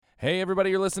Hey everybody,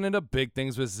 you're listening to Big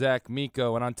Things with Zach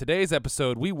Miko, and on today's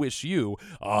episode, we wish you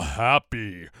a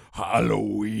happy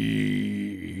Halloween.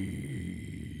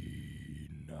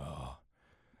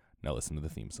 Now listen to the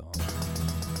theme song.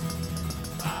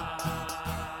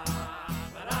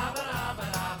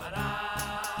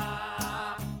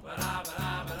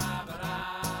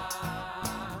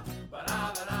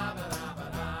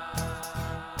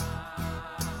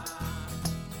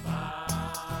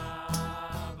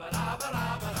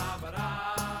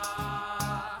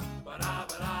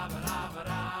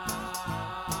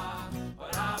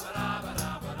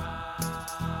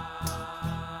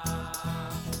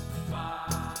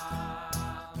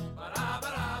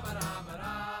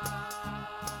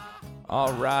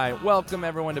 All right, welcome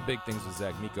everyone to Big Things with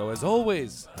Zach Miko. As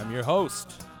always, I'm your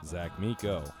host, Zach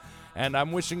Miko, and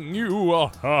I'm wishing you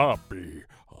a happy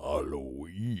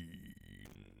Halloween.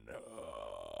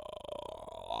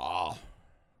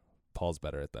 Paul's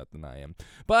better at that than I am.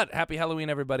 But happy Halloween,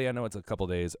 everybody. I know it's a couple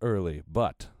days early,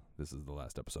 but this is the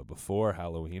last episode before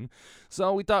Halloween,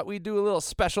 so we thought we'd do a little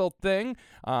special thing.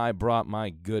 I brought my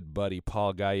good buddy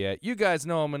Paul Guyette. You guys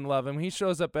know him and love him. He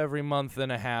shows up every month and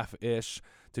a half-ish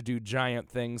to do giant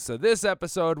things. So this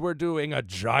episode, we're doing a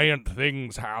Giant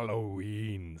Things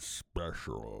Halloween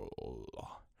special.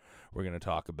 We're going to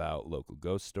talk about local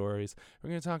ghost stories. We're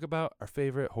going to talk about our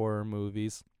favorite horror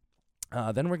movies.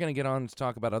 Then we're going to get on to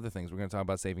talk about other things. We're going to talk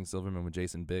about Saving Silverman with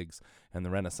Jason Biggs and the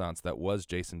Renaissance that was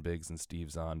Jason Biggs and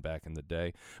Steve Zahn back in the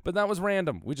day. But that was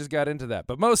random. We just got into that.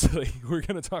 But mostly, we're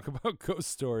going to talk about ghost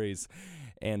stories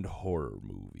and horror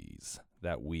movies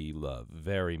that we love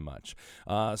very much.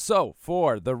 So,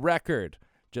 for the record,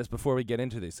 just before we get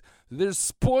into this, there's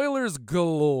spoilers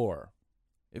galore.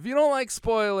 If you don't like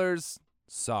spoilers,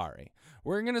 sorry.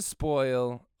 We're going to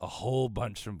spoil a whole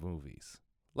bunch of movies.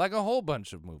 Like a whole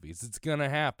bunch of movies. It's going to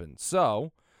happen.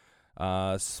 So,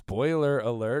 spoiler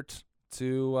alert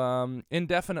to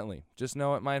indefinitely. Just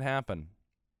know it might happen.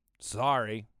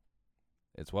 Sorry.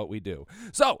 It's what we do.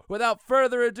 So, without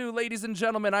further ado, ladies and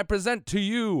gentlemen, I present to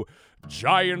you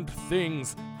Giant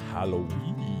Things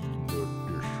Halloween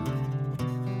Edition.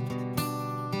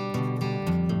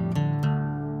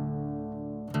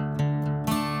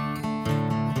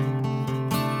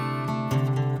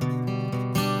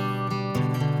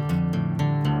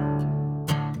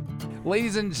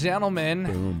 Ladies and gentlemen,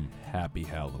 boom. Happy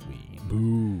Halloween.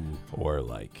 Boo. Or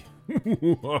like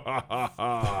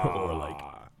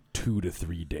 2 to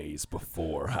 3 days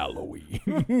before Halloween.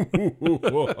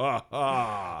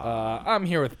 I'm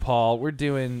here with Paul. We're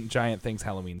doing Giant Things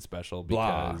Halloween special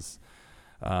because,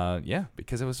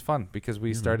 because it was fun. Because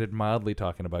we started mildly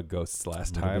talking about ghosts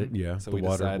last time. Yeah, so the we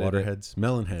decided water heads,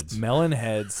 melon heads. Melon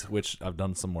heads, which I've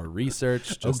done some more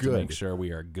research just to good. make sure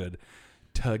we are good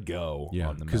to go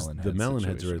on the because melon head the melon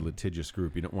heads are a situation. litigious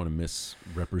group. You don't want to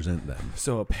misrepresent them.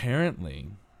 So apparently,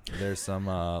 there's some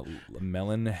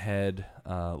melon head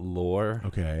lore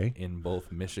in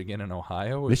both Michigan and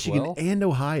Ohio as Michigan well. and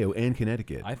Ohio and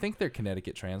Connecticut. I think they're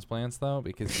Connecticut transplants, though,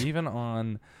 because even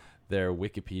on their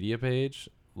Wikipedia page,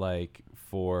 like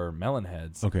for melon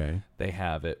heads, they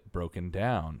have it broken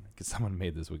down, because someone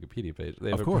made this Wikipedia page.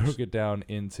 They have broken down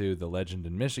into the legend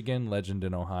in Michigan, legend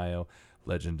in Ohio,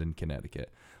 legend in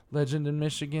Connecticut. Legend in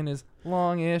Michigan is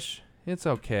long-ish. It's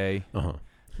okay.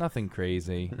 Nothing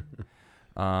crazy.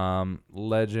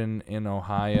 Legend in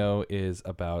Ohio is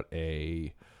about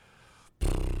a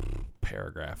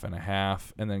paragraph and a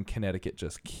half, and then Connecticut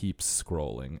just keeps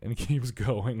scrolling and keeps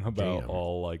going about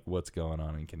all like what's going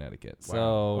on in Connecticut.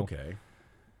 Wow. So,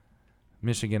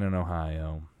 Michigan and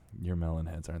Ohio, your melon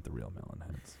heads aren't the real melon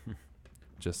heads.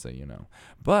 Just so you know.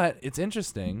 But it's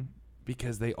interesting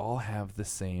because they all have the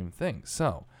same thing.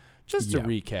 So, just to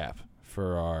recap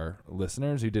for our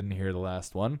listeners who didn't hear the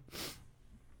last one.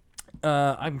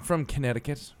 I'm from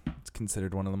Connecticut. It's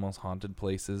considered one of the most haunted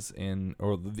places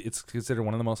it's considered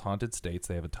one of the most haunted states.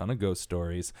 They have a ton of ghost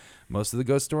stories. Most of the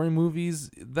ghost story movies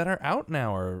that are out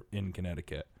now are in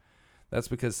Connecticut. That's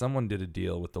because someone did a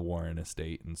deal with the Warren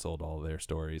estate and sold all their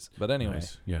stories. But anyway,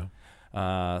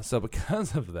 so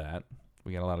because of that,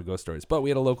 we got a lot of ghost stories. But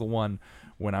we had a local one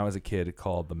when I was a kid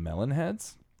called the Melon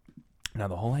Heads. Now,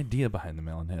 the whole idea behind the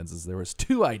Melon Heads is there was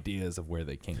two ideas of where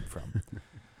they came from.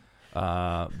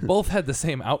 Both had the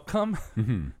same outcome,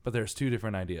 but there's two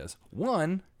different ideas.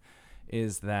 One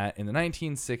is that in the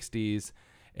 1960s,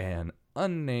 an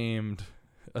unnamed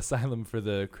asylum for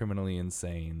the criminally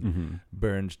insane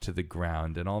burned to the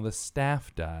ground, and all the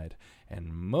staff died,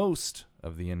 and most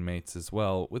of the inmates as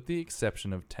well, with the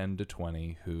exception of 10 to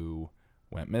 20 who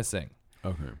went missing.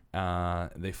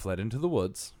 They fled into the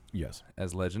woods,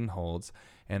 as legend holds,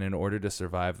 and in order to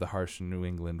survive the harsh New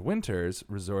England winters,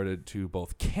 resorted to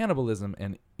both cannibalism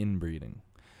and inbreeding.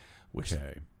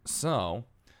 So,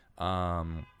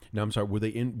 now I'm sorry. Were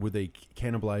they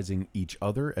cannibalizing each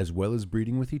other as well as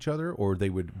breeding with each other, or they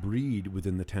would breed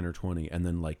within the 10 or 20 and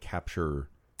then like capture?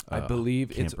 I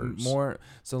believe campers? It's more.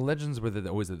 So legends were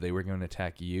always that they were going to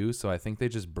attack you. So I think they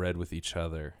just bred with each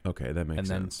other. Okay, that makes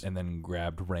sense. And then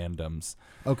grabbed randoms.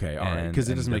 Okay, all right. Because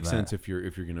it doesn't make did sense that. if you're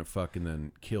gonna fuck and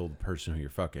then kill the person who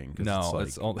you're fucking. 'Cause No,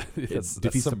 it's only it that's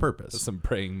defeats some, the purpose. That's some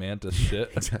praying mantis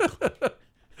shit. Exactly.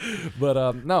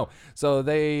 But no. So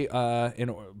they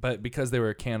but because they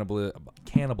were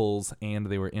cannibals and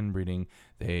they were inbreeding,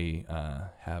 they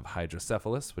have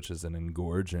hydrocephalus, which is an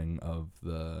engorging of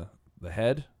the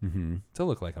head to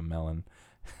look like a melon.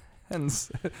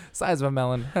 Hence size of a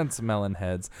melon, hence melon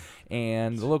heads.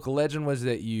 And the local legend was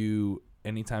that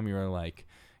anytime you were like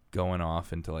going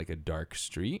off into like a dark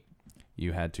street,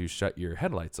 you had to shut your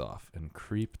headlights off and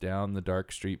creep down the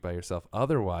dark street by yourself.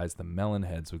 Otherwise, the melon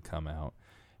heads would come out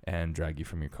and drag you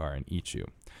from your car and eat you.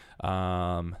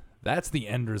 That's the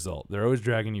end result. They're always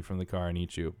dragging you from the car and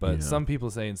eat you. But some people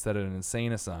say instead of an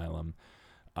insane asylum,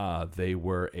 they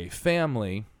were a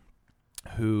family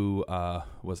who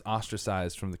was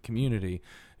ostracized from the community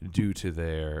due to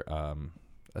their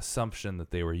assumption that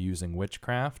they were using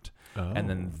witchcraft. And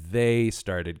then they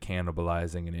started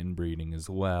cannibalizing and inbreeding as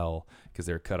well because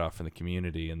they were cut off from the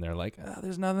community. And they're like,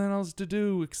 there's nothing else to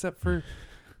do except for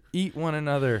eat one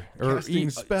another. Or casting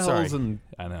spells and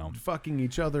I know. fucking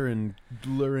each other and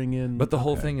luring in. But the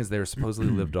whole thing is they were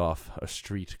supposedly lived off a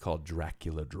street called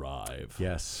Dracula Drive.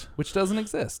 Yes. Which doesn't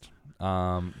exist.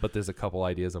 But there's a couple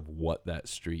ideas of what that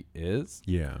street is.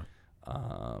 Yeah.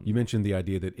 You mentioned the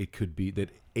idea that it could be that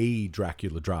a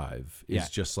Dracula Drive is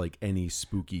just like any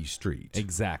spooky street.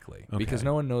 Exactly. Okay. Because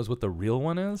no one knows what the real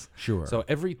one is. Sure. So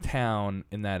every town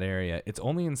in that area, it's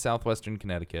only in southwestern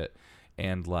Connecticut,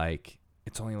 and like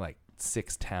it's only like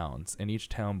 6 towns, and each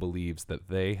town believes that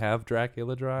they have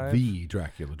Dracula Drive. The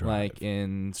Dracula Drive. Like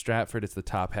in Stratford, it's the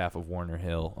top half of Warner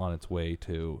Hill on its way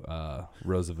to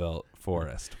Roosevelt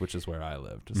Forest, which is where I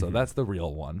lived. So that's the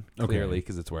real one, clearly,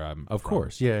 because it's where I'm Of from.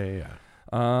 course. Yeah.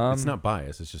 It's not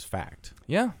bias. It's just fact.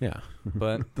 Yeah. Yeah.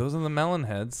 But those are the melon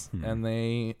heads, and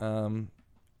they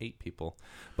ate people.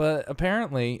 But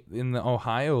apparently, in the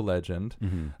Ohio legend,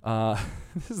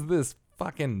 this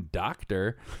fucking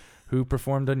doctor who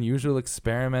performed unusual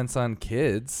experiments on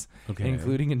kids,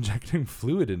 including injecting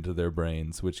fluid into their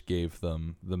brains, which gave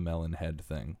them the melon head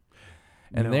thing.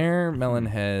 And their melon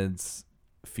heads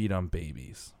feed on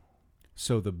babies.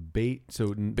 So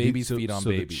babies feed on so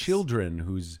babies. The children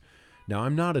whose... Now,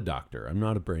 I'm not a doctor. I'm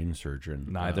not a brain surgeon.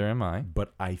 Neither am I.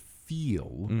 But I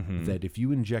feel that if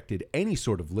you injected any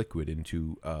sort of liquid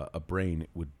into a brain, it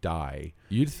would die.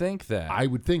 You'd think that. I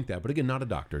would think that. But again, not a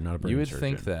doctor, not a brain surgeon. You would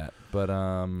think that. But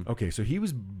okay, so he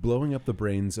was blowing up the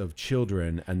brains of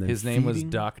children, and then his name was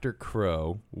Dr.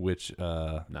 Crow, which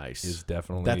nice is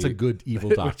definitely... That's a good evil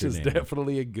doctor which is name.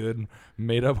 Definitely a good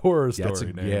made-up horror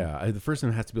story name. Yeah, the first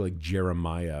name has to be like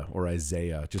Jeremiah or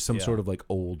Isaiah, just some sort of like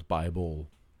old Bible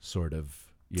sort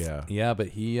of... Yeah, but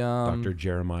he Dr.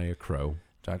 Jeremiah Crow.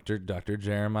 Dr.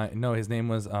 Jeremiah. No, his name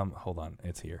was hold on,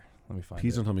 it's here. Let me find it.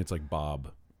 Please don't tell me it's like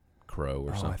Bob Crow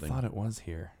or something. I thought it was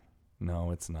here.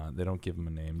 No, it's not. They don't give him a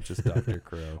name, just Dr.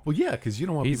 Crow. Well, yeah, because you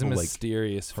don't want he's people a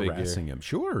mysterious like harassing figure. him.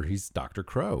 Sure, he's Dr.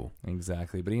 Crow.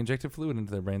 Exactly, but he injected fluid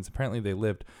into their brains. Apparently, they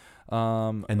lived.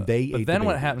 And they But ate then the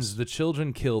what babies. happens is the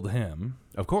children killed him.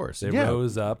 Of course. They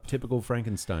rose up. Typical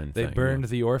Frankenstein They thing. burned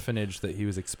the orphanage that he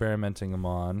was experimenting him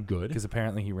on. Good. Because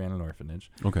apparently he ran an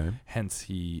orphanage. Okay. Hence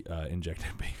he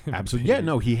injected baby. Absolutely. Yeah,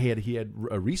 no, he had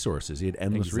resources. He had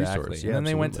endless resources. And then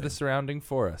they went to absolutely. the surrounding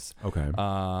forests. Okay.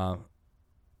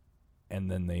 And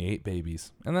then they ate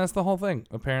babies. And that's the whole thing.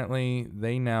 Apparently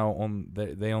they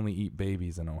only eat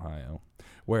babies in Ohio.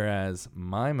 Whereas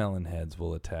my melon heads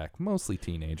will attack mostly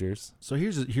teenagers. So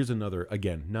here's another,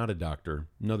 again, not a doctor,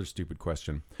 another stupid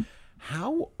question.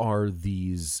 How are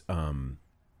these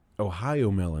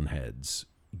Ohio melon heads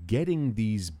getting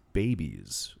these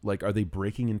babies? Like, are they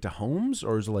breaking into homes?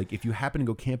 Or is it like if you happen to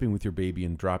go camping with your baby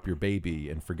and drop your baby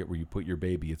and forget where you put your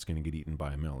baby, it's going to get eaten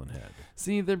by a melon head?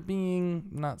 See, they're being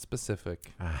not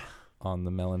specific on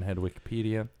the melon head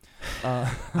Wikipedia.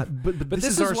 But this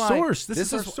is our source. This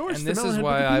is our source. And this is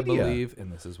why I believe,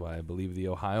 the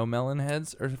Ohio melon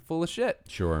heads are full of shit.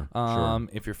 Sure.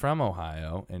 If you're from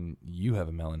Ohio and you have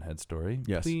a melon head story,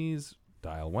 yes. please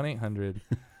dial 1-800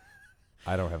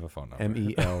 I don't have a phone number.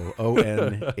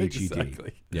 Melonhed.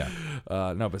 Exactly. Yeah.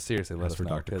 No, but seriously, let As us for know.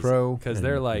 Dr. Crow, Because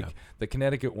they're and- like, yeah. the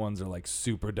Connecticut ones are like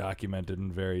super documented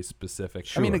and very specific.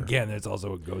 I mean, Sure. again, there's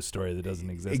also a ghost story that doesn't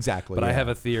exist. Exactly. But I yeah. have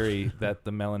a theory that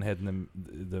the Melonhead and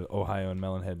the Ohio and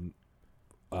Melonhead,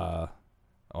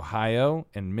 Ohio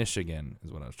and Michigan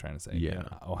is what I was trying to say. Yeah. And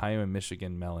Ohio and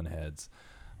Michigan Melonheads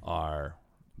are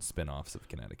spin-offs of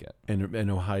Connecticut. And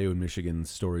Ohio and Michigan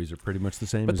stories are pretty much the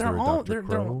same. But Is they're there a all Dr.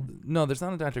 Crow? no, there's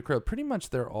not a Dr. Crow. Pretty much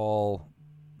they're all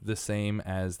the same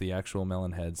as the actual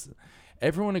Melonheads.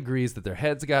 Everyone agrees that their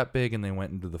heads got big and they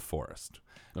went into the forest.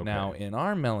 Okay. Now, in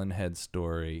our Melonhead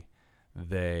story,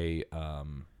 they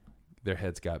their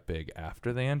heads got big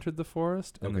after they entered the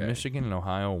forest. And the Okay. Michigan and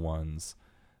Ohio ones,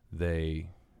 they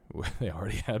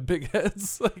already had big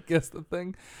heads, I guess the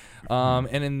thing. And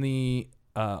in the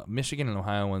Michigan and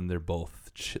Ohio one, they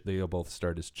both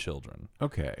start as children.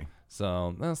 Okay.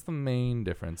 So that's the main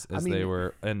difference. Is they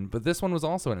were, but this one was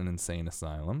also in an insane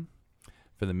asylum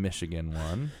for the Michigan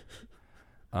one.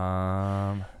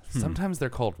 Sometimes they're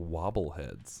called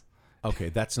wobbleheads. Okay,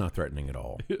 that's not threatening at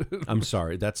all. I'm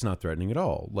sorry, that's not threatening at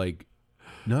all. Like,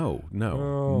 no.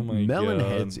 Oh, my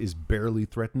Melonheads God. is barely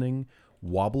threatening.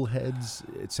 Wobbleheads,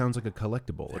 it sounds like a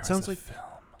collectible. It sounds like film.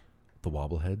 the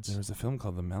Wobbleheads. There was a film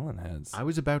called The Melonheads. I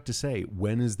was about to say,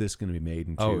 when is this going to be made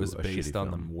into Oh, it was a based shitty on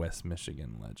film? the West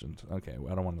Michigan legend. Okay,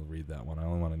 well, I don't want to read that one. I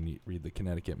only want to read the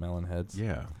Connecticut Melonheads.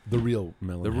 Yeah, the real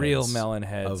Melonheads. The real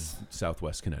Melonheads. of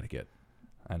Southwest Connecticut.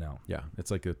 I know. Yeah, it's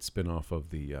like a spin-off of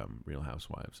the Real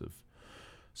Housewives of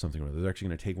something or other. They're actually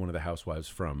going to take one of the housewives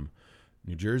from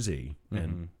New Jersey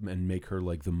and make her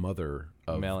like the mother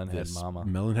of Melonhead this Mama.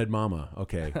 Melonhead Mama.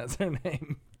 Okay, That's her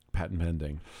name. patent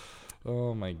pending.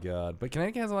 Oh my God! But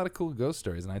Connecticut has a lot of cool ghost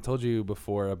stories, and I told you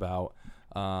before about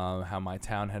how my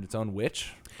town had its own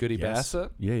witch, Goody Yes.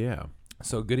 Bassett. Yeah.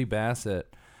 So Goody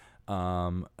Bassett,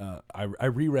 I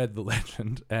reread the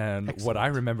legend, and what I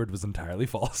remembered was entirely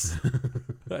false.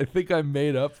 I think I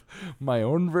made up my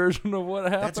own version of what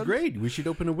happened. That's great. We should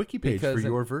open a wiki page for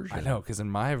your version. I know, because in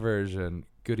my version,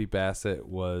 Goody Bassett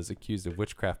was accused of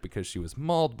witchcraft because she was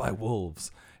mauled by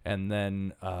wolves and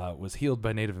then was healed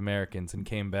by Native Americans and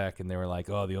came back, and they were like,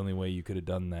 oh, the only way you could have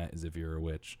done that is if you're a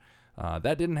witch.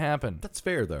 That didn't happen. That's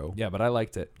fair, though. Yeah, but I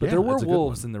liked it. But Yeah, there were that's a good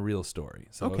wolves one. in the real story,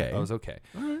 so Okay. I was okay.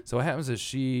 All right. So what happens is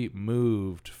she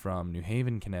moved from New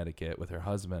Haven, Connecticut with her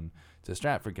husband to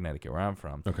Stratford, Connecticut, where I'm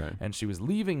from. Okay. And she was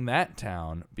leaving that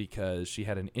town because she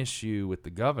had an issue with the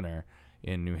governor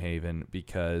in New Haven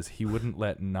because he wouldn't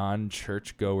let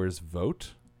non-church goers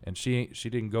vote, and she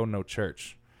didn't go to no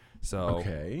church. So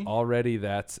Okay. already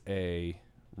that's a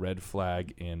red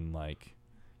flag in, like,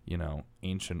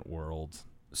 ancient world.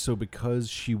 So because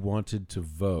she wanted to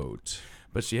vote,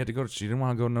 But she didn't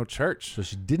want to go to no church. so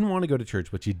she didn't want to go to church,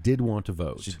 but she did want to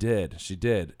vote. She did.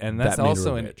 And that's That made her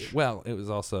also a witch. it was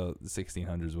also the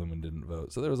 1600s women didn't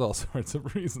vote. So there was all sorts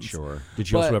of reasons. Sure. Did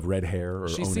she also But have red hair or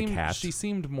own a cat? She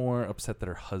seemed more upset that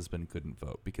her husband couldn't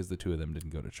vote because the two of them didn't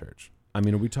go to church. I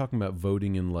mean, are we talking about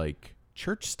voting in like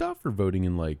church stuff or voting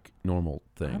in like normal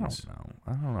things?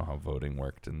 I don't know how voting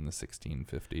worked in the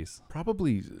 1650s.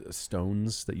 Probably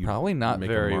stones that you Probably not make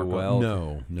a very mark on. well.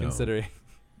 No. Considering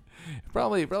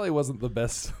probably wasn't the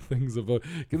best things of vote.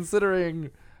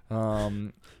 Considering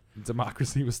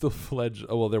democracy was still fledged.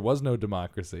 Oh, well, there was no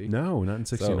democracy. No, not in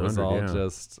So 1600. it was all yeah.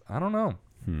 just, I don't know.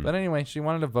 But anyway, she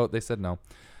wanted to vote. They said no.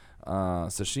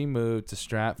 So she moved to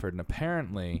Stratford, and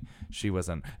apparently she was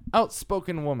an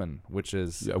outspoken woman, which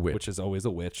is A witch. which is always a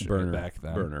witch Burner. back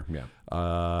then. Burner,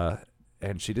 yeah.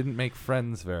 And she didn't make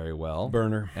friends very well.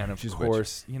 Burner. And of She's a witch.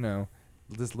 course,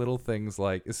 just little things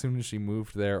like as soon as she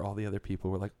moved there, all the other people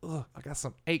were like, "Ugh, I got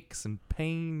some aches and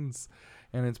pains,"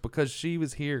 and it's because she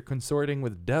was here consorting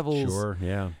with devils. Sure,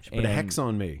 yeah. She put a And- hex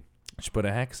on me. She put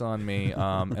a hex on me,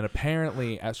 and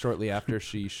apparently, shortly after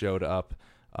she showed up,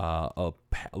 a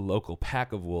local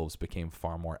pack of wolves became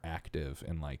far more active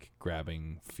in like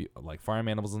grabbing like farm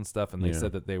animals and stuff, and they Yeah.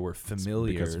 said that they were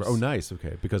familiars. Because of, oh, nice.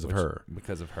 Okay, because of her.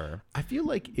 Because of her. I feel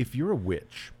like if you're a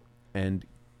witch and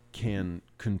can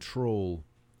control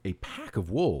a pack of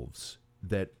wolves,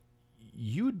 that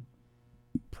you'd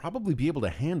probably be able to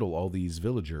handle all these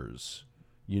villagers.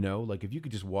 Like if you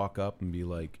could just walk up and be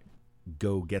like,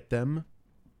 "Go get them."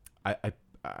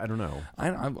 I don't know.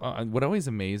 I what always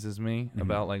amazes me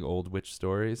about like old witch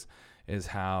stories is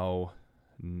how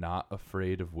not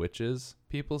afraid of witches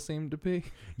people seem to be.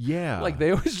 Yeah. Like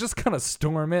they always just kind of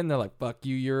storm in. They're like, "Fuck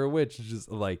you, you're a witch." It's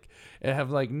just like and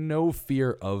have like no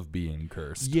fear of being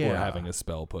cursed or having a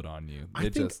spell put on you. They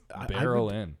just barrel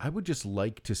in. I would just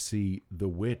like to see the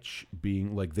witch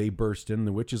being like they burst in.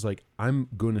 The witch is like, I'm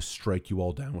going to strike you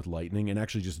all down with lightning, and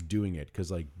actually just doing it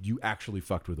because like you actually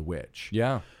fucked with a witch.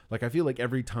 Yeah. Like I feel like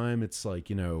every time it's like,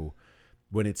 you know,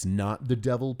 when it's not the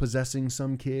devil possessing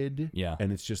some kid,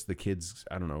 and it's just the kid's,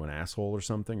 I don't know, an asshole or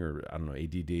something, or I don't know,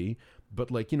 ADD.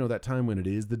 But like, you know, that time when it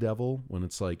is the devil, when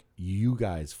it's like, you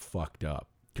guys fucked up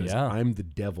because I'm the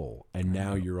devil, and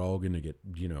now you're all gonna get,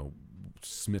 you know,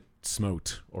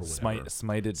 smote or whatever.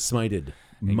 Smited.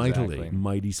 Exactly.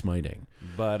 Mighty smiting.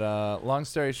 But long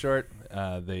story short,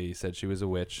 they said she was a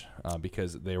witch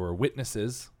because they were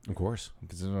witnesses. Of course.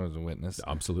 Because there was a witness.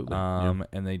 Absolutely.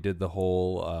 And they did the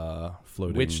whole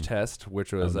floating witch test,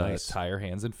 which was tie her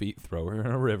hands and feet, throw her in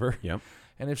a river. Yep.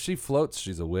 And if she floats,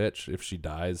 she's a witch. If she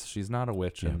dies, she's not a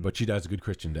witch. Yeah, but she dies a good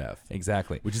Christian death.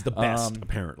 Exactly. Which is the best,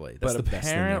 apparently. That's the best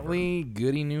thing ever. Apparently,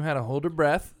 Goody knew how to hold her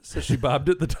breath, so she bobbed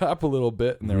at the top a little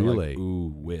bit, and they were like,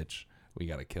 ooh, witch. We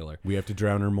got to kill her. We have to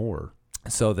drown her more.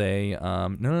 So they,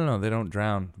 no, they don't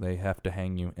drown. They have to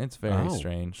hang you. It's very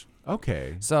strange.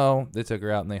 Okay. So they took her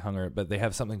out and they hung her, but they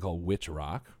have something called Witch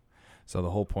Rock. So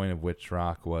the whole point of Witch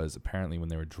Rock was apparently when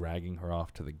they were dragging her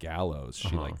off to the gallows,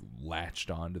 she like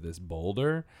latched onto this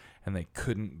boulder and they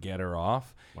couldn't get her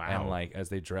off. Wow. And like as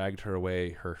they dragged her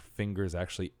away, her fingers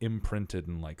actually imprinted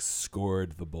and like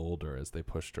scored the boulder as they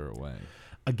pushed her away.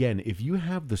 Again, if you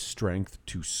have the strength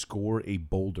to score a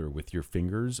boulder with your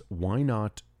fingers, why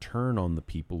not turn on the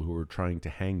people who are trying to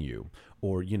hang you?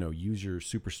 Or, you know, use your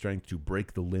super strength to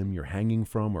break the limb you're hanging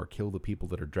from or kill the people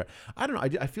that are I don't know.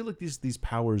 I feel like these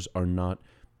powers are not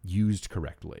used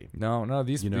correctly. No,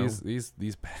 these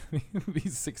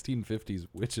 1650s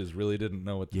witches really didn't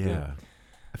know what to do.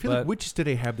 I feel like witches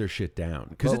today have their shit down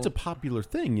because it's a popular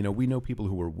thing. You know, we know people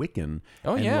who are Wiccan.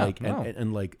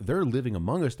 And like they're living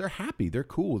among us. They're happy. They're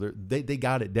cool. They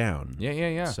got it down.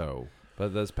 Yeah. So,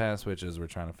 but those past witches we're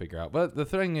trying to figure out. But the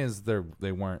thing is,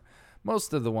 they weren't.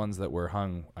 Most of the ones that were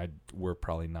hung, were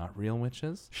probably not real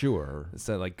witches. Sure.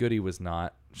 So like Goody was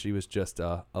not. She was just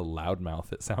a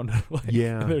loudmouth. It sounded like.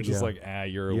 Yeah. And they're just like,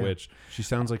 you're a witch. She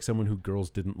sounds like someone who girls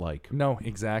didn't like. No,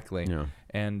 exactly. Yeah.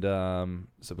 And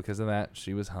so because of that,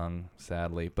 she was hung,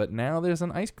 sadly. But now there's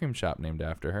an ice cream shop named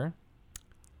after her.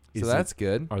 So that's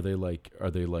good. Are they like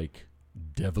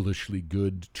devilishly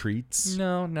good treats?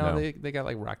 No. They got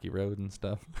like Rocky Road and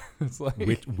stuff. It's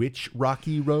like which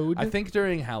Rocky Road? I think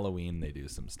during Halloween they do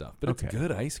some stuff, but it's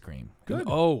good ice cream. Good.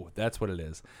 Oh, that's what it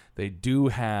is. They do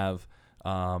have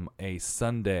a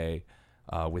sundae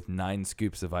with 9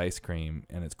 scoops of ice cream,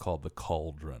 and it's called the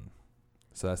Cauldron.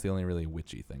 So that's the only really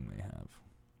witchy thing they have.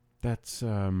 That's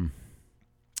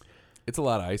it's a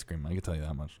lot of ice cream. I can tell you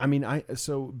that much. I mean,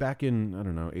 so back in, I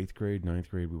don't know, 8th grade, 9th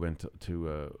grade, we went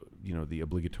to you know, the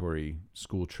obligatory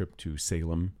school trip to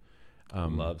Salem.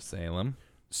 Love Salem.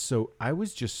 So I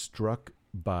was just struck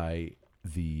by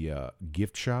the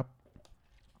gift shop,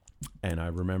 and I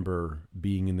remember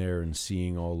being in there and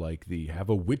seeing all like the have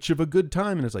a witch of a good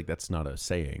time, and it's like that's not a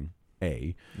saying.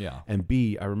 A. Yeah. And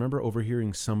B, I remember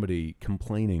overhearing somebody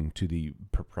complaining to the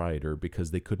proprietor because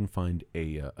they couldn't find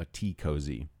a tea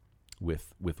cozy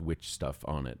with witch stuff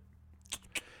on it.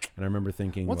 And I remember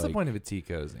thinking, what's the point of a tea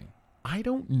cozy? I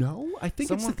don't know. I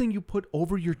think it's the thing you put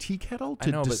over your tea kettle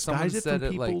to disguise it from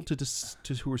people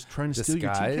to who are trying to steal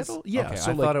your tea kettle. Yeah, okay,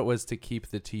 so I thought it was to keep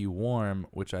the tea warm,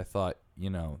 which I thought, you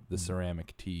know, the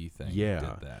ceramic tea thing did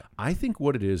that. I think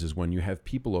what it is when you have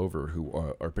people over who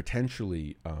are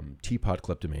potentially teapot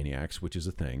kleptomaniacs, which is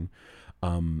a thing.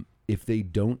 If they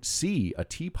don't see a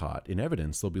teapot in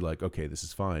evidence, they'll be like, okay, this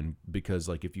is fine. Because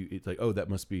like it's like, oh,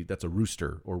 that's a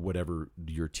rooster or whatever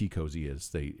your tea cozy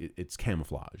is. It's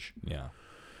camouflage. Yeah.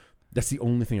 That's the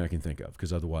only thing I can think of.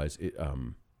 Because otherwise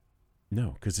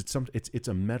no, because it's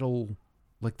a metal,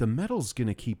 like the metal's going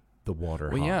to keep the water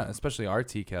hot. Well, yeah, especially our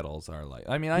tea kettles are like,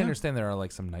 I mean, I understand there are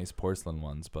like some nice porcelain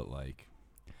ones, but like.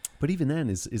 But even then,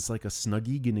 is like a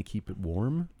Snuggie going to keep it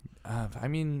warm? I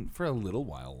mean, for a little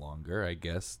while longer, I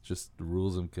guess. Just the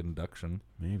rules of conduction.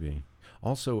 Maybe.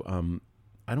 Also,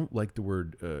 I don't like the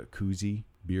word koozie,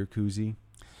 beer koozie.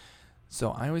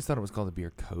 So I always thought it was called a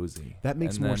beer cozy. That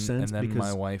makes more sense. And then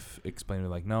my wife explained to me,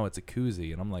 like, no, it's a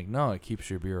koozie. And I'm like, no, it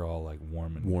keeps your beer all like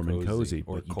warm and cozy.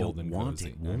 Or cold and cozy.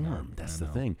 It warm. That's the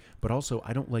thing. But also,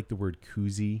 I don't like the word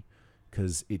koozie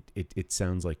because it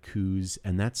sounds like coos.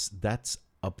 And that's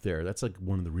up there. That's like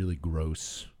one of the really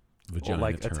gross vagina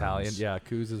like terms. Italian. Yeah,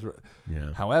 Coos is.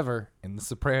 Yeah. However, in The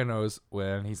Sopranos,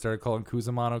 when he started calling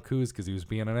Cusimano Coos because he was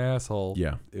being an asshole,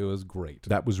 Yeah. it was great.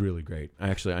 That was really great.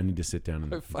 I need to sit down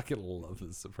I and fucking love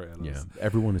The Sopranos. yeah.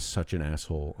 Everyone is such an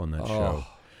asshole on that Oh. show.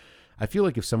 I feel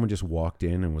like if someone just walked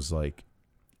in and was like,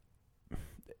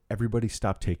 everybody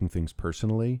stopped taking things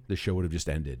personally, the show would have just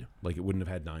ended. Like it wouldn't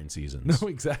have had 9 seasons. No,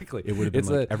 exactly. It would have been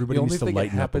like, everybody the needs only to thing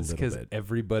lighten it up a happens little bit.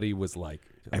 everybody was like,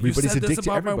 Everybody's you said a this dick to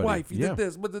about everybody. my wife. You Yeah. did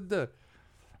this. But the.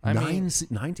 Nine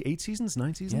seasons?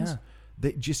 Yeah.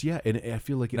 They just, yeah. And I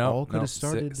feel like it all could have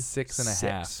started. Six and a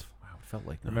half. Wow, it felt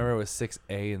like 9. Remember, it was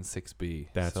 6A and 6B.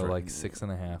 That's so right. like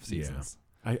 6.5 seasons.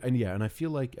 And I feel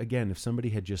like, again, if somebody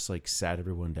had just like sat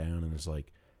everyone down and was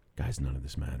like, guys, none of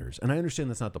this matters. And I understand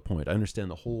that's not the point. I understand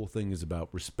the whole thing is about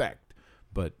respect,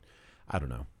 but I don't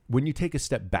know. When you take a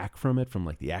step back from it, from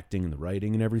like the acting and the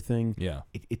writing and everything, Yeah.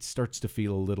 it starts to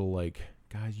feel a little like,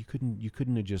 guys, you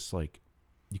couldn't have just like,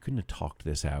 you couldn't have talked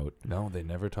this out. No, they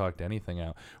never talked anything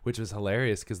out, which was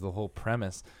hilarious because the whole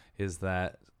premise is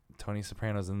that Tony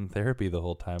Soprano's in therapy the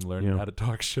whole time learning how to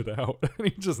talk shit out, and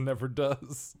he just never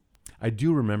does. I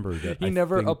do remember that He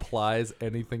never applies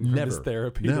anything from his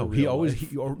therapy. No, to he real always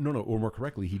life. or more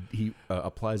correctly, he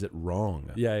applies it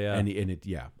wrong. Yeah, yeah.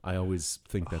 And I always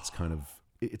think that's kind of,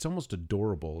 it's almost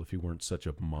adorable if he weren't such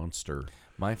a monster.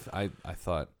 I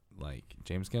thought like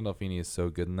James Gandolfini is so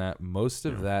good in that. Most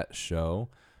of that show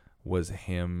was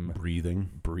him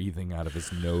breathing out of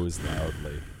his nose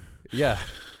loudly. Yeah.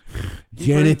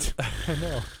 Janet. I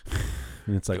know.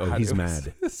 And it's like, oh, God, he's it was-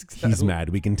 mad. exactly. He's mad.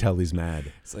 We can tell he's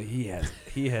mad. So he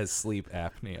has sleep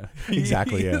apnea.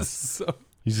 Exactly, He yeah. is so-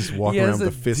 He's just walking has around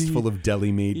with a a fistful of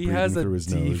deli meat he breathing has a through his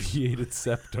nose. deviated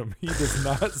septum. He does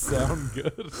not sound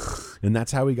good. And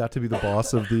that's how he got to be the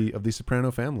boss of the Soprano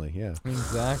family. Yeah.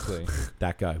 Exactly.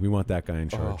 That guy. We want that guy in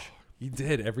Oh, charge. he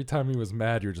did. Every time he was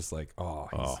mad, you're just like,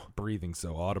 he's breathing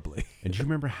so audibly. And do you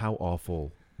remember how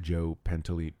awful Joe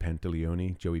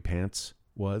Pantaleone, Joey Pants,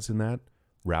 was in that?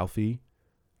 Ralphie?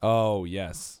 Oh,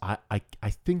 yes. I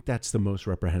think that's the most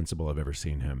reprehensible I've ever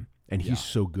seen him. And he's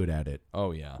so good at it.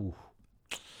 Oh, yeah. Ooh.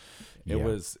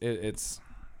 It's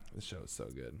the show is so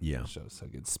good. Yeah. The show is so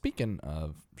good. Speaking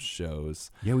of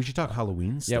shows, Yeah, we should talk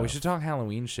Halloween stuff. yeah, we should talk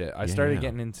Halloween shit. My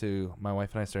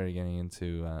wife and I started getting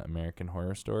into American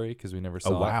Horror Story because we never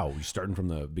saw Oh, it. wow. You're starting from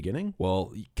the beginning?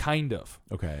 Well, kind of.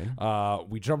 Okay.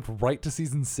 We jumped right to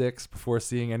season 6 before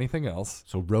seeing anything else.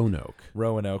 So Roanoke.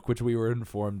 Roanoke, which we were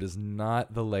informed is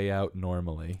not the layout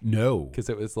normally. No. Because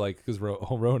it was like,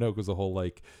 Roanoke was a whole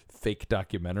like fake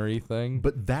documentary thing.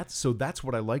 But that's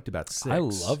what I liked about 6. I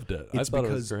loved it. I thought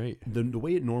it was great. The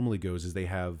way it normally goes is they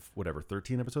have,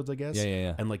 13 episodes, I guess?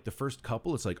 Yeah. And like the first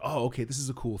couple, it's like, oh, okay, this is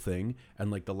a cool thing.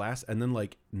 And like the last, and then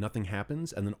like nothing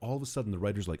happens. And then all of a sudden the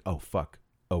writer's like, oh, fuck.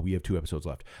 Oh, we have 2 episodes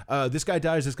left. This guy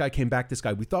dies. This guy came back. This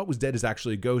guy we thought was dead is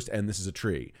actually a ghost. And this is a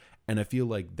tree. And I feel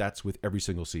like that's with every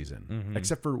single season,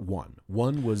 except for one.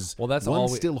 One was, that's one all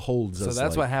still holds So us.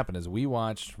 that's like, what happened is we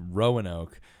watched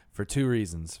Roanoke for 2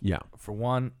 reasons. Yeah. For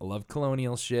one, I love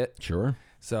colonial shit. Sure.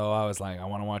 So I was like, I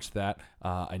want to watch that.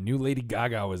 I knew Lady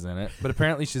Gaga was in it, but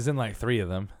apparently she's in like 3 of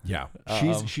them. Yeah.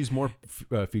 She's more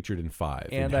featured in 5.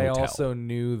 And in I Hotel. also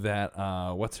knew that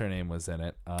what's her name was in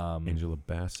it. Angela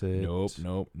Bassett.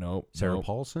 Nope. Sarah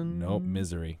Paulson. Nope.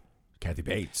 Misery. Kathy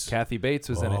Bates. Kathy Bates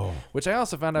was in it, which I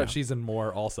also found out she's in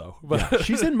more also. But Yeah,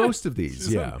 she's in most of these.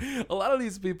 she's Yeah. in a lot of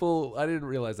these people, I didn't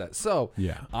realize that. So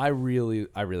Yeah. I really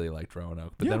liked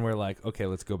Roanoke, but Yeah. then we're like, okay,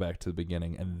 let's go back to the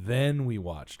beginning, and then we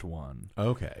watched one,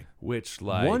 Okay. which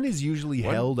like One is usually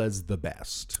held as the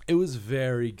best. it was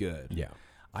very good. Yeah.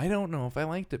 I don't know if I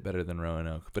liked it better than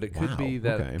Roanoke, but it could Wow, be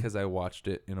that okay. because I watched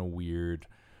it in a weird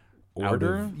Out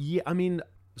order. of- yeah, I mean,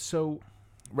 so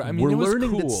Right, I mean, we're it was learning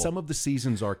cool. that some of the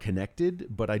seasons are connected,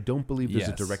 but I don't believe there's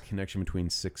Yes. a direct connection between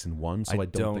 6 and 1, so I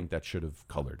don't don't- think that should have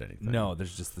colored anything. No,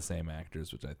 there's just the same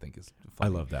actors, which I think is I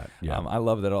funny. love that. Yeah. I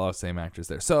love that all the same actors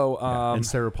there. So Yeah. And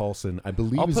Sarah Paulson, I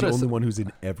believe, I'll is put the us- only one who's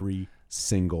in every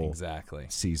single exactly.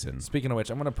 season. Speaking of which,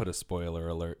 I'm going to put a spoiler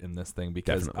alert in this thing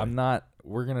because Definitely.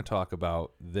 we're going to talk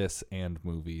about this and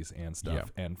movies and stuff.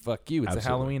 Yeah. And fuck you, it's Absolutely.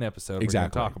 a Halloween episode. Exactly. We're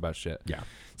going to talk about shit. Yeah.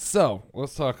 So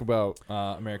let's talk about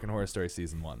American Horror Story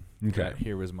Season 1. Okay.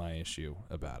 Here was my issue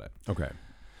about it. Okay.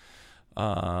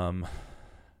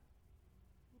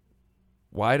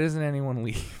 Why doesn't anyone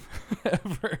leave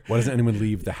ever? Why doesn't anyone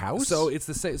leave the house? So it's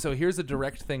the same. So here's a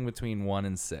direct thing between 1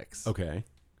 and 6. okay.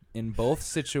 In both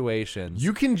situations,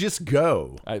 You can just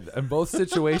go. in both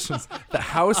situations, the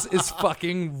house is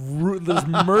fucking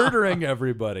murdering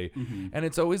everybody, and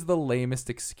it's always the lamest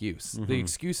excuse. The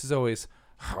excuse is always,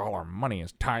 all our money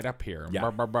is tied up here. Yeah.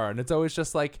 Brr, brr, brr. And it's always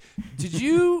just like, did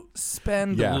you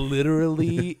spend Yeah.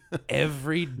 literally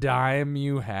every dime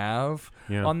you have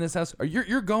Yeah. on this house?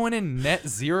 You're going in net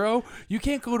zero? You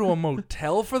can't go to a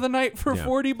motel for the night for Yeah.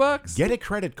 $40? Get a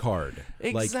credit card.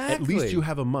 Like, at Exactly. least you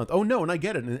have a month. Oh, no, and I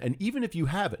get it. And even if you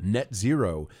have net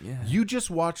zero, you just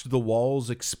watched the walls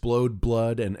explode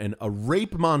blood and a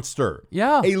rape monster.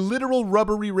 Yeah. A literal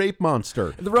rubbery rape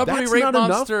monster. The rubbery That's rape not enough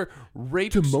monster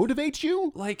raped, to motivate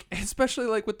you? like, especially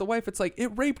like with the wife, it's like,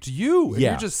 it raped you. And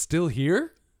Yeah. you're just still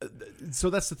here? So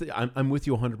that's the thing. I'm with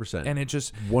you 100%. And it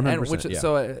just 100%, and yeah.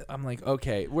 So I'm like,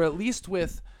 okay, well, at least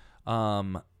with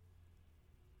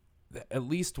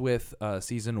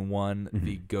season 1,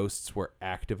 the ghosts were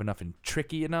active enough and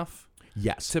tricky enough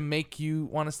yes. to make you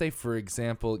want to stay. For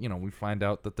example, we find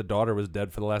out that the daughter was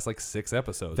dead for the last like 6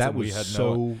 episodes. That and was we had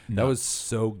so that nuts. was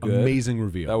so good. Amazing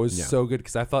reveal. That was Yeah. so good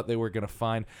because I thought they were gonna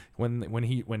find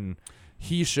when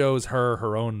he shows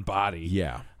her own body.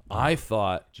 Yeah. I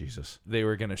thought Jesus. they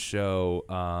were gonna show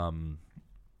I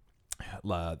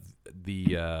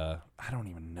don't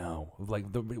even know, like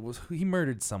he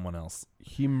murdered someone else.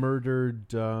 He murdered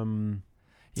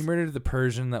He murdered the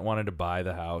Persian that wanted to buy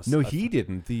the house. No, he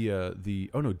didn't. The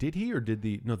oh no, did he or did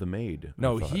the maid?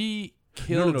 No, I thought. he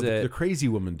killed no, it. The crazy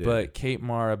woman did. But Kate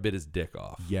Mara bit his dick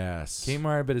off. yes. Kate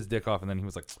Mara bit his dick off, and then he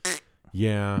was like,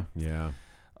 Yeah.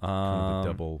 Kind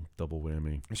of a double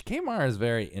whammy. Kate Mara is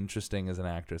very interesting as an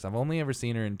actress. I've only ever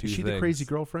seen her in 2 Is she things. the crazy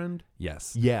girlfriend?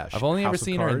 Yes. Yeah. I've only ever House of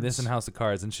seen her in Cards. this and House of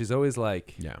Cards, and she's always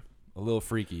like Yeah. a little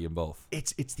freaky in both.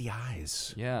 It's the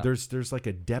eyes. Yeah. There's like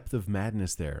a depth of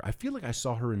madness there. I feel like I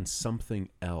saw her in something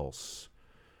else,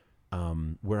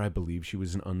 where I believe she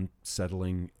was an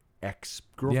unsettling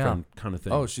ex-girlfriend kind of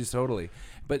thing. Oh, she's totally.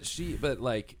 But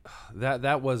like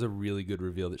that was a really good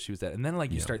reveal that she was that. And then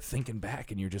like you start thinking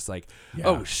back and you're just like,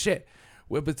 oh shit.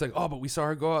 Well, but it's like, oh, but we saw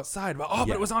her go outside. But, but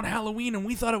it was on Halloween, and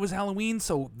we thought it was Halloween,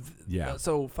 so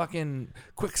so fucking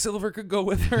Quicksilver could go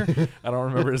with her. I don't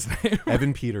remember his name.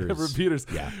 Evan Peters. Evan Peters.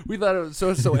 Yeah. We thought it was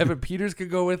so Evan Peters could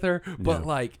go with her, but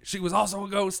like she was also a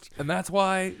ghost, and that's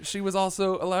why she was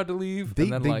also allowed to leave. They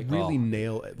and then, like, really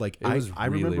nail it. Like It was I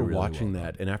really, remember really watching well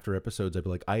that, and after episodes, I'd be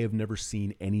like, I have never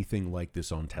seen anything like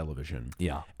this on television.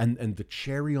 Yeah. And the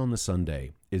cherry on the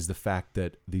sundae is the fact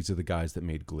that these are the guys that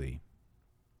made Glee.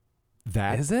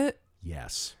 That Is it?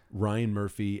 Yes, Ryan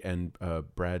Murphy and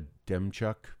Brad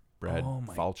Demchuk,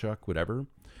 Falchuk, whatever.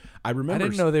 I remember. I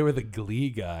didn't know they were the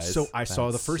Glee guys. So I saw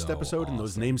the That's first so episode, and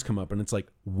those names come up, and it's like,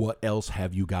 what else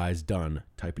have you guys done?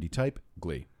 Typity type,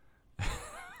 Glee.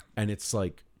 And it's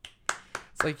like,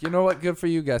 It's like, you know what? Good for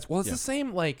you guys. Well, it's the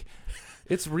same. Like,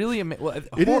 it's really well,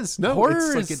 it is. No, horror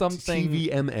it's like is a something.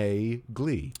 TVMA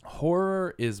Glee.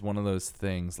 Horror is one of those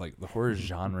things, like the horror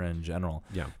genre in general.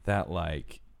 Yeah. That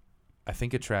like. I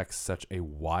think attracts such a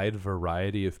wide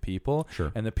variety of people.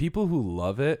 Sure. And the people who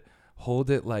love it hold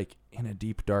it like in a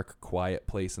deep, dark, quiet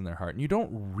place in their heart. And you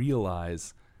don't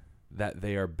realize that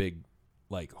they are big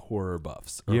like horror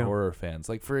buffs or horror fans.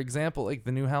 Like, for example, like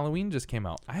the new Halloween just came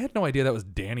out. I had no idea that was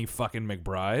Danny fucking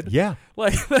McBride. Yeah.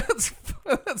 Like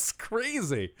that's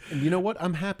crazy. And you know what?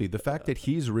 I'm happy. The fact that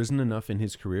he's risen enough in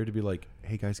his career to be like,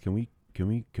 hey guys, can we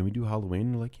do Halloween?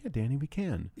 And they're like, yeah, Danny, we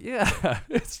can. Yeah.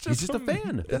 It's just He's just a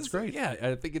fan. That's great. Yeah.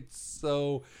 I think it's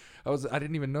so I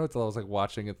didn't even know until I was like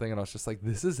watching a thing and I was just like,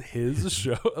 this is his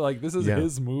show. Like this is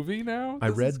his movie now. I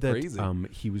read that crazy.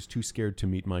 he was too scared to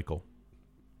meet Michael.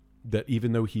 That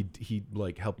even though he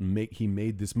like helped he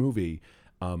made this movie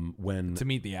when to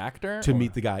meet the actor? to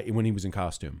meet the guy when he was in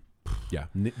costume. Yeah,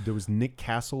 there was Nick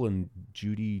Castle and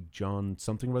Judy John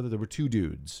something or other. There were 2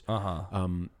 dudes.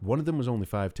 One of them was only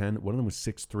 5'10". One of them was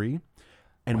 6'3".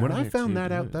 And Why when are I there found 2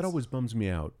 that out, dudes? that always bums me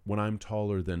out. When I'm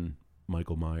taller than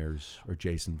Michael Myers or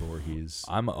Jason Voorhees.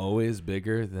 I'm always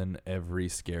bigger than every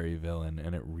scary villain,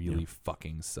 and it really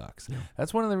fucking sucks. Yeah.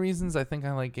 That's one of the reasons I think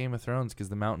I like Game of Thrones, because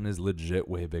the Mountain is legit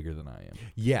way bigger than I am.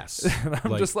 Yes, And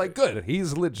I'm just like, good.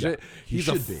 He's legit. Yeah, he he's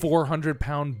a should be.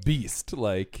 400-pound beast.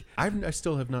 Like, I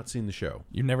still have not seen the show.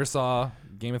 you never saw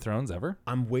Game of Thrones ever?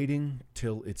 I'm waiting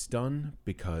till it's done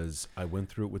because I went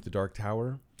through it with the Dark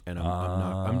Tower, and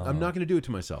I'm not going to do it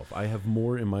to myself. I have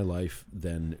more in my life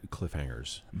than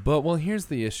cliffhangers. But here's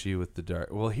the issue with the Dark.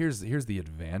 Well, here's the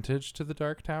advantage to the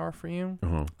Dark Tower for you.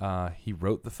 He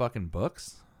wrote the fucking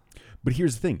books. But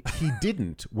here's the thing: he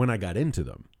didn't when I got into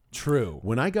them. True.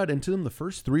 When I got into them, the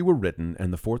first 3 were written,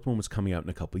 and the 4th one was coming out in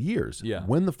a couple of years. Yeah.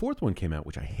 When the 4th one came out,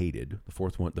 which I hated, the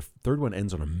 3rd one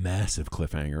ends on a massive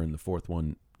cliffhanger, and the 4th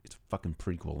one, it's a fucking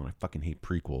prequel, and I fucking hate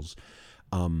prequels.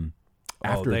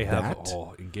 After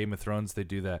in Game of Thrones they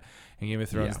do that. In Game of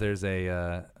Thrones, there's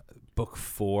a book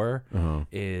 4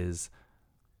 is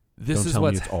This Don't is tell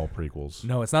what's me it's all prequels.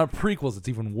 no, it's not prequels. It's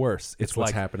even worse. It's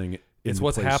what's happening. It's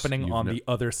what's happening on the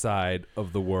other side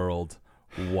of the world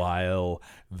while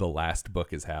the last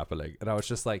book is happening. And I was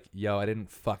just like, yo, I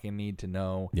didn't fucking need to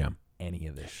know any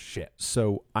of this shit.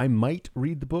 So I might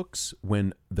read the books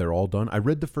when they're all done. I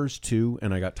read the first 2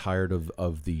 and I got tired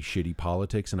of the shitty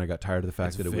politics, and I got tired of the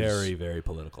fact that it was very, very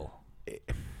political.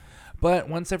 But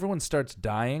once everyone starts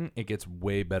dying, it gets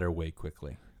way better way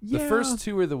quickly. The first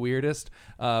 2 are the weirdest.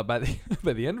 By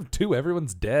the end of 2,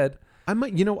 everyone's dead. I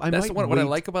might what I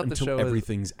like about the until show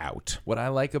everything's out. What I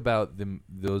like about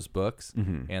those books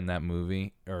and that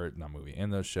movie, or not movie,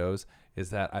 and those shows,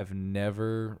 is that I've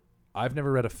never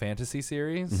read a fantasy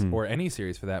series, or any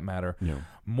series for that matter,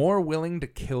 more willing to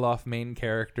kill off main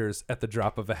characters at the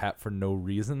drop of a hat for no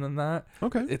reason than that.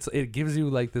 Okay. It gives you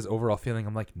like this overall feeling.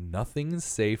 I'm like, nothing's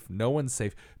safe. No one's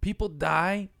safe. People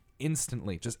die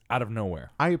instantly, just out of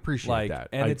nowhere. I appreciate that.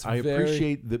 And I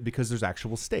appreciate that because there's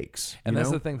actual stakes. And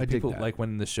that's the thing. People, like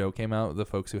when the show came out, the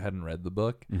folks who hadn't read the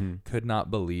book could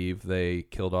not believe they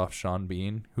killed off Sean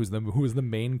Bean, who was the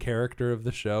main character of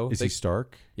the show. Is he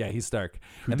Stark? Yeah, he's Stark.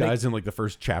 Who dies in like the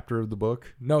first chapter of the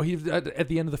book? No, he's at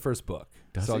the end of the first book.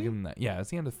 Does so he? I'll give him that. Yeah, it's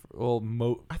the end of.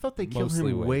 I thought they killed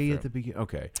him way at the beginning.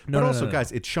 Okay, No, but no, also, no.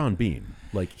 guys, it's Sean Bean.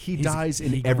 Like he dies he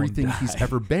in gonna everything die. he's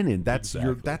ever been in. That's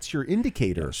Exactly. your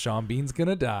indicator. Sean Bean's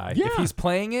gonna die. Yeah. If he's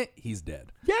playing it, he's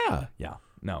dead. Yeah. Yeah.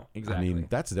 No, exactly. I mean,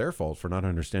 that's their fault for not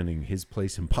understanding his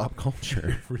place in pop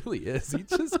culture. it really is. He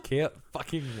just can't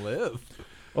fucking live.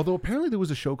 Although apparently there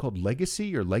was a show called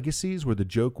Legacy or Legacies where the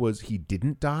joke was he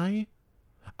didn't die.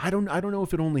 I don't know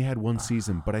if it only had one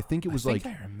season, but I think it was I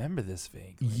remember this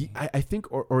vaguely. I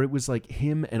think or it was like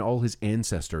him and all his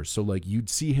ancestors. So like you'd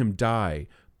see him die,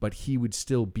 but he would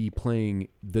still be playing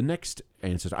the next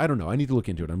ancestor. I don't know. I need to look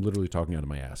into it. I'm literally talking out of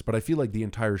my ass. But I feel like the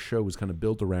entire show was kind of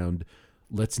built around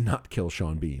let's not kill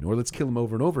Sean Bean, or let's kill him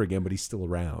over and over again, but he's still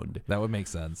around. That would make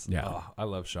sense. Yeah. Oh, I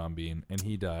love Sean Bean, and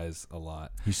he dies a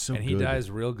lot. He's so and good. he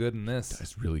dies real good in this.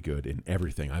 He's really good in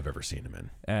everything I've ever seen him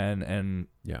in. And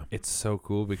yeah, it's so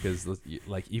cool because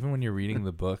like even when you're reading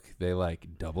the book, they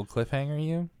like double cliffhanger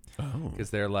you. Oh, Because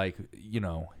they're like,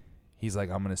 he's like,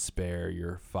 I'm gonna spare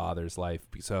your father's life.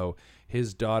 So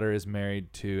his daughter is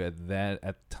married to at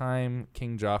the time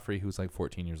King Joffrey, who's like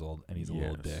 14 years old, and he's a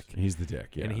little dick. He's the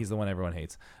dick, yeah. And he's the one everyone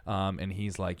hates. And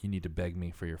he's like, you need to beg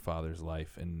me for your father's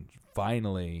life. And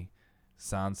finally,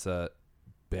 Sansa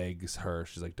begs her.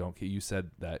 She's like, don't. You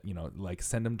said that, like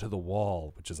send him to the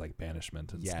wall, which is like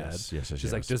banishment instead. Yes.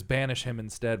 She's like, just banish him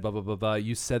instead. Blah blah blah blah.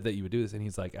 You said that you would do this, and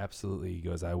he's like, absolutely. He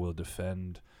goes, I will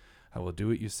do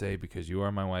what you say because you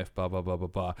are my wife, blah, blah, blah, blah,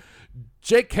 blah.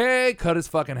 JK cut his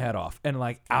fucking head off. And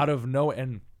like out of nowhere.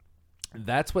 And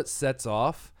that's what sets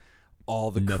off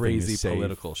all the Nothing crazy is safe.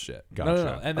 political shit. Gotcha.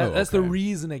 No. And that's the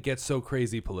reason it gets so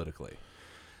crazy politically.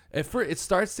 It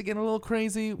starts to get a little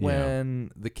crazy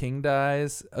when the king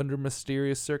dies under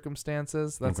mysterious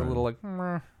circumstances. That's a little like,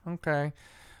 okay.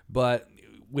 But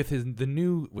with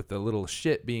the little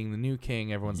shit being the new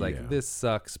king, everyone's like, this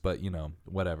sucks, but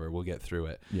whatever, we'll get through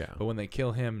it. Yeah. But when they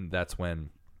kill him, that's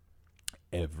when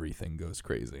everything goes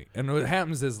crazy. And what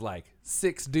happens is like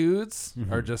 6 dudes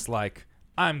are just like,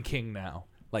 I'm king now.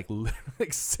 Like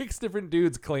 6 different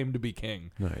dudes claim to be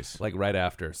king. Nice. Like right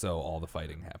after, so all the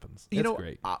fighting happens. It's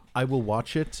great. I will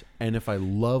watch it, and if I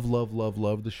love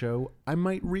the show, I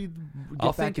might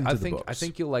back into the books. I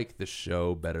think you'll like the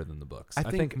show better than the books. I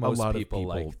think most a lot of people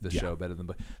like the show better than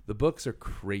the book. The books are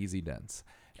crazy dense.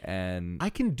 And I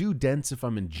can do dense if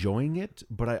I'm enjoying it,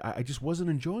 but I just wasn't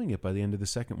enjoying it by the end of the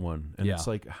second one. And it's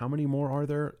like, how many more are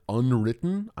there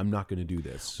unwritten? I'm not going to do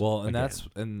this. Well,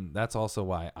 and that's also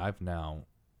why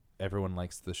everyone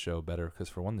likes the show better, because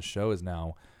for one, the show is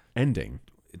now ending.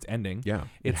 It's ending. Yeah.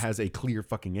 It has a clear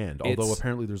fucking end. Although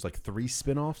apparently there's like 3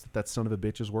 spin-offs that son of a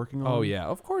bitch is working on. Oh yeah,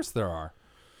 of course there are.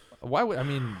 Why would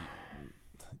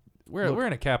we're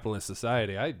in a capitalist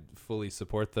society. I fully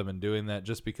support them in doing that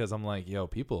just because I'm like, yo,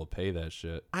 people will pay that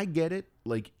shit. I get it.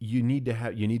 Like you need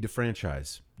to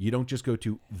franchise. You don't just go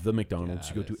to the McDonald's,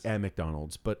 you go to a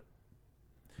McDonald's. But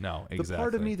no, exactly. The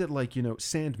part of me that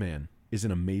Sandman is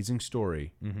an amazing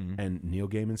story, and Neil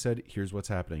Gaiman said, here's what's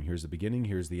happening. Here's the beginning,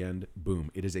 here's the end.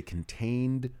 Boom. It is a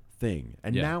contained thing.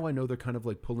 And now I know they're kind of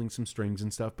like pulling some strings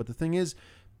and stuff, but the thing is,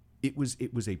 it was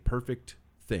a perfect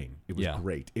thing. It was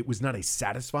great. It was not a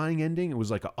satisfying ending. It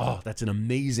was like, that's an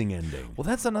amazing ending. Well,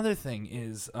 that's another thing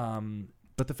is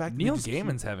but the fact Neil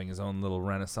Gaiman's having his own little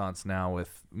renaissance now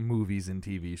with movies and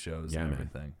TV shows and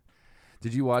everything. Man.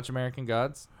 Did you watch American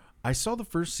Gods? I saw the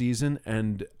first season,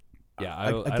 and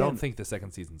I don't think the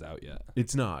second season's out yet.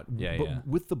 It's not. Yeah, but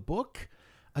with the book,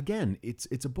 again, it's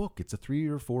a book. It's a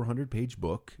 300 or 400-page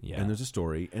book, Yeah. and there's a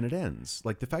story, and it ends.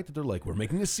 Like the fact that they're like, we're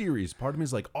making a series. Part of me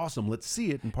is like, awesome, let's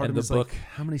see it. And part And of me the is book- like,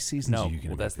 how many seasons No, are you going to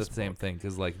well, that's the same thing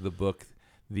because like the book,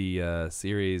 the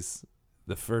series,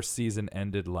 the first season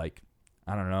ended like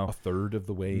I don't know, A third of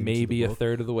the way into maybe the a book?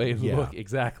 third of the way into Yeah. the book,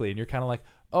 exactly. And you're kind of like,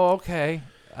 oh, okay.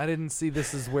 I didn't see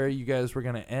this is where you guys were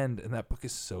gonna end, and that book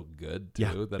is so good too.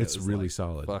 Yeah, that it's it was really like,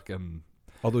 solid. Fucking,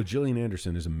 Although Gillian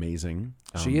Anderson is amazing.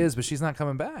 she is, but she's not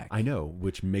coming back. I know,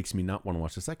 which makes me not want to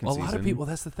watch the second A season. lot of people.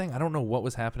 That's the thing. I don't know what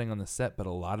was happening on the set, but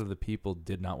a lot of the people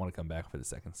did not want to come back for the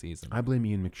second season. I blame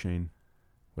Ian McShane,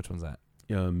 Which one's that?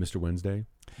 Mr. Wednesday.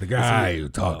 The guy who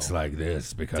talks like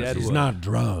this because Deadwood.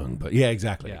 drunk. But yeah,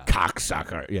 exactly. Yeah.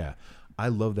 Cocksucker. Yeah. I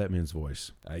love that man's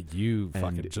voice. You And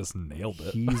fucking just nailed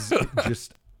it. He's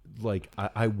just like,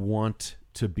 I want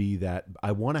to be that.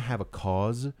 I want to have a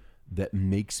cause that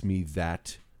makes me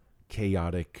that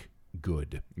chaotic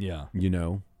good, Yeah, you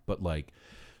know? But like,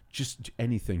 just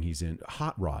anything he's in.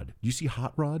 Hot Rod. You see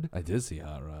Hot Rod? I did see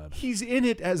Hot Rod. He's in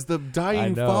it as the dying I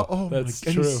know. Oh That's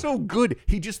my God. true. He's so good.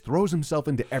 He just throws himself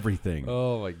into everything.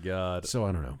 Oh my god, So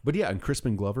I don't know. But yeah, and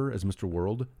Crispin Glover as Mr.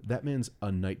 World, that man's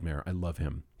a nightmare. I love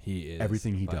him. he is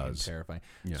Everything he fucking does. terrifying.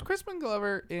 Yeah. Is Crispin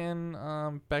Glover in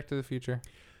Back to the Future?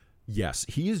 Yes,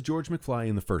 he is George McFly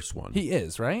in the first one. He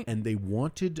is, right? And they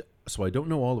wanted, so I don't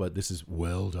know all about this, is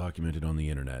well documented on the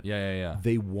internet. Yeah.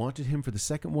 They wanted him for the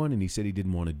second one, and he said he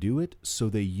didn't want to do it. So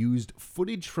they used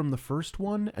footage from the first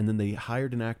one, and then they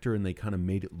hired an actor, and they kind of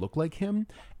made it look like him.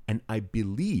 And I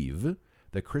believe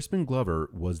that Crispin Glover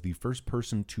was the first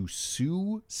person to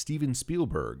sue Steven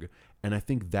Spielberg. And I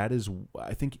think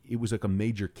it was like a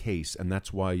major case, and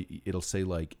that's why it'll say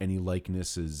like any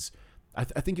likeness is. I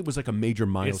think it was like a major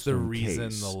milestone. It's the reason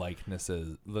case. the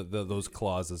likenesses, those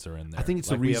clauses are in there. I think it's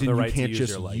Like, the we have reason the you right to can't use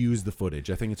just your likeness. use the footage.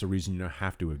 I think it's a reason you don't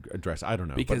have to address. I don't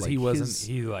know. Because but he like wasn't. his-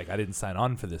 He's like, I didn't sign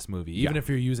on for this movie. Even Yeah. if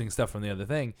you're using stuff from the other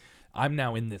thing, I'm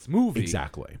now in this movie.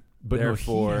 Exactly. But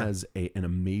Therefore- no, he has an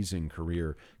amazing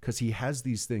career because he has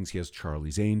these things. He has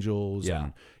Charlie's Angels Yeah.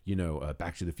 and,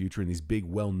 Back to the Future and these big,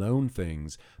 well-known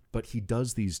things. But he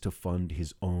does these to fund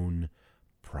his own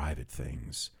private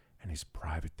things. And his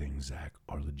private things, Zach,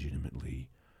 are legitimately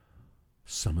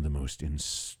some of the most...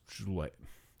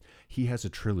 He has a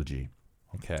trilogy.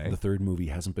 Okay. The third movie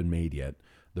hasn't been made yet.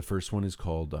 The first one is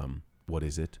called, What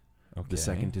Is It? Okay. The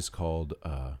second is called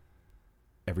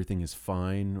Everything is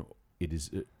Fine.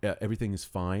 Everything is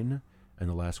Fine. And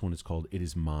the last one is called It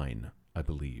Is Mine, I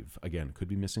believe. Again, could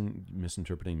be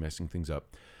misinterpreting, messing things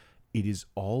up. It is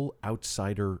all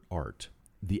outsider art.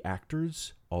 The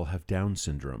actors all have Down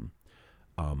syndrome.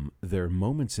 There are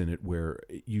moments in it where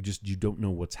you don't know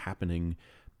what's happening.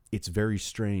 It's very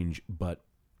strange, but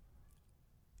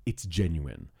it's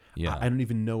genuine. Yeah. I don't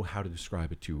even know how to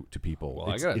describe it to people. Well,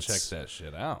 I gotta check that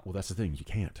shit out. Well, that's the thing. You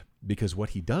can't. Because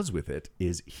what he does with it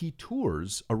is he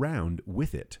tours around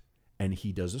with it. And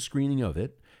he does a screening of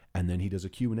it. And then he does a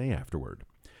Q&A afterward.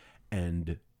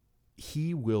 And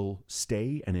he will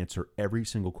stay and answer every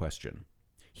single question.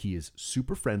 He is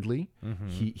super friendly. Mm-hmm.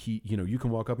 He you can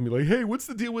walk up and be like, hey, what's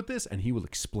the deal with this? And he will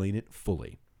explain it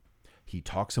fully. He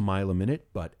talks a mile a minute,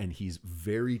 and he's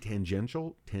very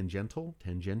tangential,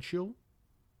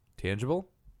 Tangible?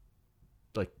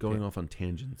 like going off on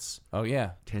tangents. Oh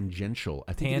yeah. Tangential.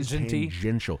 I think Tangenty? it is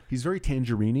tangential. He's very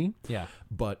tangerine, Yeah.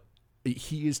 but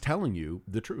he is telling you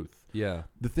the truth. Yeah.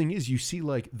 The thing is, you see,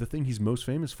 like, the thing he's most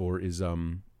famous for is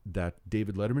that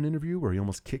David Letterman interview where he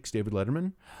almost kicks David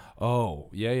Letterman. Oh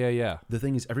yeah. The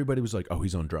thing is, everybody was like, oh,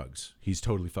 he's on drugs. He's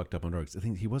totally fucked up on drugs. The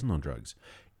thing is, he wasn't on drugs.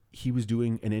 He was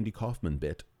doing an Andy Kaufman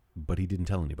bit, but he didn't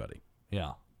tell anybody.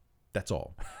 Yeah. That's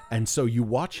all. And so you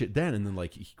watch it then, and then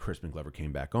like Crispin Glover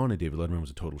came back on, and David Letterman was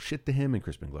a total shit to him, and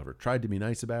Crispin Glover tried to be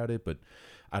nice about it, but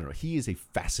I don't know. He is a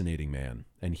fascinating man,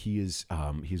 and he's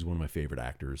one of my favorite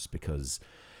actors because,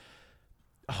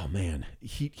 oh man,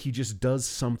 he just does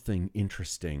something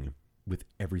interesting with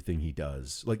everything he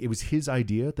does. Like, it was his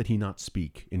idea that he not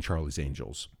speak in Charlie's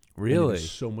Angels. Really? And it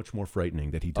is so much more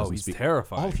frightening that he doesn't he's speak.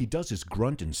 terrifying. All he does is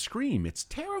grunt and scream. It's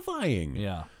terrifying.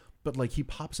 Yeah. But like, he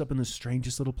pops up in the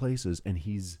strangest little places, and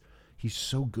he's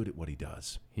so good at what he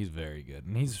does. He's very good,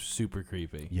 and he's super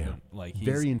creepy. Yeah, Like he's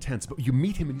very intense. But you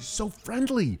meet him, and he's so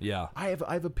friendly. Yeah. I have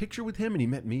a picture with him, and he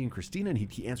met me and Christina, and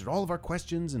he answered all of our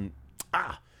questions, and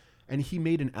he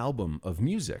made an album of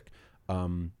music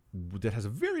that has a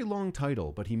very long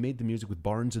title, but he made the music with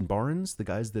Barnes and Barnes, the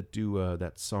guys that do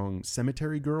that song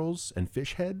 "Cemetery Girls" and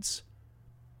 "Fish Heads."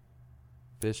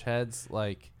 fish heads.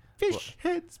 Like Fish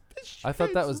heads. I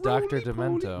thought that was Dr.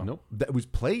 Demento. Nope, that was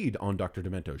played on Dr.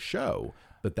 Demento's show,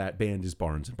 but that band is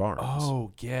Barnes and Barnes.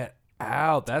 oh, get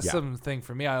out. That's Yeah. something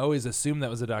for me. I always assumed that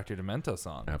was a Dr. Demento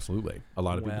song. Absolutely. A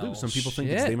lot of people do. Well, Some people think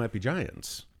shit. it's They Might Be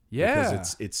Giants. Yeah.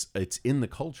 Because it's in the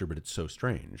culture, but it's so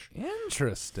strange.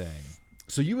 Interesting.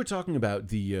 So you were talking about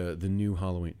the new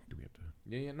Halloween. Do we have to?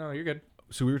 Yeah, no, you're good.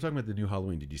 So we were talking about the new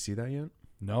Halloween. Did you see that yet?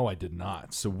 No, I did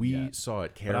not. So we yet. saw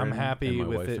it. Karen But I'm and happy my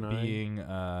with wife it and I. being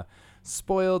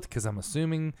spoiled because I'm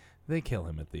assuming they kill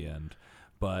him at the end.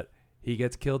 But he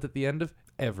gets killed at the end of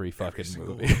every fucking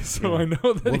single movie. one. So I know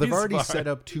that Well, they've he's already fine. set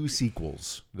up 2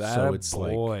 sequels. That so it's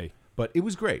boy. like, but it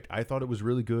was great. I thought it was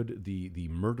really good. The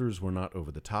murders were not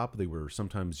over the top. They were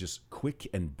sometimes just quick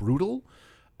and brutal.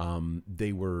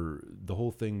 The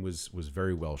whole thing was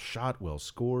very well shot, well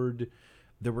scored.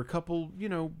 There were a couple,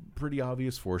 pretty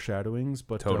obvious foreshadowings,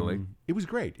 but Totally. it was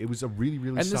great. It was a really,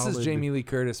 really And solid. this is Jamie Lee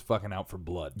Curtis fucking out for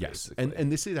blood. Yes, basically.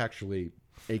 and this is actually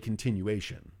a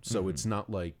continuation. So Mm-hmm. it's not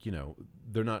like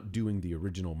they're not doing the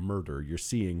original murder. You're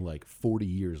seeing like 40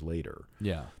 years later.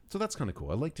 yeah. So that's kind of cool.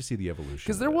 I like to see the evolution.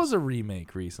 Because there was a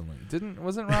remake recently.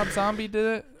 Wasn't Rob Zombie did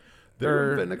it?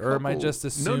 There have been a or am I couple- just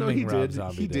assuming No, he Rob did.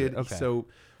 Zombie He did. Okay. So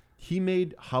he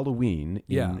made Halloween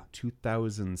Yeah. in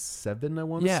 2007, I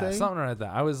want to yeah, say. something like that.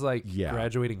 I was like Yeah.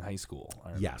 graduating high school. I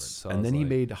remember. Yes. So I and was then he like,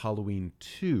 made Halloween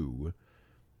 2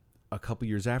 a couple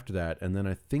years after that. And then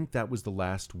I think that was the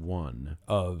last one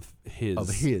of his. of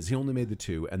his. He only made the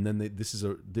 2. And then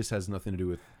this has nothing to do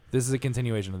with. This is a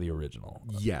continuation of the original.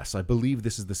 Yes, I believe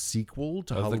this is the sequel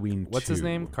to Of the- Halloween 2. What's his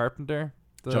name? Carpenter.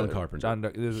 John Carpenter.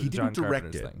 This is He John didn't direct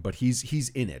Carpenter's it, thing. but he's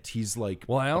in it. He's like.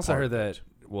 Well, I a also part heard of it.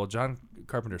 that. Well, John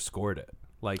Carpenter scored it.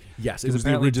 Like, Yes, it 'cause was the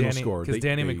apparently original score. Because They-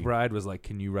 Danny they- McBride was like,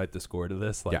 "Can you write the score to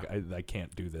this? Like, Yeah. I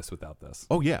can't do this without this."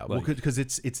 Oh yeah, well, Like- because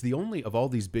it's the only of all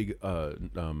these big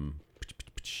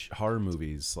horror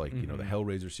movies, like Mm-hmm. the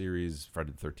Hellraiser series,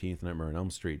 Friday the 13th, Nightmare on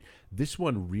Elm Street. This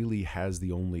one really has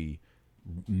the only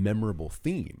memorable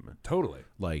theme. Totally.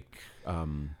 Like,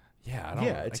 Yeah, I don't.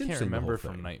 Yeah, it's I can't interesting, the whole remember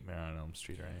from thing. Nightmare on Elm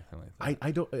Street or anything like that.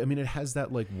 I don't. I mean, it has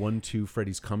that like 1-2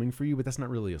 Freddy's Coming for You, but that's not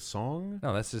really a song.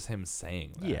 No, that's just him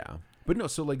saying that. Yeah, but no.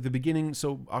 So like the beginning.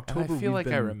 So And October. I feel we've like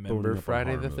I been remember boning up on Friday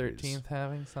horror the movies. 13th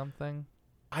having something.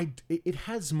 It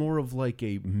has more of like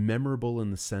a memorable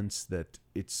in the sense that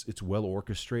it's well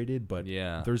orchestrated, but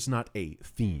Yeah. there's not a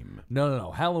theme. No.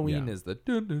 Halloween Yeah. is the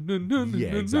dun, dun, dun, dun, Yeah,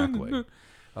 dun, dun, exactly. dun.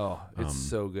 Oh, it's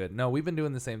so good. No, we've been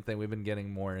doing the same thing. We've been getting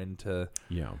more into.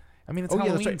 Yeah. I mean, it's Oh yeah,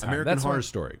 Halloween that's right. time. American That's Horror when-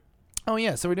 Story. Oh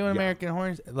yeah, so we're doing Yeah. American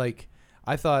Horror. Like,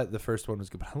 I thought the first one was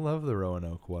good, but I love the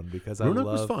Roanoke one because Roanoke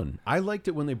I was love. fun. I liked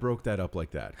it when they broke that up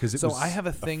like that because it So was. I have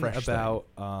a thing fresh about.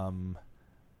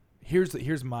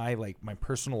 Here's my my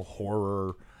personal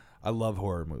horror. I love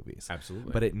horror movies.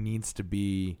 Absolutely. But it needs to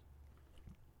be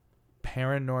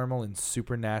paranormal and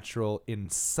supernatural in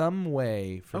some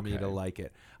way for me to Okay. like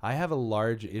it. I have a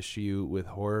large issue with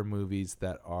horror movies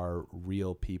that are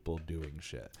real people doing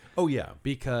shit. Oh yeah.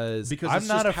 Because Because I'm it's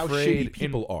not just how afraid shitty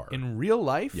people are. in real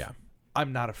life. Yeah.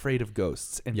 I'm not afraid of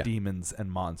ghosts and Yeah. demons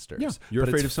and monsters. Yeah. You're But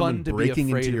afraid it's of someone fun to be breaking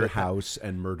afraid into of your it. house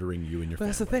and murdering you and your But family.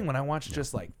 that's the thing. When I watch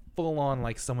just like full on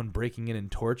like someone breaking in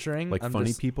and torturing, Like I'm Funny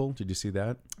just, People. Did you see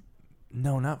that?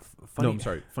 No, not funny. No, I'm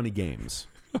sorry. Funny Games.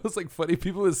 I was like Funny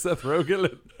People with Seth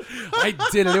Rogen. I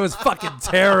did it. It was fucking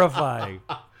terrifying.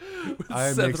 With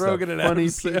I Seth mixed up Rogen and Funny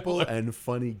Adam People Sandler. and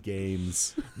Funny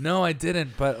Games. No, I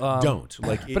didn't. But Don't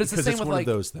like. but it's the 'cause same with one like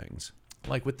of those things.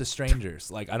 like with The Strangers.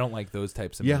 Like I don't like those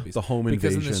types of Yeah, movies. the home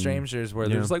because in The invasion. Strangers, where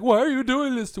Yeah. they're just like, "Why are you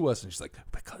doing this to us?" And she's like,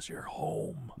 "Because you're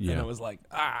home." Yeah. And it was like,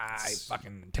 I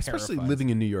fucking Especially terrified. living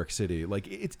in New York City, like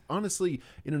it's honestly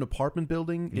in an apartment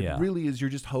building. It Yeah. really is. You're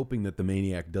just hoping that the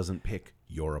maniac doesn't pick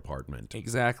your apartment.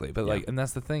 Exactly, but Yeah. like, and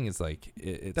that's the thing is like,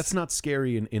 it's That's not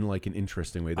scary in like an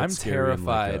interesting way. I'm That's scary in,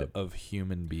 like, terrified of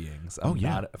human beings. Oh, I'm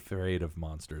yeah. not afraid of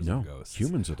monsters No, and ghosts.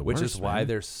 humans are the which worst, is why man.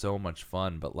 they're so much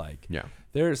fun. But like, Yeah.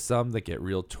 there are some that get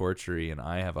real tortury, and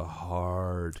I have a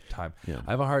hard time. Yeah.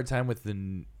 I have a hard time with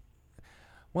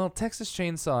well, Texas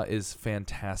Chainsaw is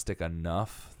fantastic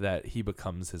enough that he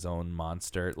becomes his own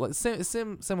monster.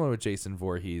 Similar with Jason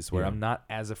Voorhees, where Yeah. I'm not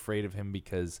as afraid of him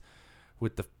because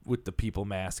with the people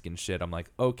mask and shit, I'm like,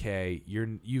 okay, you're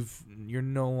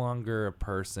no longer a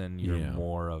person. You're Yeah.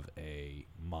 more of a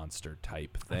monster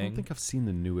type I thing. don't think I've seen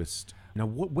the newest. Now,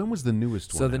 when was the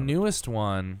newest one? So the out? newest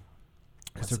one,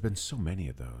 'Cause there've been so many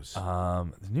of those.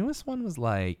 the newest one was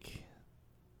like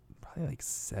probably like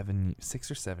 6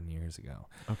 or 7 years ago,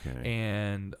 Okay.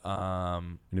 and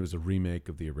And it was a remake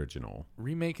of the original.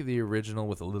 remake of the original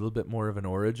with a little bit more of an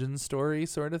origin story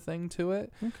sort of thing to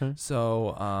it. Okay.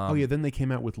 So, Oh yeah, then they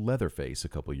came out with Leatherface a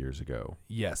couple years ago.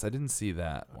 yes, I didn't see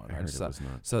that one. I heard just it saw- was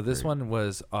not so this great. one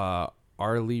was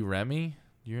Arlie Remy.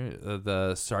 You're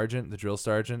the sergeant, the drill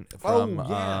sergeant from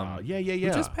yeah. who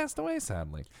just passed away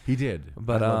sadly. He did.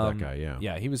 But I love that guy.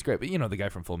 yeah, he was great. But you know the guy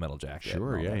from Full Metal Jacket.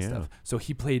 Sure, and all yeah, that yeah. Stuff. So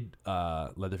he played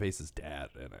Leatherface's dad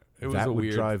in it. It was that a would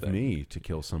weird drive thing. me to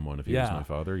kill someone if he was my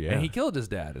father. Yeah, and he killed his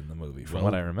dad in the movie, from Well,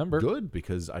 what I remember. Good,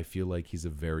 because I feel like he's a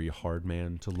very hard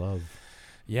man to love.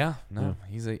 Yeah, no,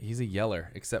 he's a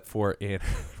yeller, except for in,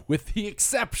 with the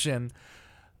exception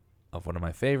of one of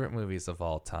my favorite movies of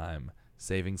all time,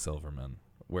 Saving Silverman,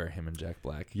 where him and Jack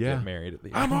Black get married at the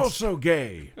end. I'm also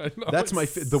gay. I know, That's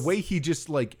the way he just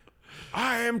like,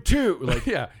 I am too. Like,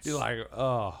 yeah, he's like,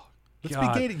 oh, let's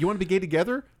God. be gay. You want to be gay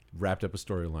together? Wrapped up a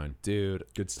storyline. Dude,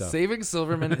 Good stuff. Saving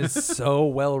Silverman is so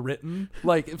well written.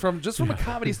 Like from a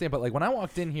comedy standpoint. Like when I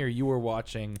walked in here, you were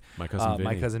watching My Cousin Vinny.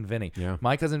 My Cousin Vinny. Yeah.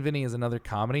 My Cousin Vinny is another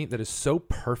comedy that is so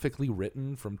perfectly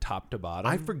written from top to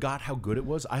bottom. I forgot how good it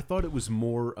was. I thought it was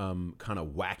more kind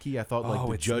of wacky. I thought like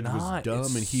the it's judge was not. dumb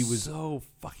It's and he was so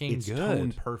fucking it's good.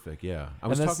 toned perfect. Yeah, I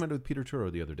was that's- talking about it with Peter Turo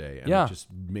the other day, and Yeah. it just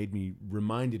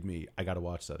reminded me I got to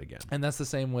watch that again. And that's the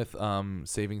same with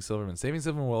Saving Silverman. Saving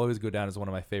Silverman will always go down as one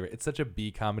of my favorite. It's such a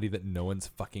B comedy that no one's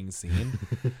fucking seen.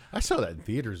 I saw that in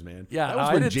theaters, man. Yeah, that was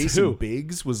I when did Jason too.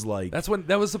 Biggs was like, That's when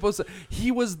that was supposed to. He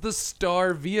was the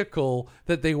star vehicle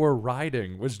that they were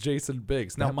riding. Was Jason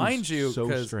Biggs? Now, That was mind you, so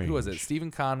because who was it? strange. Stephen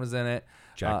Kahn was in it.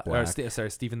 Jack or Black.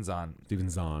 Stephen Zahn, Steven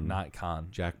Zahn, not Kahn.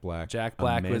 Jack Black. Jack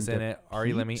Black was in Amanda it.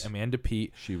 Ari Lemmy, Peet. Amanda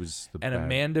Peet, She was the and bad-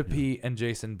 Amanda Peet and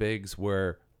Jason Biggs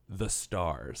were the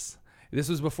stars. This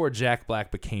was before Jack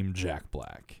Black became Jack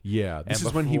Black. Yeah, this And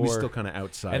is when he was before- still kind of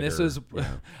outside. And this was yeah.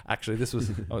 actually this was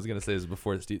I was gonna say this was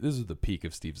before Steve. This was the peak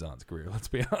of Steve Zahn's career. Let's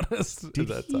be honest. at Did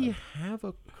that he time. have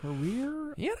a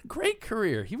career? He had a great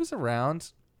career. He was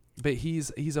around, but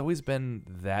he's always been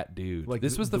that dude. Like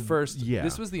this was the first. yeah.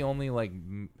 This was the only like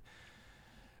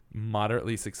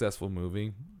moderately successful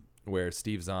movie where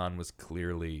Steve Zahn was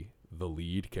clearly the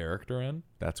lead character in,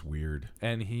 That's weird.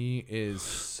 and he is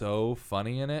so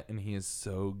funny in it, and he is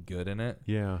so good in it.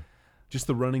 Yeah. Just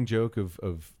the running joke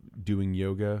of doing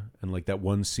yoga and like that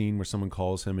one scene where someone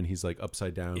calls him and he's like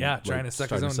upside down. Yeah, like, trying to suck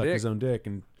trying his to own suck dick. his own dick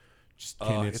and just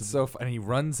can't Oh, answer it's so fun. And he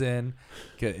runs in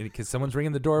because someone's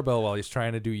ringing the doorbell while he's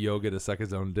trying to do yoga to suck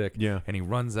his own dick. Yeah. And he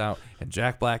runs out, and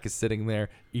Jack Black is sitting there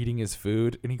eating his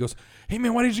food. And he goes, "Hey,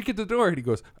 man, why did you get the door?" And he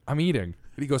goes, "I'm eating."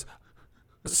 And he goes,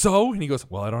 "So?" And he goes,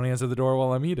 "Well, I don't answer the door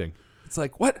while I'm eating." It's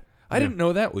like, what? I didn't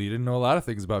know that. Well, you didn't know a lot of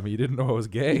things about me. You didn't know I was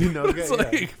gay. didn't know It's gay, yeah.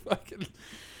 like, fucking,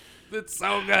 it's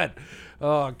so good.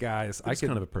 Oh, guys. It's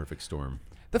kind of a perfect storm.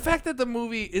 The fact that the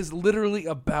movie is literally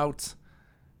about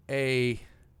a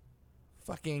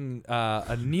fucking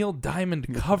a Neil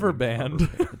Diamond cover band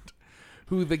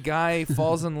who the guy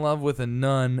falls in love with a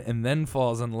nun and then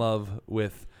falls in love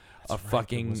with a right, there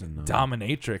fucking was a nun.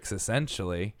 dominatrix,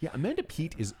 essentially. Yeah, Amanda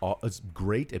Peet is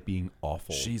great at being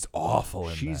awful. She's awful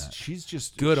in that. She's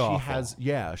just Good She awful. has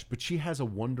but she has a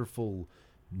wonderful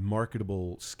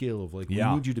marketable skill of like Yeah.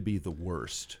 we need you to be the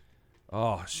worst.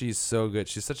 Oh, she's so good.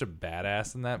 She's such a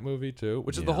badass in that movie too,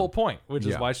 which is the Yeah. whole point. Which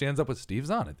is Yeah. why she ends up with Steve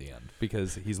Zahn at the end,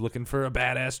 because he's looking for a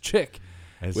badass chick,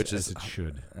 As is it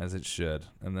should. as it should.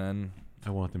 And then I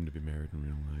want them to be married in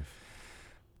real life.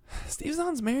 Steve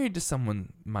Zahn's married to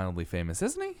someone mildly famous,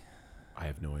 isn't he? I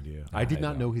have no idea. I I did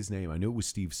not don't. know his name. I knew it was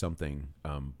Steve something,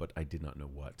 but I did not know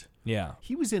what. Yeah.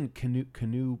 He was in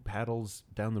canoe paddles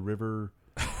down the river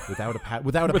without a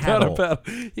without a Without paddle. a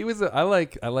paddle. He was. I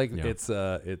like. Yeah.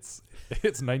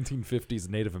 It's 1950s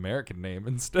Native American name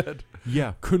instead.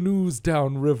 Yeah. Canoes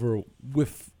down river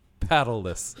with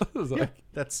paddleless. I was Yeah, like,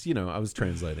 that's I was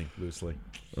translating loosely.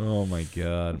 oh my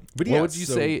god. But what yeah, would you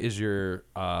so- say is your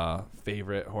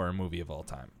favorite horror movie of all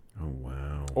time? Oh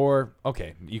wow. Or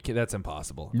okay, that's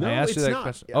impossible. No, I asked it's you that not.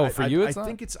 question. Oh, for you, it's I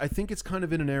not. think it's kind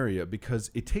of in an area because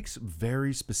it takes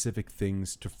very specific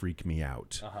things to freak me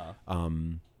out.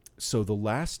 So the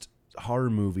last horror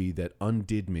movie that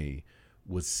undid me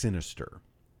was Sinister.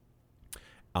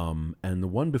 And the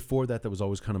one before that was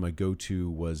always kind of my go-to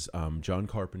was John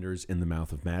Carpenter's In the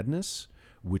Mouth of Madness,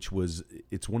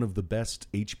 it's one of the best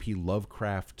H.P.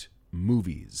 Lovecraft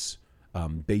movies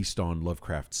based on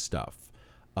Lovecraft stuff.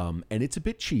 And it's a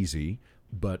bit cheesy,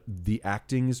 but the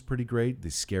acting is pretty great. The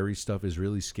scary stuff is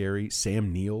really scary.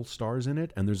 Sam Neill stars in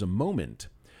it, and there's a moment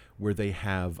where they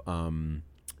have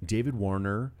David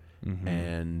Warner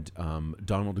and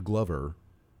Donald Glover.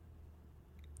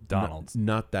 Donald's.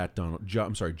 Not that Donald.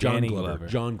 I'm sorry, John Danny Glover. Glover.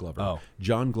 John Glover. Oh.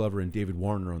 John Glover and David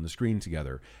Warner on the screen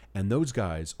together. And those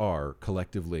guys are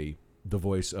collectively the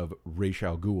voice of Ra's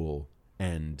al Ghul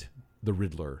and the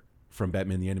Riddler from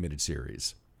Batman the Animated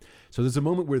Series. So there's a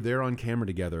moment where they're on camera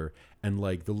together, and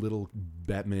like the little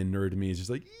Batman nerd in me is just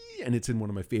like, "Ee," and it's in one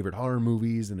of my favorite horror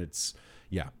movies, and it's,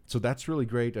 Yeah, so that's really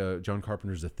great. John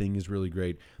Carpenter's The Thing is really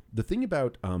great. The thing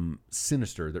about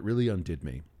Sinister that really undid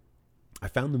me, I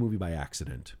found the movie by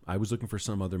accident. I was looking for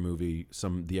some other movie,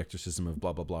 The Exorcism of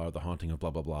blah, blah, blah, or The Haunting of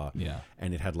blah, blah, blah. Yeah.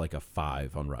 And it had like a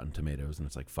 5 on Rotten Tomatoes, and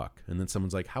it's like, fuck. And then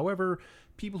someone's like, however,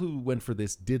 people who went for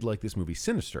this did like this movie,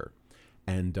 Sinister.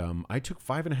 And I took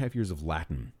 5.5 years of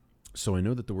Latin. So I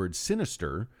know that the word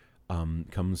sinister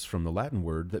comes from the Latin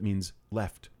word that means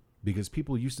left. Because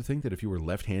people used to think that if you were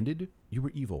left-handed, you were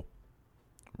evil.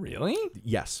 Really?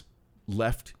 Yes.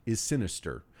 Left is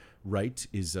sinister. Right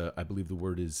is, I believe the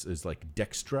word is like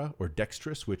dextra or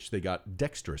dexterous, which they got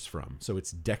dexterous from. So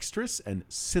it's dexterous and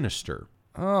sinister.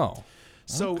 Oh.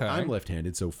 So okay. I'm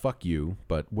left-handed, so fuck you,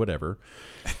 but whatever.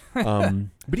 But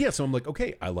yeah, so I'm like,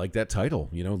 okay, I like that title.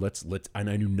 You know, let's and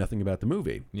I knew nothing about the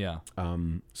movie. Yeah.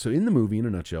 So in the movie, in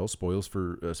a nutshell, spoilers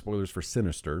for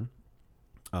Sinister,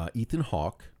 Ethan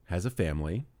Hawke has a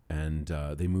family, and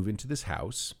they move into this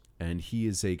house, and he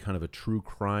is a kind of a true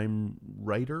crime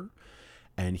writer.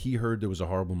 And he heard there was a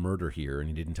horrible murder here, and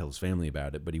he didn't tell his family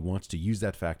about it, but he wants to use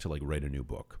that fact to like write a new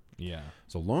book. Yeah.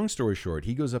 So long story short,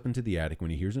 he goes up into the attic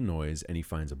when he hears a noise, and he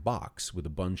finds a box with a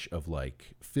bunch of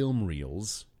like film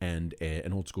reels and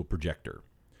an old school projector.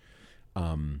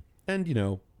 And you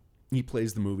know, he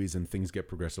plays the movies, and things get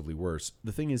progressively worse.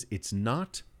 The thing is, it's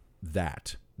not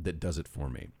that does it for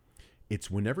me. It's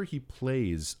whenever he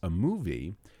plays a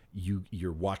movie,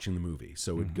 you're watching the movie,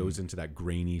 so it goes into that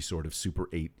grainy sort of Super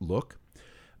 8 look.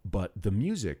 But the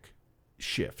music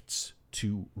shifts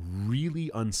to really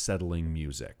unsettling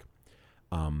music.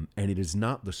 And it is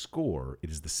not the score, it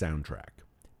is the soundtrack.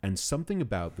 And something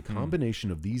about the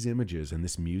combination of these images and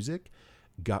this music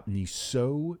got me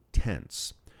so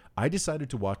tense. I decided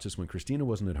to watch this when Christina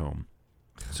wasn't at home.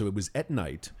 So it was at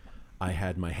night. I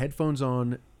had my headphones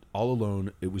on, all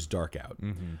alone. It was dark out.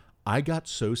 I got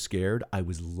so scared, I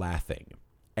was laughing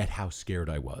at how scared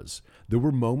I was. There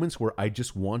were moments where I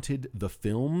just wanted the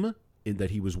film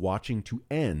that he was watching to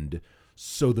end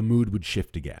so the mood would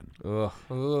shift again.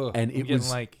 Ugh. And it was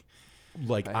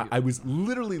like I was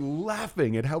literally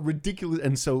laughing at how ridiculous.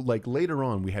 And so like later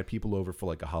on, we had people over for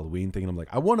like a Halloween thing, and I'm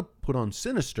like, I want to put on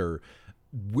Sinister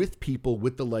with people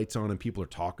with the lights on, and people are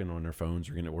talking on their phones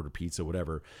or going to order pizza,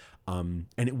 whatever. And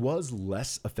it was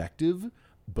less effective,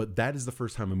 but that is the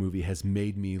first time a movie has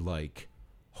made me like,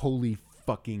 holy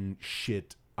fucking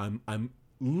shit. I'm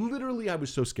literally, I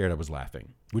was so scared I was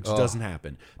laughing, which doesn't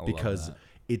happen because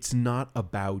it's not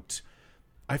about,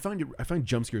 I find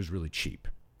jump scares really cheap.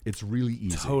 It's really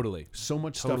easy. Totally. So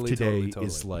much stuff today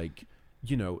is like,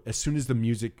 you know, as soon as the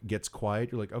music gets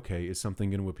quiet, you're like, okay, is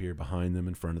something going to appear behind them,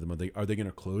 in front of them? Are they going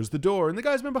to close the door? And the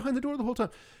guy's been behind the door the whole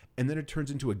time. And then it turns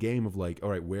into a game of like, all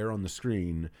right, where on the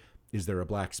screen is there a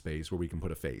black space where we can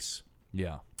put a face?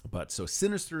 Yeah. But so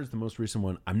Sinister is the most recent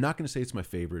one. I'm not going to say it's my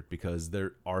favorite because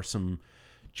there are some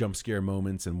jump scare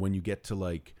moments. And when you get to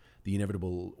like the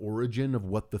inevitable origin of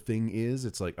what the thing is,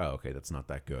 it's like, oh, okay, that's not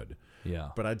that good. Yeah.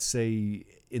 But I'd say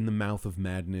In the Mouth of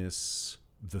Madness,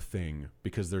 The Thing,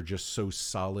 because they're just so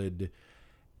solid.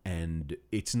 And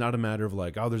it's not a matter of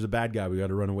like, oh, there's a bad guy, we got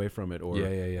to run away from it, or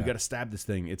we got to stab this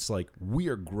thing. It's like we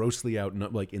are grossly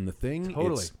like in The Thing.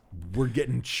 Totally, we're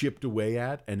getting chipped away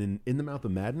at. And in the Mouth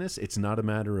of Madness, it's not a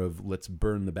matter of let's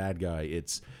burn the bad guy.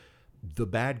 It's the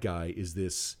bad guy is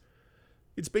this.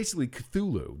 It's basically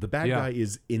Cthulhu. The bad guy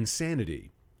is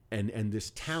insanity, and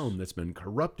this town that's been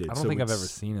corrupted. I don't think I've ever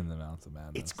seen In the Mouth of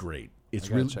Madness. It's great. It's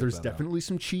really, there's definitely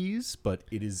some cheese, but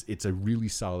it's a really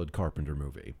solid Carpenter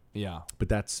movie. Yeah. But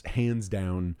that's hands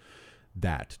down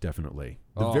that, definitely.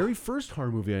 The very first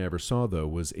horror movie I ever saw, though,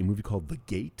 was a movie called The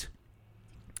Gate,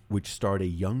 which starred a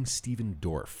young Stephen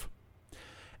Dorff.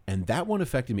 And that one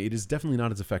affected me. It is definitely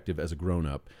not as effective as a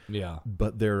grown-up. Yeah.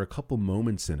 But there are a couple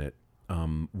moments in it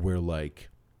where, like,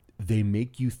 they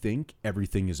make you think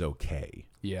everything is okay.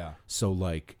 Yeah. So,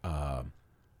 like...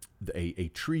 A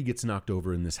tree gets knocked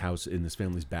over in this house, in this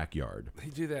family's backyard.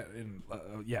 They do that in,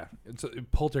 It's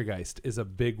Poltergeist is a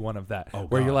big one of that. Oh,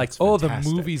 where God, you're like, oh, the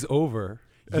movie's over.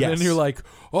 And yes. then you're like,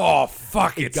 oh,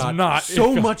 fuck, it's not.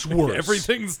 So much worse.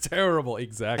 Everything's terrible.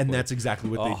 Exactly. And that's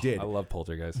exactly what they did. I love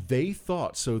Poltergeist. They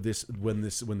thought, so when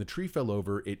the tree fell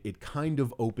over, it kind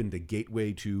of opened a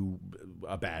gateway to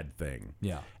a bad thing.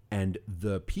 Yeah. And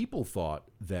the people thought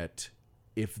that...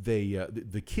 if they,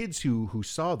 the kids who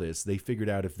saw this, they figured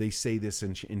out if they say this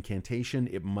incantation,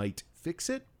 it might fix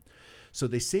it. So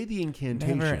they say the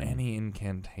incantation. Never any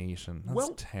incantation.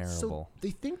 That's terrible. So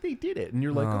they think they did it. And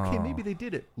you're like, okay, maybe they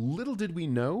did it. Little did we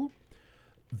know,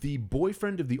 the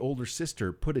boyfriend of the older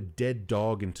sister put a dead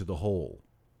dog into the hole.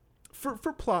 For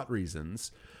plot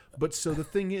reasons. But so the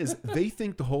thing is, they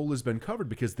think the hole has been covered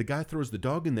because the guy throws the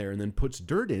dog in there and then puts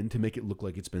dirt in to make it look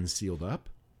like it's been sealed up.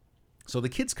 So the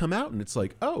kids come out and it's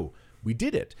like, oh, we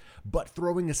did it. But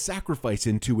throwing a sacrifice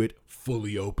into it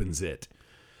fully opens it.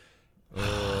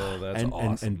 Oh, that's and,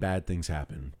 awesome. and bad things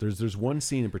happen. There's one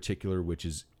scene in particular which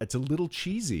is, it's a little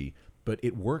cheesy, but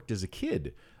it worked as a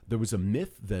kid. There was a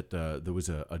myth that there was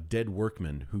a dead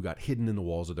workman who got hidden in the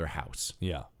walls of their house.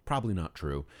 Yeah. Probably not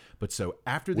true. But so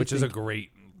after they Which is a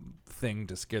great thing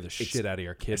to scare the shit out of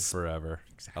your kid forever.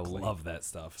 Exactly. I love that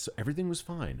stuff. So everything was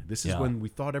fine. This is Yeah. when we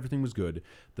thought everything was good.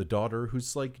 The daughter,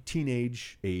 who's like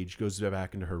teenage age, goes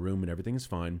back into her room and everything is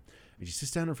fine. And she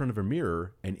sits down in front of a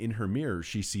mirror, and in her mirror,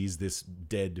 she sees this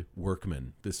dead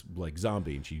workman, this like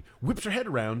zombie, and she whips her head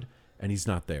around, and he's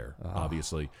not there.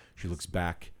 Obviously, she looks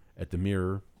back at the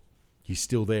mirror. He's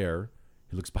still there.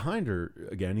 He looks behind her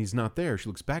again. He's not there. She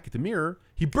looks back at the mirror.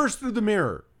 He bursts through the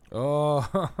mirror.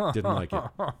 Oh, Didn't like it.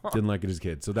 Didn't like it as a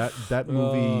kid. So that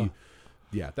movie,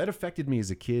 yeah, that affected me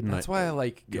as a kid. And that's why I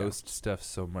like ghost stuff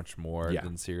so much more Yeah.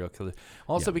 than serial killer.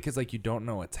 Also Yeah. because like you don't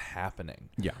know what's happening.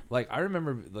 Yeah. Like I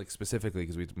remember like specifically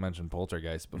because we mentioned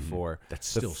Poltergeist before.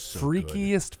 That's the still so good.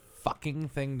 freakiest fucking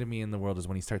thing to me in the world is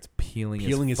when he starts peeling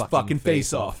his fucking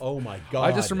face off. Oh my god!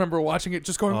 I just remember watching it,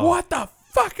 just going, "What the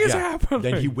fuck is happening?"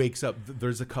 Then he wakes up.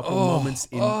 There's a couple moments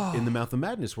in the Mouth of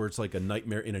Madness where it's like a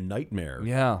nightmare in a nightmare.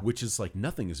 Yeah. Which is like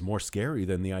nothing is more scary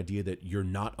than the idea that you're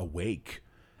not awake.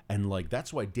 And like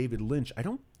that's why David Lynch, I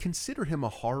don't consider him a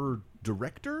horror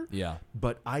director. Yeah.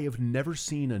 But I have never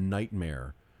seen a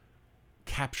nightmare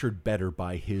captured better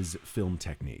by his film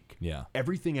technique. Yeah.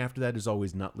 Everything after that is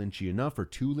always not Lynchy enough or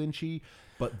too Lynchy,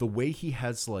 but the way he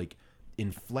has like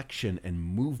inflection and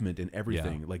movement and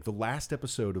everything. Yeah. Like the last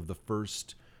episode of the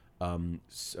first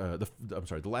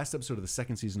the last episode of the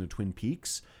second season of Twin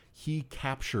Peaks, he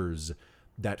captures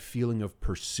that feeling of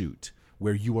pursuit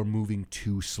where you are moving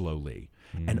too slowly.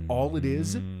 And all it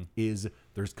is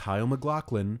there's Kyle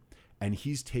MacLachlan and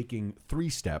he's taking 3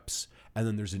 steps, and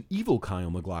then there's an evil Kyle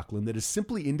MacLachlan that is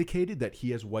simply indicated that he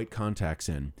has white contacts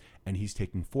in, and he's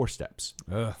taking 4 steps.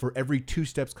 Ugh. For every 2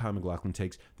 steps Kyle MacLachlan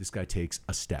takes, this guy takes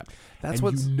a step. That's and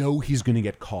what's- you know he's going to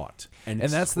get caught. And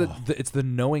that's it's the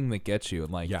knowing that gets you.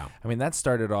 And like, Yeah. I mean, that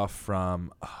started off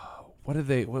from what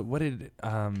did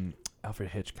Alfred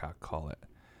Hitchcock call it?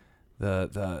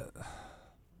 The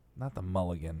not the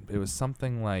mulligan. It was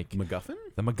something like MacGuffin?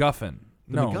 the MacGuffin.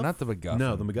 The No, MacGuff- not the MacGuffin.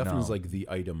 No, the MacGuffin No. is like the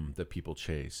item that people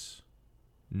chase.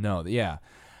 No, yeah,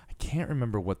 I can't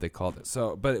remember what they called it.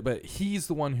 So, but he's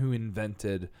the one who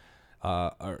invented,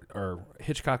 or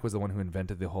Hitchcock was the one who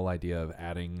invented the whole idea of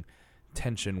adding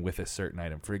tension with a certain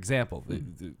item. For example,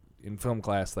 in film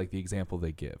class, like the example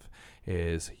they give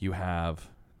is you have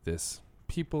this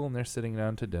people and they're sitting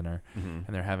down to dinner and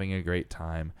they're having a great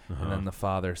time, and then the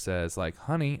father says like,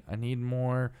 "Honey, I need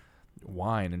more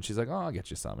wine," and she's like, "Oh, I'll get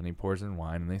you some," and he pours in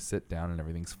wine and they sit down and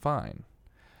everything's fine.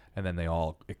 And then they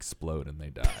all explode and they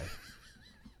die.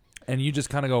 And you just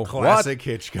kind of go, Classic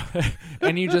Hitchcock. what?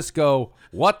 And you just go,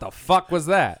 what the fuck was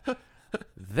that?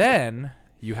 Then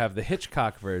you have the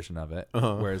Hitchcock version of it,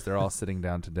 whereas they're all sitting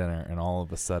down to dinner and all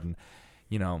of a sudden,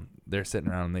 you know, they're sitting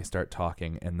around and they start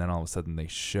talking and then all of a sudden they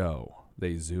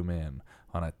zoom in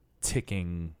on a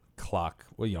ticking clock,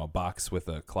 well, you know, a box with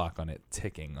a clock on it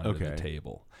ticking under the Okay.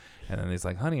 table. And then he's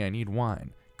like, "Honey, I need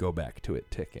wine." Go back to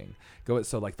it ticking.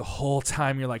 So like the whole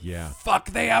time you're like, Yeah. fuck,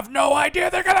 they have no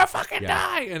idea they're gonna fucking Yeah.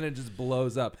 die, and it just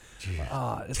blows up.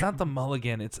 It's not the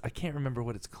mulligan. I can't remember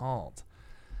what it's called.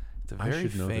 It's a I very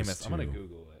should know this famous. I'm gonna too.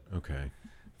 Google it Okay.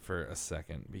 for a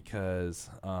second because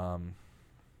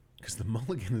Because the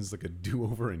mulligan is like a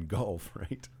do-over in golf,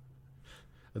 right?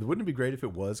 Wouldn't it be great if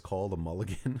it was called a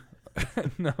mulligan?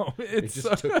 no, It it's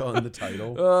just took on the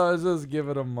title. just give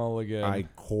it a mulligan. I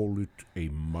call it a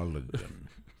mulligan.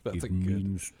 That's it a good.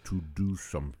 means to do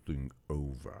something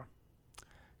over.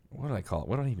 What did I call it?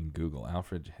 What did I even Google?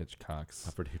 Alfred Hitchcock's.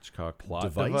 Alfred Hitchcock Plot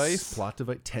device? device? Plot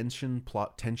device,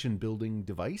 tension building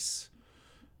device.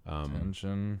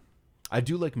 Tension. I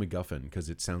do like MacGuffin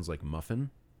because it sounds like muffin.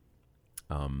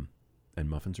 And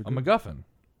muffins are A good. MacGuffin.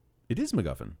 It is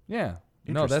MacGuffin. Yeah.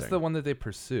 No, that's Interesting. the one that they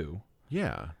pursue.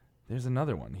 Yeah, There's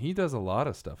another one. He does a lot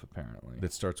of stuff apparently.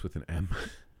 that starts with an M.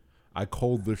 I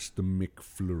call this the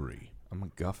McFlurry. A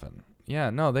MacGuffin. Yeah,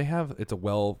 no, they have. It's a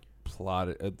well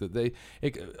plotted.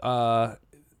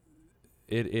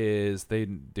 It is. They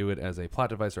do it as a plot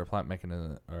device or a plot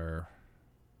mechanism. Or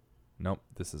nope,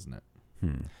 this isn't it.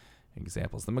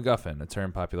 Examples. The MacGuffin, a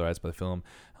term popularized by the film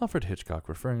Alfred Hitchcock,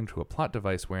 referring to a plot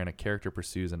device wherein a character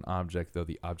pursues an object, though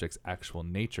the object's actual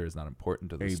nature is not important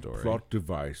to the story. A plot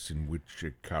device in which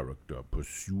a character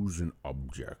pursues an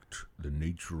object, the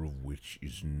nature of which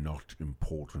is not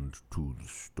important to the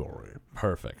story.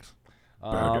 Perfect.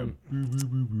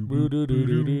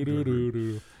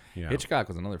 Yeah. Hitchcock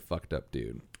was another fucked up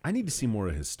dude. I need to see more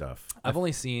of his stuff. I've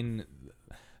only seen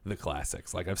the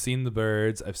classics. Like, I've seen The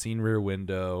Birds, I've seen Rear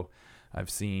Window, I've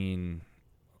seen...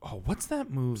 Oh, what's that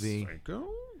movie? Psycho?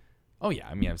 Oh, yeah.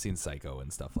 I mean, I've seen Psycho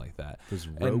and stuff like that. There's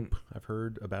Rope. I've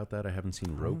heard about that. I haven't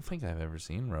seen I Rope. don't think I've ever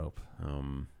seen Rope.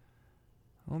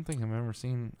 I don't think I've ever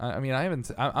seen... I mean, I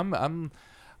haven't... I'm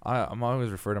always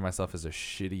refer to myself as a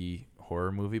shitty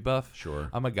horror movie buff. Sure.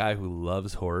 I'm a guy who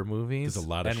loves horror movies. There's a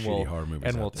lot of shitty horror movies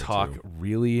and out we'll there, talk too.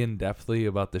 really in-depthly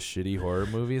about the shitty horror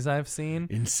movies I've seen.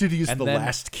 Insidious, And the then-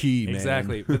 last key, man.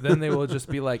 Exactly. But then they will just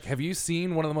be like, have you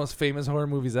seen one of the most famous horror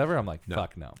movies ever? I'm like, No.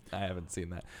 fuck no. I haven't seen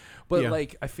that. But, Yeah.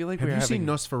 like, I feel like Have we're you having... seen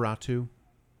Nosferatu?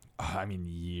 I mean,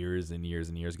 years and years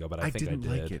and years ago, but I think didn't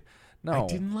I did. like it. No. I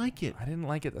didn't like it. I didn't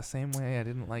like it the same way I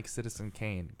didn't like Citizen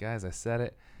Kane. Guys, I said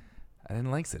it. I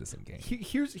didn't like Citizen Kane.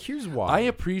 Here's why. I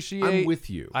appreciate... I'm with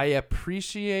you. I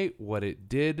appreciate what it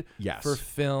did Yes. for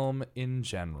film in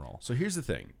general. So here's the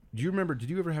thing. Do you remember, did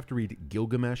you ever have to read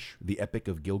Gilgamesh, the Epic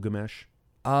of Gilgamesh?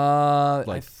 I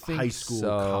Like think high school, so.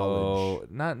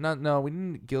 college. No, we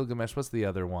didn't Gilgamesh. What's the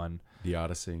other one? The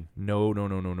Odyssey? No.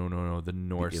 The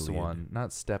Norse Iliad. one. Not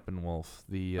Steppenwolf.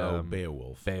 The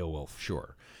Beowulf. Beowulf.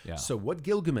 Sure. Yeah. So what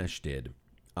Gilgamesh did,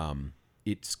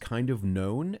 it's kind of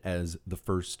known as the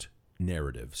first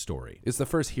narrative story. It's the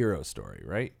first hero story,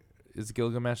 right? Is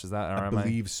Gilgamesh? Is that? Or I am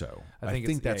believe so. I think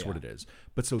it's- that's yeah, what it is.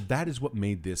 But so that is what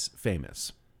made this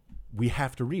famous. We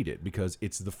have to read it because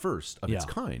it's the first of its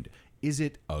Yeah. kind. Is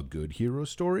it a good hero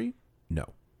story?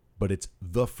 No. But it's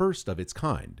the first of its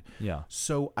kind. Yeah.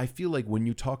 So I feel like when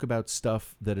you talk about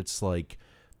stuff that it's like,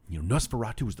 you know,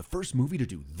 Nosferatu was the first movie to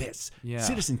do this. Yeah.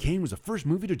 Citizen Kane was the first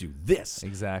movie to do this.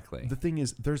 Exactly. The thing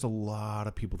is, there's a lot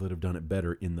of people that have done it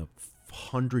better in the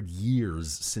 100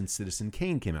 years since Citizen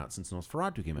Kane came out, since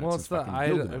Nosferatu came out, well, since it's the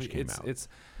fucking Gilgamesh came it's out. it's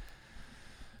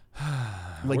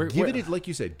Like, we're- like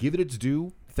you said, give it its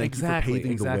due. Thank you for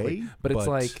paving the way. But it's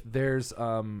like there's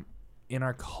in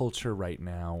our culture right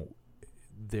now,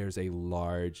 there's a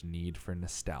large need for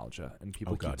nostalgia, and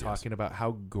people Oh, God, keep yes. talking about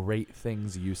how great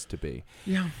things used to be.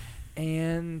 yeah,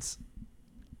 And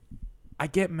I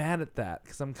get mad at that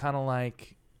because I'm kind of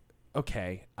like,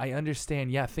 okay, I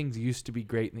understand. Yeah, things used to be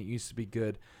great and it used to be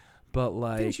good, but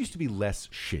like things used to be less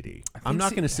shitty. I'm think not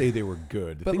so- going to say they were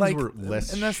good. but Things like, were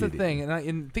less and that's shitty. the thing,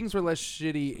 and things were less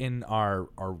shitty in our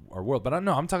world. But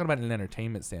I'm talking about an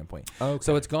entertainment standpoint. Okay.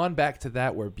 So it's gone back to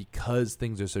that where because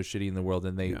things are so shitty in the world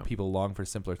and people long for a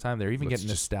simpler time, they're even Let's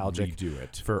getting just nostalgic redo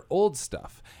it. for old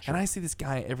stuff. And I see this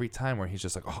guy every time where he's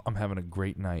just like, oh, I'm having a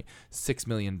great night. $6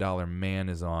 Million Man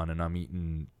is on, and I'm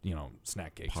eating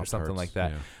snack cakes or something Pop-Tarts, like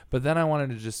that. yeah. But then I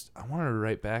wanted to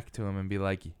write back to him and be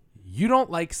like, you don't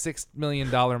like $6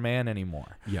 Million Man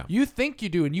anymore. Yeah. You think you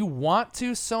do, and you want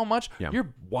to so much. Yeah.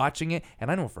 You're watching it, and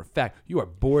I know for a fact you are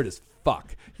bored as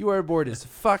fuck. You are bored as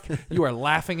fuck. You are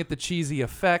laughing at the cheesy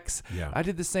effects. Yeah. I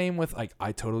did the same with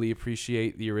I totally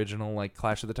appreciate the original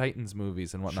Clash of the Titans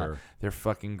movies and whatnot. Sure. They're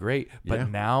fucking great. But Yeah.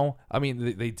 now, I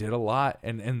mean, they did a lot,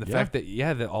 and the Yeah. fact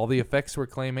that all the effects were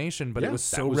claymation, but Yeah, it was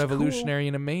that so was revolutionary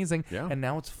and amazing. Yeah. And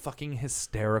now it's fucking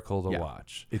hysterical to Yeah.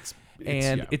 watch. It's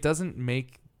It doesn't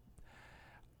make.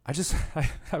 I just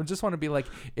want to be like,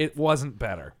 it wasn't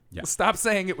better. Yeah. Stop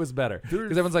saying it was better.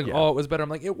 Because everyone's like, oh, it was better. I'm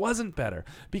like, it wasn't better.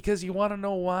 Because you want to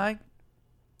know why?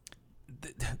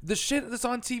 The shit that's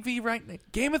on TV right now,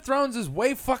 Game of Thrones is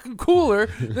way fucking cooler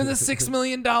than the $6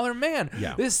 Million Man.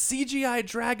 Yeah. This CGI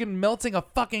dragon melting a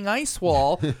fucking ice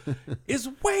wall is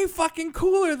way fucking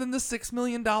cooler than the $6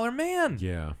 Million Man.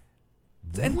 yeah.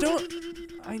 And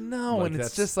I know, Like, and it's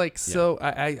that's- just like yeah. so.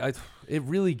 I it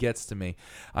really gets to me.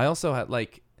 I also had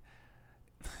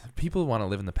people want to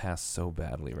live in the past so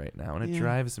badly right now, and it Yeah.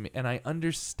 drives me. And I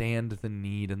understand the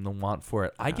need and the want for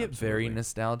it. I get very Absolutely.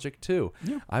 nostalgic too.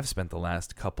 Yeah. I've spent the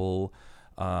last couple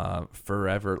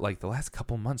forever, the last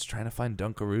couple months trying to find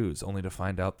Dunkaroos, only to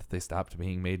find out that they stopped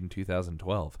being made in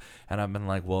 2012. And I've been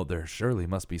like, well, there surely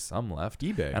must be some left.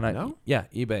 eBay, And no? Yeah,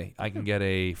 eBay. I can get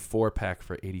a 4-pack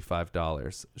for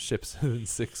 $85. Ships in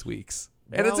 6 weeks.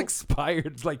 And it's Well-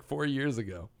 expired 4 years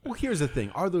ago. Well, here's the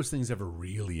thing. Are those things ever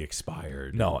really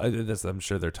expired? No, I'm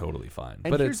sure they're totally fine.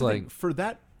 And but here's it's the thing. for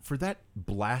for that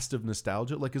blast of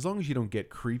nostalgia, like as long as you don't get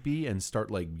creepy and start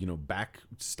like, back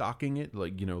stocking it,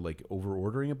 like, like over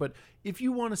ordering it. But if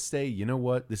you want to say, you know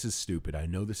what, this is stupid. I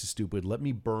know this is stupid. Let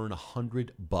me burn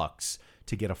 $100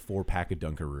 to get a 4-pack of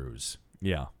Dunkaroos.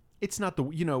 Yeah. It's not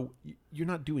you're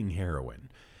not doing heroin.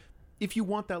 If you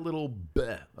want that little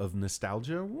bleh of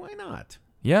nostalgia, why not?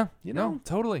 Yeah. No,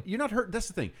 totally. You're not hurt. That's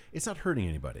the thing. It's not hurting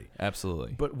anybody.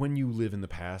 Absolutely. But when you live in the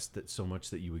past that so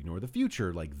much that you ignore the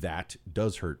future, like that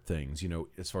does hurt things.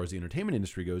 As far as the entertainment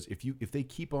industry goes, if they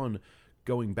keep on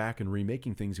going back and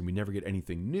remaking things and we never get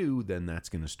anything new, then that's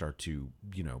going to start to,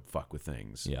 fuck with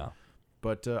things. Yeah.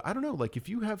 But I don't know, like if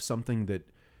you have something that,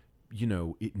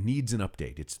 it needs an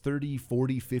update. It's 30,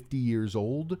 40, 50 years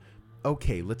old.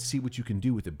 Okay, let's see what you can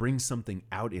do with it. Bring something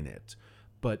out in it.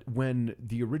 But when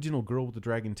the original Girl with the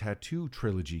Dragon Tattoo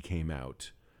trilogy came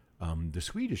out, the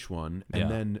Swedish one,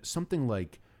 and then something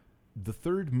like the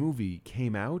third movie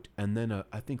came out, and then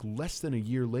I think less than a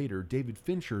year later, David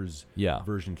Fincher's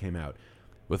version came out.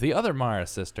 With the other Mara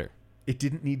sister. It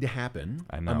didn't need to happen.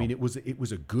 I know. I mean, it was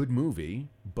a good movie,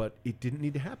 but it didn't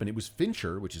need to happen. It was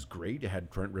Fincher, which is great. It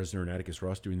had Trent Reznor and Atticus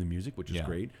Ross doing the music, which is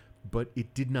great. But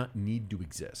it did not need to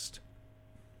exist.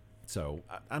 So,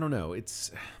 I don't know.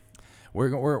 It's...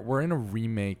 We're in a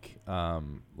remake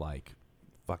like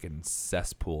fucking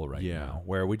cesspool right now,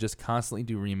 where we just constantly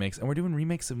do remakes, and we're doing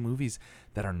remakes of movies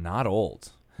that are not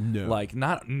old. No. Like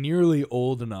not nearly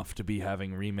old enough to be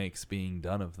having remakes being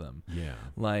done of them. Yeah.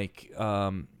 Like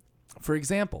for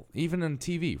example, even on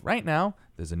TV right now,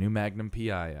 there's a new Magnum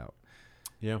PI out.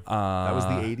 Yeah, that was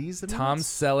the 80s. Tom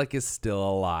Selleck is still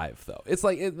alive, though. It's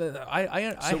like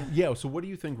So what do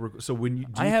you think? So when you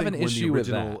I have think an when issue the with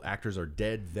original that. actors are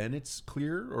dead, then it's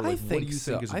clear, or I like, think what do you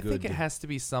so. think is I good? think it has to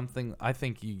be something. I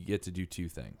think you get to do two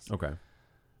things. Okay.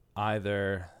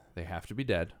 Either they have to be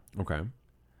dead. Okay.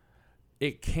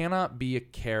 It cannot be a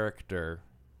character.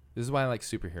 This is why I like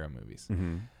superhero movies.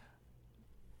 Mm-hmm.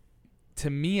 To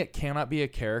me, it cannot be a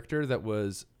character that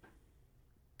was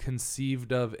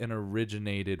conceived of and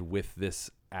originated with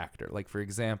this actor. Like, for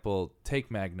example,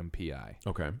 take Magnum PI.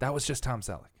 Okay. That was just Tom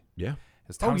Selleck. Yeah.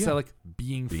 It's Tom Selleck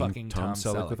being fucking Tom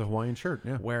Selleck with a Hawaiian shirt.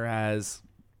 Yeah. Whereas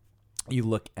you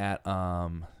look at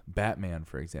Batman,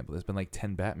 for example. There's been like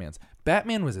 10 Batmans.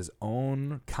 Batman was his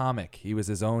own comic. He was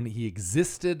his own. He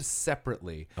existed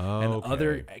separately. And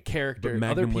other characters,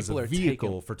 other people was a are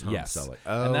vehicle taken, for Tom Selleck.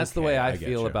 And that's the way I get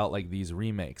feel you. about like these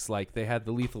remakes. Like they had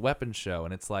the Lethal Weapon show,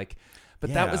 and it's like,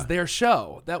 but that was their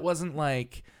show. That wasn't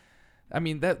like, I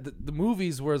mean, that the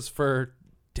movies was for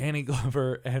Danny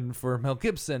Glover and for Mel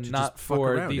Gibson, not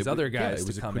for these other guys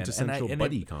to come in. It was a quintessential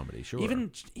buddy comedy, sure.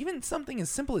 Even something as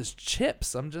simple as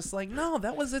Chips, I'm just like, no,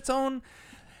 that was its own.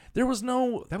 There was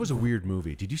no. That was a weird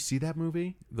movie. Did you see that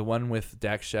movie? The one with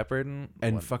Dax Shepard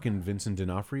and fucking Vincent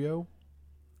D'Onofrio?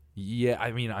 Yeah,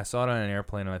 I mean, I saw it on an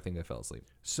airplane and I think I fell asleep.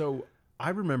 So I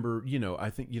remember, I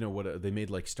think, what they made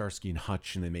like Starsky and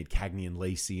Hutch, and they made Cagney and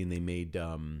Lacey, and they made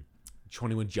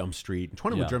 21 Jump Street. And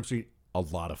 21 Jump Street, a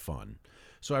lot of fun.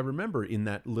 So I remember in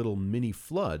that little mini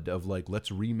flood of like, let's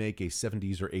remake a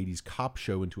 70s or 80s cop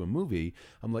show into a movie,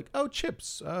 I'm like, oh,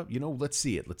 Chips, let's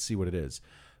see it. Let's see what it is.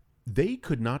 They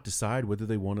could not decide whether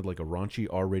they wanted like a raunchy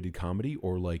R-rated comedy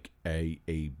or like a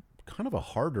kind of a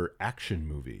harder action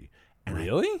movie. And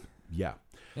really? Yeah.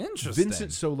 Interesting.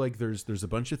 Vincent, so like there's a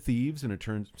bunch of thieves, and it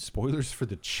turns spoilers for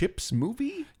the Chips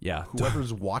movie. Yeah,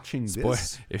 whoever's watching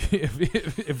this,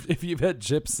 if you've had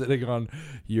Chips sitting on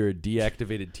your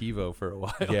deactivated TiVo for a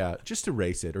while, yeah, just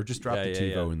erase it or just drop the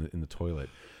TiVo in the toilet.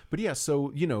 But yeah,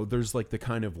 so there's like the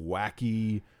kind of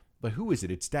wacky. Like, who is it?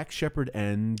 It's Dax Shepard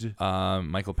and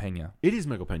Michael Pena. It is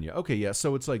Michael Pena. Okay, yeah.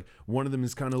 So it's like one of them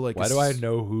is kind of like. Why do I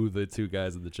know who the two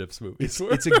guys in the Chips movies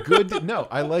were? It's a good. No,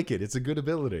 I like it. It's a good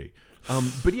ability.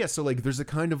 But yeah, so like there's a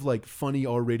kind of like funny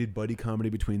R-rated buddy comedy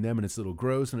between them, and it's a little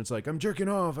gross, and it's like I'm jerking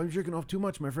off too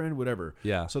much, my friend, whatever.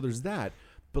 Yeah. So there's that.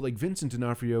 But like Vincent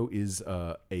D'Onofrio is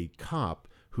a cop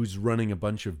who's running a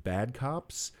bunch of bad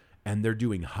cops, and they're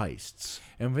doing heists.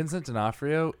 And Vincent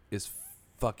D'Onofrio is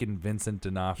fucking Vincent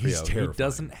D'Onofrio. He's terrifying. He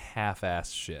doesn't half-ass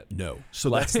shit. No.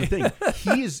 So that's the thing.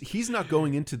 He's not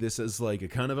going into this as like a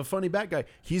kind of a funny bad guy.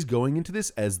 He's going into this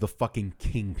as the fucking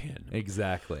kingpin.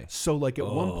 Exactly. So like at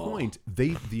one point,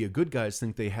 the good guys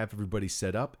think they have everybody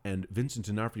set up, and Vincent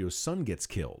D'Onofrio's son gets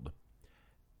killed,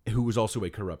 who was also a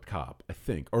corrupt cop, I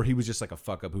think. Or he was just like a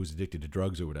fuck up who was addicted to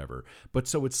drugs or whatever. But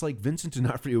so it's like Vincent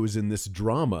D'Onofrio is in this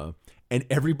drama and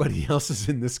everybody else is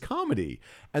in this comedy.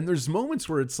 And there's moments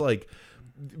where it's like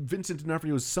Vincent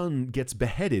D'Onofrio's son gets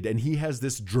beheaded and he has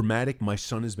this dramatic "my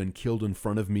son has been killed in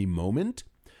front of me" moment.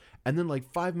 And then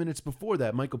like 5 minutes before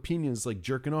that, Michael Pena is like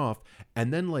jerking off,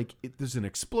 and then like there's an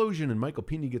explosion, and Michael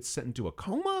Pena gets sent into a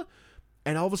coma,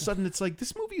 and all of a sudden it's like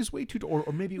this movie is way too,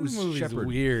 or maybe it was Shepard.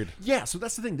 Weird. Yeah, so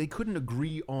that's the thing. They couldn't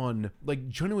agree on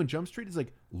like 21 Jump Street is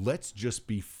like let's just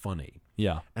be funny.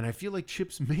 Yeah. And I feel like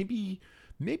Chips maybe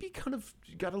kind of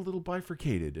got a little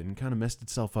bifurcated and kind of messed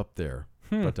itself up there.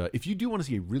 But if you do want to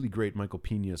see a really great Michael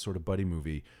Pena sort of buddy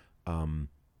movie,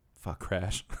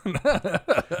 Crash.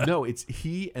 no, it's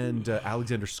he and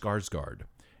Alexander Skarsgård.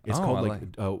 It's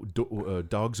called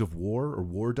Dogs of War or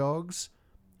War Dogs.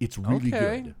 It's really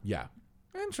good. Yeah.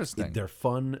 Interesting. They're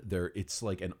fun. It's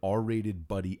like an R-rated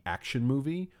buddy action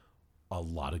movie. A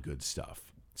lot of good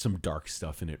stuff. Some dark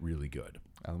stuff in it. Really good.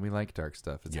 We like dark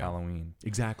stuff. It's Halloween.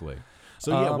 Exactly.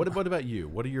 So yeah, what about you?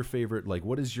 What are your favorite? Like,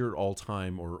 what is your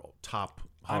all-time or top?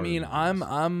 I mean, movies?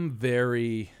 I'm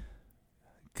very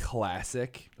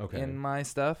classic Okay. in my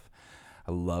stuff.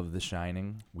 I love The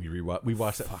Shining. We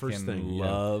watched that first thing.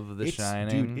 Love The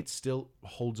Shining. Dude, it still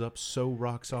holds up so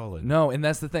rock solid. No, and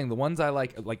that's the thing. The ones I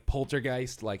like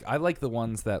Poltergeist, like I like the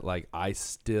ones that like I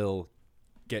still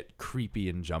get creepy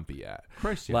and jumpy at.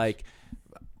 Christ, yes. Like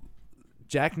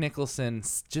Jack Nicholson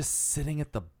just sitting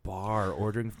at the bar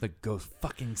ordering from the ghost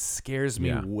fucking scares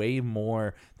me way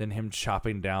more than him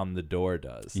chopping down the door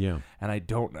does. Yeah. And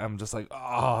I'm just like,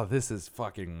 oh, this is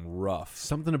fucking rough.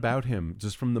 Something about him,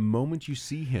 just from the moment you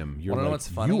see him, you're Wanna know like, what's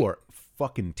funny? you are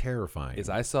fucking terrifying. Is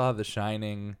I saw The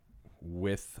Shining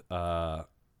with Shelley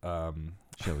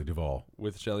Duvall.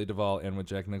 with Shelley Duvall and with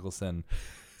Jack Nicholson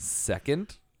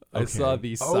second. I Okay. saw the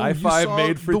you sci-fi saw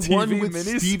made-for-TV the one with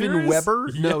miniseries. Steven Weber?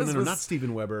 No, Yes, with not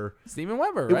Steven Weber. Steven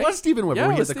Weber, right? It was Steven Weber. Yeah,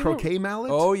 where it he had was the Steven- croquet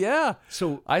mallet. Oh, yeah.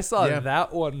 So I saw yeah.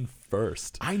 that one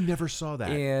first. I never saw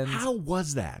that. And- how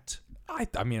was that?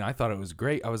 I mean, I thought it was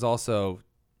great. I was also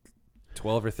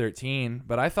 12 or 13,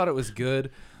 but I thought it was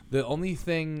good. The only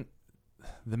thing...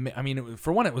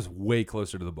 for one, it was way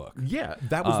closer to the book. Yeah,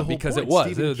 that was the whole because point. it was.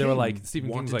 Stephen They were King like, Stephen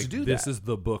King's wanted like, to do this that. is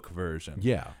the book version.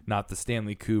 Yeah. Not the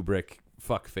Stanley Kubrick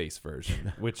fuckface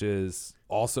version, which is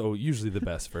also usually the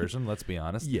best version, let's be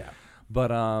honest. Yeah.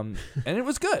 But, and it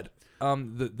was good.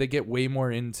 They get way more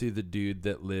into the dude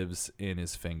that lives in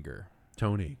his finger.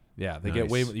 Tony. Yeah, they Nice. get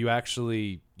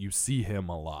way, you see him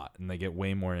a lot, and they get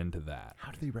way more into that.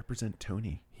 How do they represent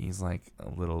Tony? He's like a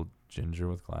little ginger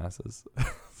with glasses.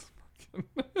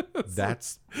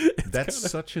 That's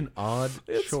such an odd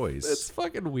choice. It's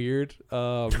fucking weird.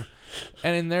 And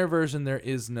in their version, there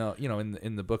is no,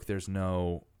 in the book, there's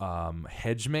no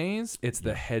hedge maze. It's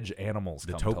the hedge animals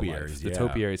come to life. topiaries, The yeah.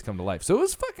 topiaries come to life. So it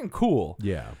was fucking cool.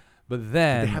 Yeah. But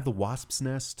then They have the wasp's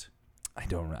nest. I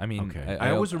don't. I mean, Okay.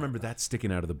 I always remember that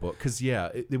sticking out of the book because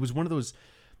it was one of those.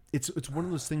 It's one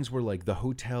of those things where like the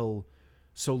hotel.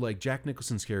 So like Jack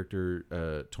Nicholson's character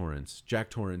Jack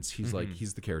Torrance, he's like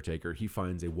he's the caretaker. He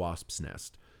finds a wasp's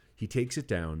nest. He takes it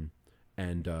down,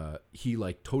 and he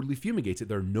like totally fumigates it.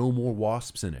 There are no more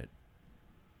wasps in it.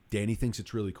 Danny thinks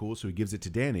it's really cool, so he gives it to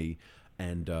Danny.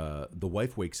 And the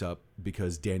wife wakes up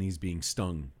because Danny's being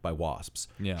stung by wasps.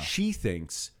 Yeah. She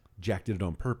thinks Jack did it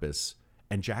on purpose.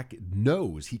 And Jack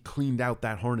knows he cleaned out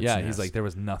that hornet's nest. Yeah, he's like, there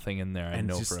was nothing in there. I and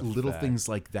know just for a little fact. things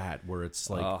like that where it's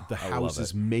like the I house love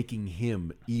is it. making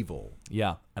him evil.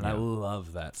 Yeah, and I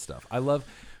love that stuff.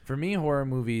 For me, horror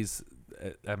movies,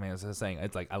 I mean, as I was saying,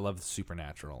 it's like I love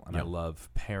supernatural, and I love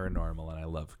paranormal, and I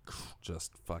love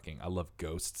I love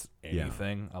ghosts,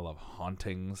 anything. I love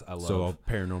hauntings. I love So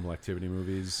Paranormal Activity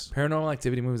movies. Paranormal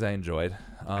Activity movies I enjoyed.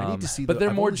 I need to see but they're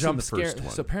I've more only seen jump the first scares.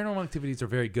 one. So Paranormal Activities are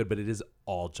very good, but it is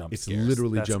all jump It's scares.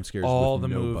 literally That's jump scares all with the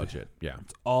no movie. budget. Yeah.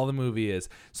 That's all the movie is.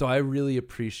 So I really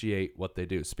appreciate what they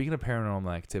do. Speaking of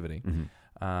Paranormal Activity,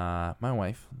 my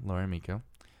wife, Laura Miko,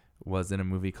 was in a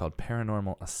movie called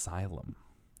Paranormal Asylum,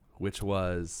 which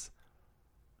was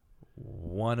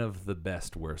one of the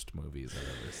best worst movies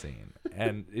I've ever seen.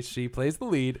 And she plays the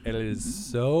lead, and it is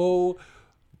so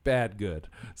bad good.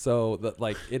 So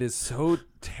it is so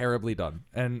terribly done.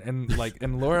 And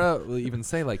Laura will even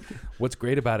say like what's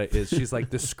great about it is she's like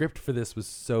the script for this was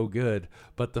so good,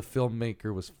 but the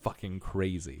filmmaker was fucking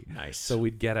crazy. Nice. So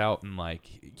we'd get out and like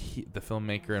the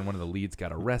filmmaker and one of the leads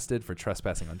got arrested for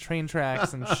trespassing on train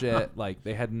tracks and shit. Like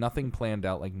they had nothing planned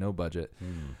out, like no budget.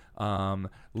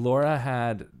 Laura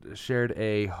had shared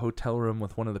a hotel room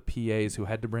with one of the PAs who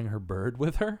had to bring her bird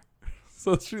with her.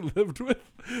 So she lived with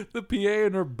the PA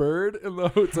and her bird in the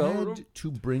hotel room. Had to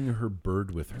bring her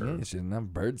bird with her. Yeah, she didn't have a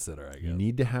bird sitter, I guess. You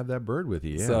need to have that bird with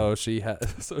you. Yeah. So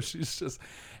she's just,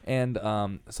 and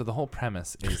so the whole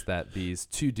premise is that these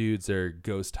two dudes are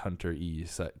ghost hunter-y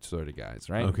sort of guys,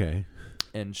 right? Okay.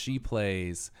 And she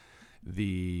plays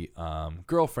the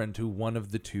girlfriend to one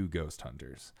of the two ghost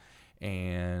hunters.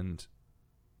 and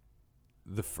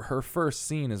her first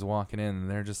scene is walking in, and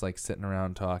they're just like sitting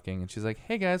around talking, and she's like,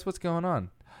 "Hey guys, what's going on?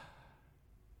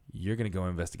 You're gonna go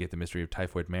investigate the mystery of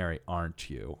Typhoid Mary, aren't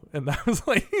you?" And that was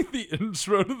like the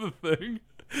intro to the thing.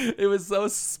 It was so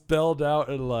spelled out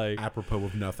and like apropos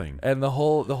of nothing. And the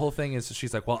whole thing is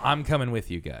she's like, "Well, I'm coming with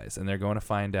you guys," and they're going to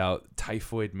find out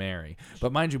Typhoid Mary.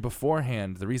 But mind you,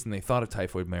 beforehand, the reason they thought of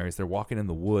Typhoid Mary is they're walking in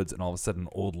the woods, and all of a sudden, an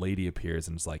old lady appears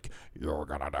and is like, "You're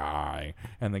gonna die."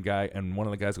 And one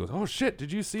of the guys goes, "Oh shit,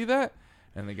 did you see that?"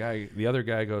 And the other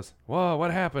guy goes, "Whoa,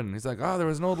 what happened?" He's like, "Oh, there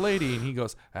was an old lady," and he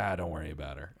goes, "Don't worry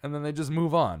about her." And then they just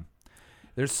move on.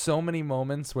 There's so many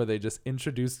moments where they just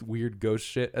introduce weird ghost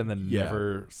shit and then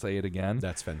never say it again.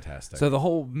 That's fantastic. So the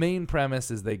whole main premise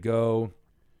is they go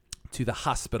to the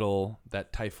hospital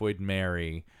that Typhoid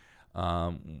Mary,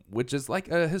 which is like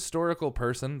a historical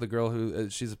person. The girl who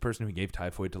she's a person who gave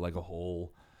typhoid to like a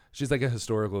whole. She's like a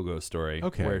historical ghost story.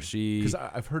 Okay. Where she... Because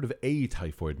I've heard of a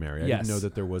Typhoid Mary. I didn't know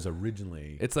that there was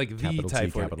originally... It's like the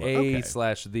typhoid.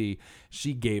 A/the.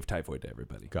 She gave typhoid to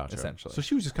everybody. Gotcha. Essentially. So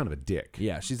she was just kind of a dick.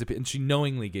 Yeah, and she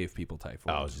knowingly gave people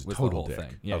typhoid. Oh, she's a was total the whole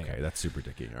dick. thing. Yeah, okay, yeah. that's super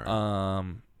dicky. All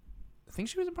right. I think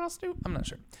she was a prostitute. I'm not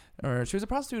sure. Or she was a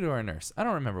prostitute or a nurse. I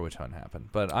don't remember which one happened.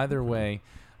 But either way,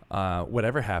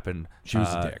 whatever happened, she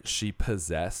was a dick. She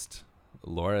possessed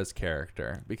Laura's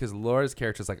character, because Laura's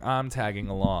character is like, "I'm tagging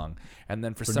along," and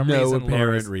then for some reason, for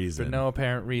no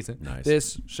apparent reason, nice.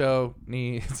 This show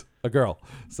needs a girl.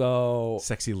 So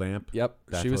sexy lamp. Yep,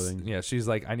 she was. Yeah, she's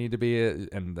like, "I need to be,"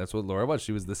 and that's what Laura was.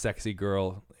 She was the sexy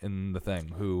girl in the thing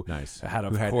who had,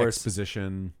 of course,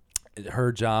 exposition.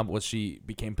 Her job was she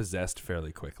became possessed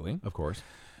fairly quickly, of course.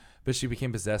 But she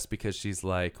became possessed because she's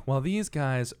like, "Well, these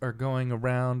guys are going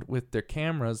around with their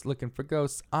cameras looking for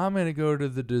ghosts. I'm going to go to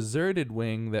the deserted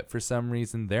wing that for some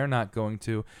reason they're not going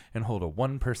to and hold a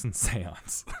one-person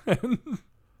seance."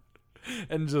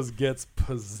 And just gets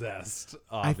possessed,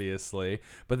 obviously.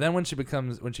 But then when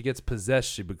she gets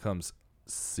possessed, she becomes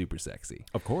super sexy.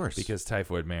 Of course. Because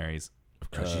Typhoid Mary's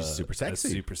because she's super sexy.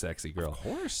 A super sexy girl. Of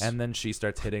course. And then she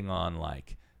starts hitting on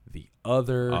like the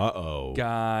other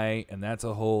guy, and that's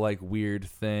a whole like weird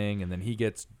thing. And then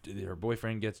her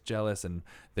boyfriend gets jealous, and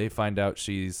they find out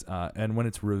she's and when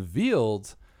it's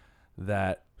revealed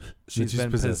that she's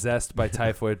been possessed by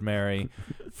Typhoid Mary,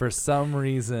 for some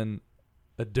reason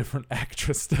a different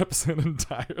actress steps in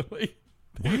entirely.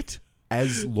 What?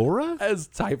 As Laura? As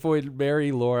Typhoid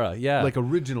Mary Laura, yeah. Like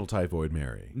original Typhoid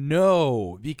Mary.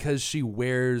 No, because she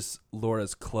wears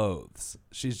Laura's clothes.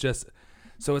 She's just...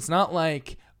 So it's not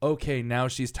like, okay, now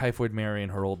she's Typhoid Mary in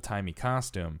her old-timey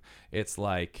costume. It's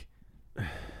like,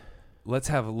 let's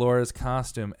have Laura's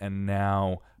costume, and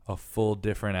now a full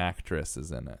different actress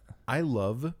is in it. I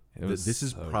love that this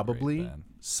is probably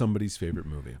somebody's favorite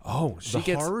movie. Oh, the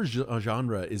horror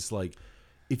genre is like,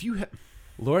 if you have...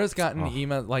 Laura's gotten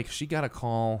email, like she got a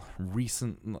call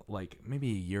like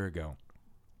maybe a year ago.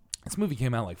 This movie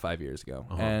came out like 5 years ago,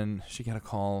 and she got a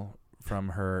call from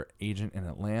her agent in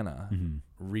Atlanta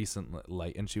recently,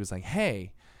 like, and she was like,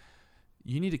 "Hey,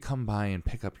 you need to come by and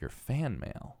pick up your fan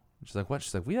mail." She's like, "What?"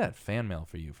 She's like, "We had fan mail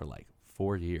for you for like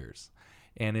 4 years,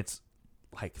 and it's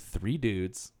like 3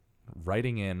 dudes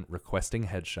writing in requesting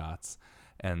headshots."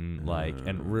 And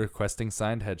requesting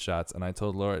signed headshots. And I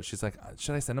told Laura, she's like,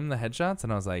 "Should I send him the headshots?"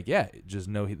 And I was like, "Yeah, just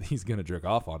know he's gonna jerk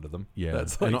off onto them." Yeah,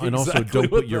 that's like and also don't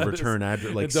put your return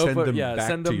address. Like send them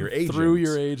back to your agent through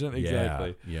your agent.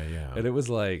 Exactly. Yeah. And it was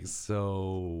like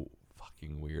so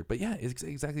fucking weird. But yeah, it's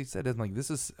exactly said. And like,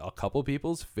 this is a couple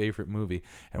people's favorite movie,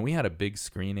 and we had a big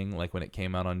screening like when it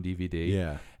came out on DVD.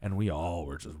 Yeah, and we all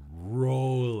were just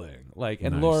rolling. Like,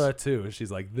 and Laura too.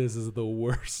 She's like, "This is the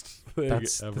worst thing ever."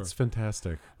 That's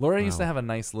fantastic. Laura used to have a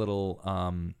nice little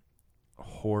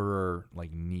horror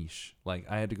like niche. Like,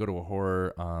 I had to go to a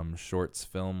horror shorts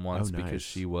film once because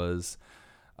she was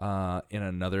in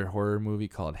another horror movie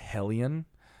called Hellion.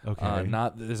 Okay.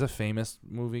 There's a famous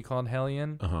movie called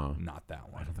Hellion. Not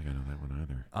that one. I don't think I know that one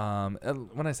either.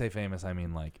 When I say famous, I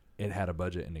mean like it had a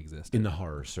budget and existed in the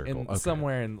horror circle.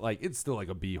 Somewhere in like, it's still like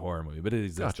a B horror movie, but it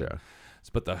existed. Gotcha.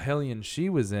 But the Hellion she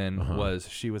was in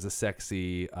she was a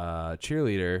sexy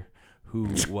cheerleader who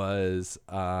was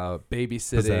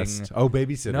babysitting. Possessed. Oh,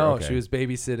 babysitter. No, okay. she was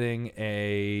babysitting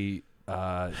a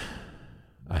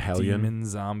Hellion? demon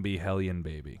zombie Hellion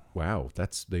baby. Wow,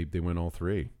 they went all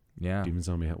 3. Yeah. Demon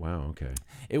zombie. Wow, okay.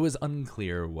 It was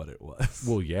unclear what it was.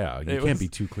 Well, yeah, you can't be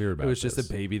too clear about it. It was just a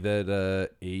baby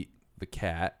that ate the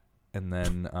cat, and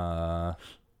then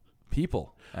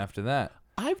people after that.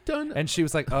 And she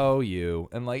was like, "Oh, you,"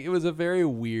 and like it was a very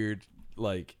weird.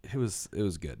 Like it was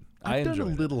good. I've done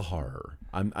enjoyed a little horror.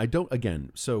 I don't.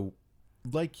 Again, so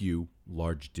like you,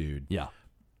 large dude. Yeah.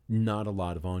 Not a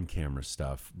lot of on-camera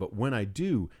stuff, but when I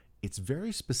do, it's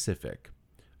very specific.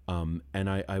 And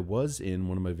I was in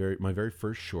one of my very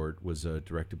first short was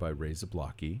directed by Ray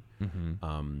Zablocki,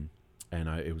 and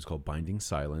it was called Binding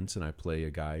Silence, and I play a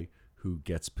guy who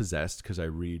gets possessed because I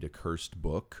read a cursed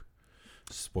book.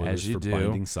 Spoilers for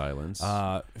Binding Silence.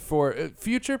 For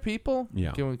future people,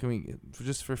 Yeah. Can we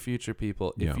just for future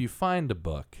people, if Yeah. you find a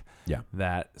book Yeah.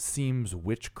 that seems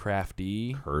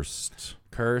witchcrafty,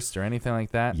 Cursed, or anything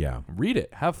like that, Yeah. read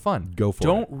it. Have fun. Go for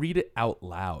Don't it. read it out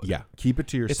loud. Yeah, keep it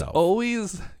to It's yourself.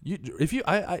 always if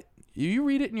you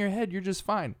read it in your head, you're just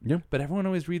fine. Yeah. But everyone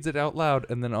always reads it out loud,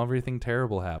 and then everything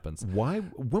terrible happens.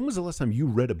 When was the last time you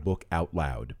read a book out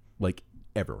loud? Like,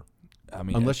 ever? I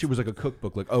mean, Unless it was like a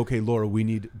cookbook, like, okay, Laura, we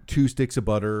need 2 sticks of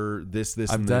butter, this,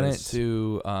 I've and done this. it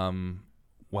to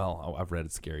well, I've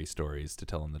read scary stories to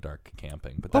tell in the dark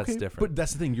camping, but that's Okay, different. but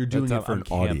that's the thing. You're doing it for I'm an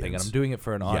camping, audience. and I'm doing it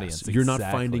for an audience. Yes, you're not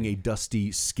Exactly. finding a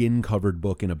dusty, skin-covered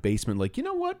book in a basement like, you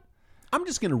know what? I'm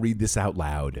just going to read this out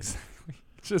loud.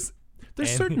 just.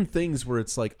 There's certain things where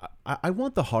it's like, I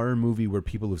want the horror movie where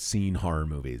people have seen horror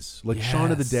movies. Like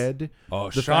Shaun of the Yes. Dead. Oh,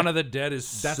 The Shaun fact- of the Dead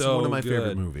is That's so one of my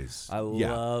favorite good. movies. I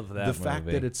love that The fact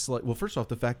movie. that it's like, well, first off,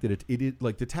 the fact that it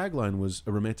like the tagline was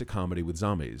a romantic comedy with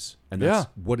zombies, and Yeah. that's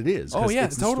what it is. Oh, 'cause yeah,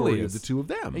 it's it the totally story is. of the two of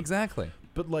them. Exactly.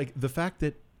 But like the fact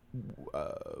that,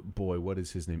 boy, what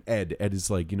is his name? Ed. Ed is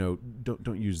like,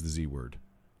 don't use the Z word.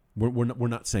 We're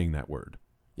not saying that word.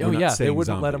 Oh We're not yeah, they saying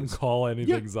wouldn't let them zombies. call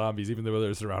anything Yeah. zombies, even though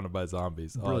they're surrounded by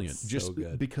zombies. Oh, Brilliant. it's Just so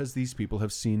good. because these people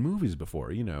have seen movies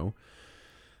before,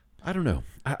 I don't know.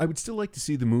 I would still like to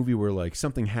see the movie where like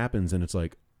something happens and it's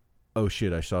like, oh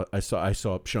shit, I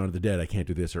saw Shaun of the Dead. I can't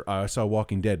do this, or I saw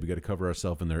Walking Dead. We got to cover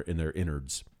ourselves in their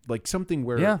innards. Like something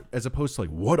where, Yeah. as opposed to like,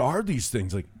 what are these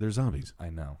things? Like they're zombies. I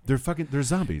know. They're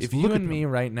zombies. If Look you at and me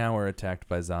them. right now are attacked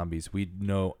by zombies, we'd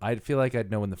know. I'd feel like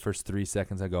I'd know in the first 3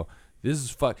 seconds. I go, "This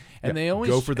is fuck," and Yeah, they always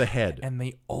go for the head. And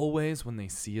they always, when they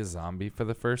see a zombie for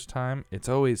the first time, it's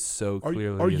always so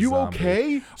clearly. Are a you zombie.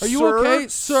 okay? Are you Sir? okay,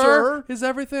 sir? Sir? Is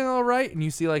everything all right? And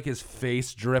you see like his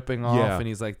face dripping off, Yeah. and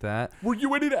he's like that. Were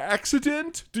you in an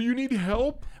accident? Do you need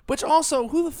help? Which also,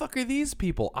 who the fuck are these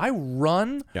people? I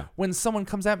run Yeah. when someone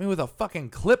comes at me with a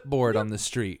fucking clipboard on the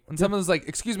street. When someone's like,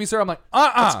 "Excuse me, sir," I'm like,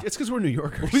 "Uh-uh, It's because we're New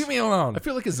Yorkers. leave me alone." I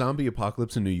feel like a zombie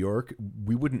apocalypse in New York,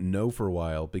 we wouldn't know for a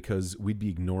while because we'd be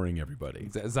ignoring everybody.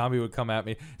 A zombie would come at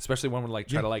me, especially one would like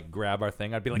try to like grab our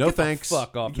thing. I'd be like, No "Get thanks." the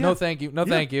fuck off! Yeah. No thank you! No Yeah.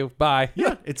 thank you! Bye!"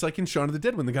 Yeah, it's like in Shaun of the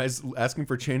Dead when the guy's asking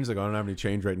for change. He's like, I don't have any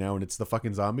change right now, and it's the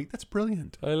fucking zombie. That's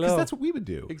brilliant. I know. Because that's what we would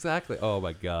do. Exactly. Oh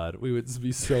my god, we would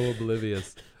be so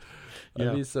oblivious.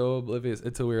 Yeah. I'd be so oblivious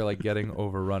until we were like getting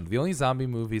overrun. The only zombie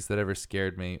movies that ever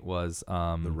scared me was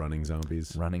The running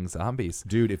zombies. Running Zombies.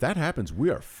 Dude, if that happens, we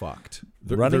are fucked.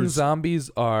 Running There's Zombies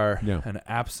are Yeah. an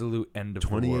absolute end of the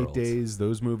 28 world. Days,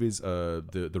 those movies,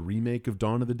 the remake of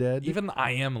Dawn of the Dead. Even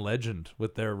I Am Legend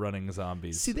with their Running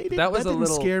Zombies. See, that didn't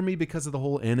scare me because of the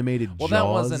whole animated Well,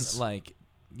 Jaws. that wasn't like.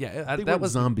 Yeah, They that weren't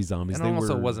was zombies. And They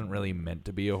also were, wasn't really meant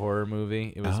to be a horror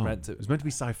movie. It was meant to It was meant to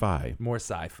be sci-fi. more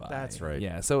sci-fi. That's right.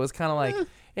 Yeah, so it was kind of like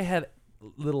it had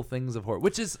little things of horror,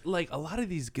 which is like a lot of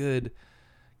these good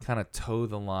kind of toe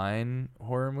the line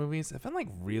horror movies. I found like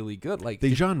really good. Like,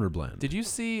 They genre blend. did you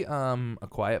see A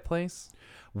Quiet Place?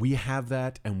 We have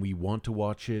that, and we want to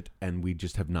watch it, and we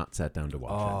just have not sat down to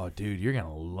watch it. Oh, dude, you're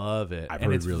gonna love it. I've and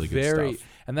heard it's really good very, stuff.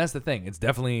 And that's the thing. It's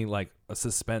definitely like a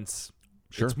suspense.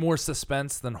 Sure. It's more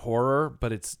suspense than horror,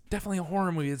 but it's definitely a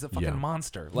horror movie. It's a fucking Yeah.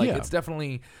 monster. Like Yeah. it's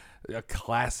definitely a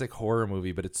classic horror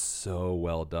movie, but it's so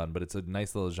well done. But it's a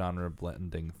nice little genre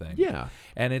blending thing. Yeah.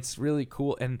 And it's really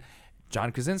cool. And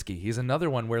John Krasinski, he's another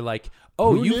one where like,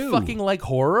 oh, Who you knew? fucking like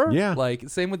horror? Yeah. Like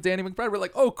same with Danny McBride. We're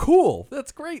like, oh, cool.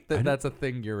 That's great that that's a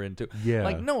thing you're into. Yeah.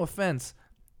 Like, no offense.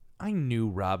 I knew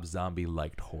Rob Zombie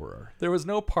liked horror. There was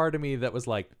no part of me that was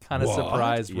like kind of What?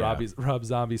 surprised Yeah. Rob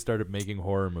Zombie started making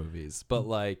horror movies. But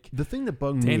like The thing that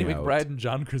bugged Danny me out, McBride and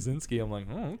John Krasinski, I'm like,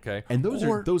 oh, okay. and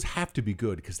Or- those have to be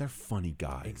good because they're funny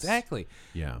guys. exactly.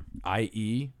 Yeah.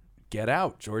 I.e., Get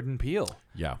Out, Jordan Peele.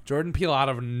 Yeah. Jordan Peele out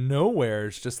of nowhere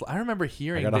is just. I remember I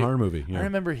hearing. got a horror movie. I Yeah.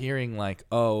 remember hearing like,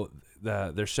 oh,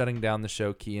 they're shutting down the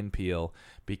show Key and Peele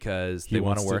because they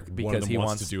want to work because he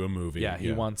wants to do a movie. Yeah,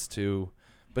 he wants to.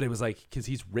 But it was like because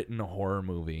he's written a horror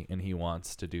movie and he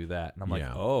wants to do that, and I'm like,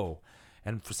 Yeah. oh,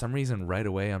 and for some reason, right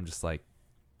away, I'm just like,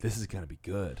 this is gonna be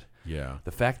good. Yeah.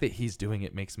 The fact that he's doing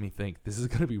it makes me think this is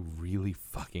gonna be really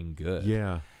fucking good.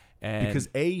 Yeah. and Because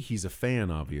A, he's a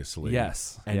fan, obviously.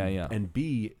 yes, And, yeah. And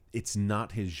B, it's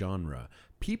not his genre.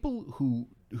 People who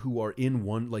are in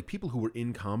people who are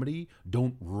in comedy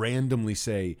don't randomly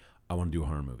say, I want to do a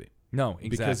horror movie. No, exactly.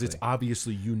 Because it's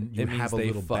obviously you It have a means they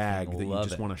little bag fucking that you love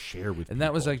just it. want to share with people. And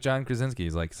that was like John Krasinski.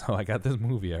 He's like, so I got this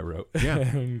movie I wrote. Yeah.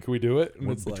 Can we do it? And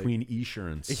With- it's like- between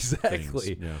insurance.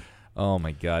 Exactly. things. Yeah. oh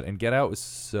my God. And Get Out was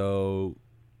so.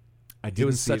 I didn't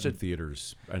was see such it in a-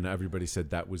 theaters, and everybody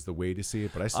said that was the way to see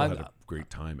it, but I still had a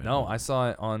great time. At No, home. I saw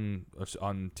it on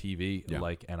TV, Yeah.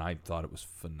 like, and I thought it was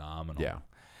phenomenal. Yeah.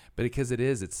 But because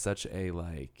it's such a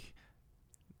like,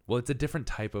 well, it's a different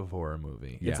type of horror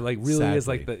movie. Yeah, It's like really is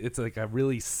like sadly. it's like a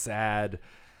really sad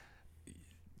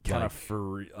kind Like- of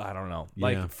for I don't know, Yeah.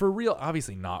 like for real.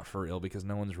 Obviously not for real because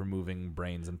no one's removing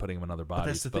brains and putting them in other But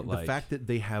bodies. that's the thing. like, The fact that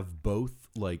they have both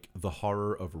like the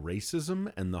horror of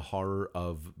racism and the horror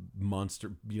of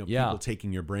monster, Yeah. people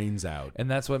taking your brains out. and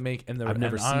that's what make and the I've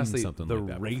never and seen honestly something the like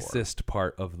that before. racist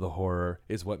part of the horror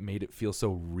is what made it feel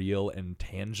so real and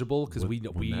tangible because when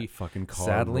we that fucking car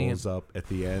sadly rolls up at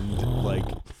the end, like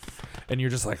and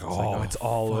you're just like, oh, it's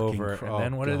all fucking over. cr- And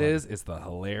then oh, what it God. is, it's the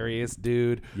hilarious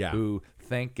dude Yeah. who,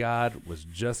 thank God, was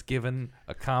just given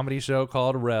a comedy show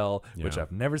called Rel, which Yeah.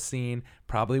 I've never seen,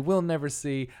 probably will never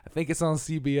see. I think it's on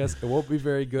CBS. It won't be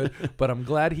very good, but I'm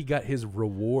glad he got his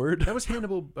reward. that was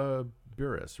Hannibal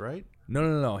Buress, right?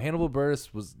 No. Hannibal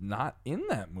Buress was not in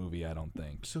that movie, I don't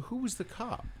think. So who was the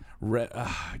cop?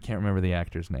 I can't remember the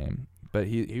actor's name, but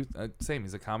he same.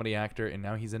 He's a comedy actor, and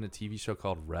now he's in a TV show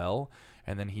called Rel.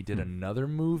 And then he did another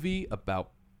movie about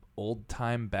old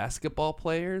time basketball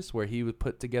players, where he would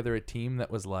put together a team that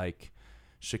was like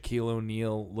Shaquille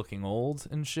O'Neal looking old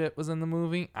and shit was in the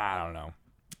movie. I don't know.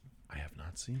 I have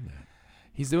not seen that.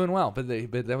 He's doing well, but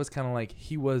that was kind of like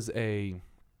he was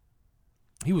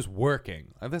working.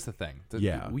 That's the thing.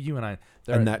 Yeah. You and I.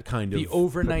 And that kind the of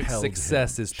overnight propelled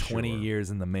success him, is 20 sure.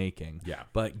 years in the making. Yeah.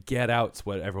 But Get Out's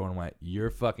what everyone went, you're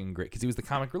fucking great. Because he was the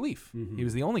comic relief. Mm-hmm. He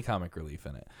was the only comic relief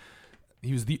in it.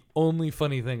 He was the only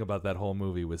funny thing about that whole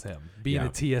movie was him being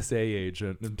a TSA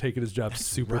agent and taking his job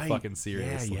super Right. fucking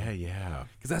seriously. Yeah.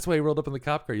 Because that's why he rolled up in the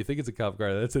cop car. You think it's a cop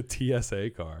car. That's a TSA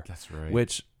car. That's right.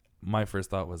 Which my first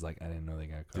thought was like, I didn't know they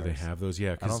got cars. Do they have those?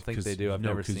 Yeah, I don't think they do. I've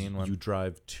never 'cause seen one. You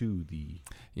drive to the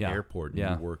Yeah. airport and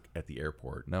Yeah. you work at the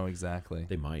airport. No, exactly.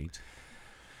 They might.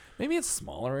 Maybe it's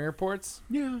smaller airports.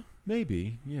 Yeah,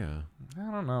 maybe. Yeah.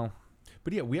 I don't know.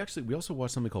 But yeah, we also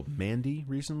watched something called Mandy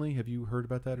recently. Have you heard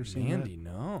about that or seen Mandy, that?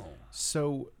 no.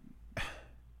 So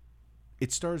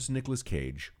it stars Nicolas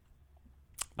Cage.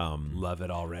 Love it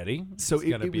already. So it's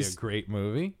gonna it be was- a great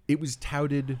movie. It was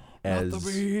touted as Not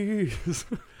the bees.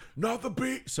 Not the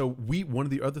beat. So one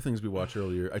of the other things we watched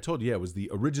earlier, I told you, it was the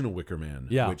original Wicker Man,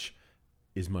 Yeah. which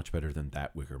is much better than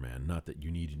that Wicker Man. Not that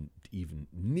you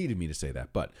needed me to say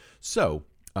that, but so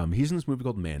he's in this movie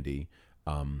called Mandy.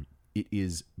 It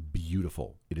is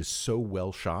beautiful. It is so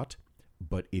well shot,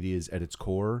 but it is at its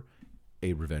core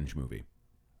a revenge movie.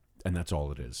 And that's all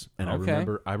it is. And Okay.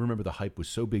 I remember the hype was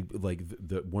so big. Like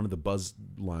the one of the buzz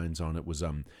lines on it was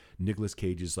Nicolas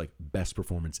Cage's like best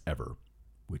performance ever,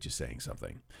 which is saying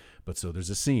something. But so there's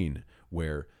a scene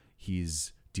where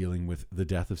he's dealing with the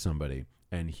death of somebody,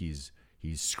 and he's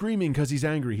screaming because he's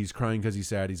angry, he's crying because he's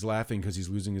sad, he's laughing because he's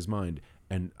losing his mind.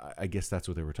 And I guess that's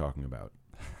what they were talking about.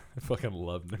 I fucking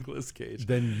love Nicolas Cage.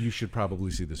 Then you should probably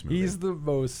see this movie. He's the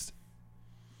most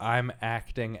I'm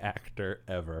acting actor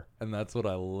ever, and that's what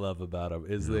I love about him.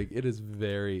 Is like it is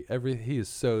he is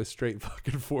so straight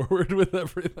fucking forward with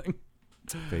everything.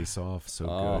 Face Off, so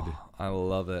Oh, good. I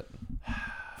love it.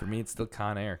 For me, it's still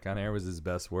Con Air. Con Air was his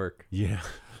best work. Yeah.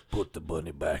 Put the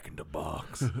bunny back in the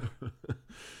box.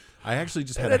 I actually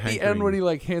just And had at a the end, when hankering- he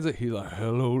like hands it, he's like,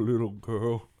 "Hello, little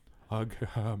girl.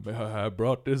 I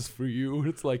brought this for you." And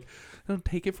it's like, "Don't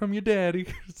take it from your daddy."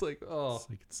 It's like, oh, It's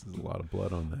like it's a lot of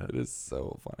blood on that. it is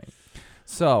so funny.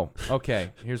 So,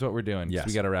 okay, here's what we're doing. 'cause Yes.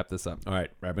 we got to wrap this up. All right,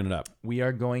 wrapping it up. We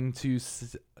are going to,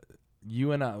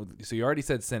 you and I. So you already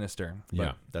said Sinister.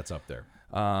 Yeah, that's up there.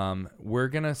 We're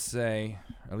gonna say,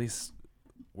 at least,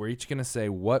 we're each gonna say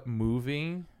what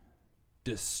movie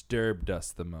disturbed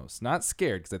us the most. Not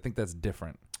scared, because I think that's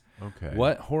different. Okay.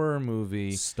 What horror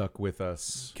movie? Stuck with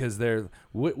us? Because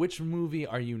which movie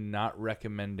are you not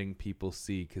recommending people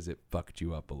see because it fucked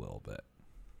you up a little bit?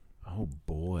 Oh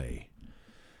boy.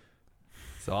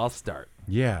 So I'll start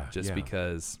Yeah. just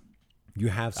because you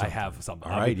have I something. have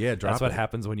something. All right, yeah, drop That's what it.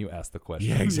 happens when you ask the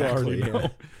question. Yeah, You exactly. already know. Yeah.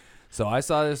 So I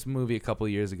saw this movie a couple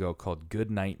years ago called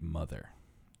Good Night Mother.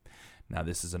 Now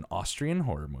this is an Austrian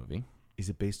horror movie. Is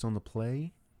it based on the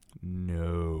play?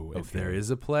 No. If Okay. there is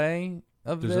a play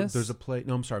of this, There's a play.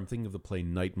 No, I'm sorry. I'm thinking of the play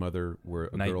Night Mother, where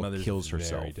a Night girl Mother's kills very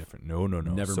herself. different. No.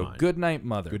 Never so mind. Good Night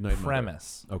Mother. Good Night Mother.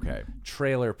 Premise. Okay.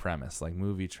 Trailer premise, like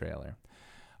movie trailer.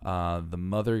 The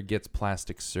mother gets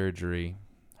plastic surgery.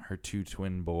 her 2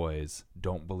 twin boys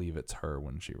don't believe it's her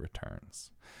when she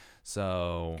returns.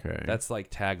 So that's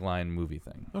like tagline movie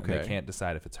thing. Okay. And they can't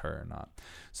decide if it's her or not.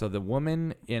 So the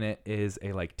woman in it is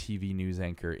a like TV news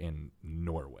anchor in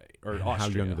Norway or Austria. How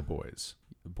young are the boys?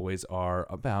 The boys are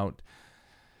about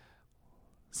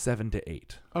 7 to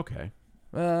 8. Okay.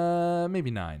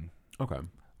 Maybe 9. Okay.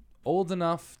 Old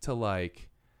enough to like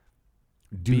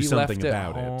Do be something left at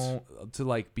about home, to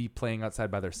like be playing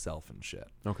outside by themselves and shit.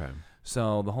 Okay.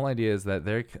 So the whole idea is that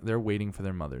they're waiting for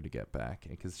their mother to get back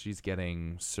because she's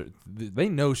getting they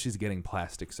know she's getting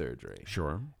plastic surgery.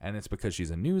 Sure. And it's because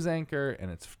she's a news anchor, and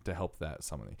it's to help that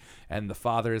somebody. And the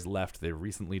father is left. They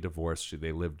recently divorced.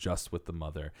 They live just with the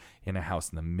mother in a house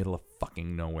in the middle of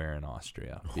fucking nowhere in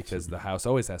Austria because the house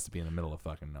always has to be in the middle of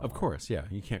fucking nowhere. Of course, yeah.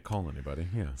 You can't call anybody.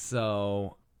 Yeah.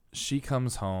 So she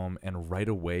comes home, and right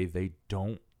away they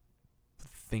don't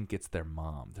think it's their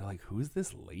mom. They're like, who's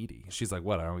this lady? She's like,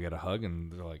 what, I don't get a hug?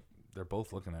 And they're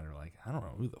both looking at her like, I don't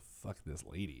know who the fuck this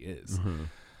lady is.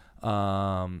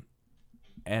 Mm-hmm.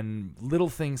 And little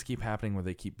things keep happening where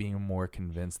they keep being more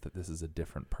convinced that this is a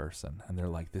different person, and they're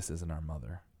like, this isn't our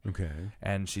mother. Okay.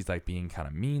 And she's like being kind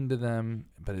of mean to them,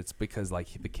 but it's because like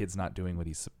the kid's not doing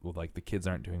the kids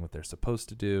aren't doing what they're supposed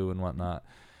to do and whatnot.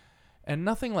 And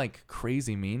nothing like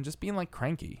crazy mean, just being like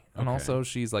cranky. And Okay. also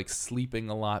she's like sleeping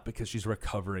a lot because she's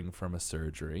recovering from a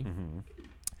surgery. Mm-hmm.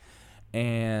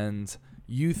 And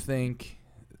you think,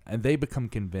 and they become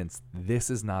convinced,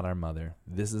 this is not our mother.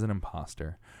 This is an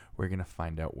imposter. We're going to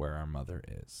find out where our mother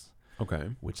is. Okay.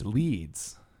 Which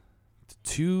leads to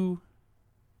 2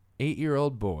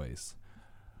 8-year-old boys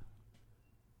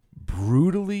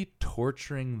brutally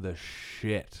torturing the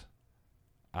shit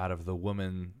out of the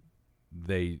woman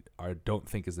they don't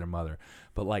think is their mother,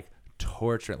 but like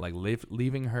torture, like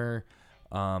leaving her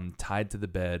tied to the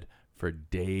bed for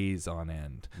days on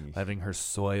end, letting her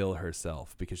soil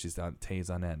herself because she's on days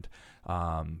on end,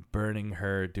 burning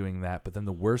her, doing that. But then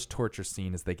the worst torture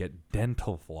scene is they get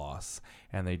dental floss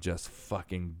and they just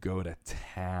fucking go to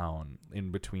town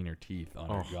in between her teeth on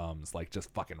her gums, like just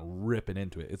fucking ripping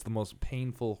into it. It's the most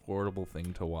painful, horrible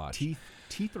thing to watch.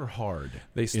 Teeth are hard.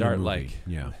 They start like,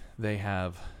 yeah. they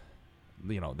have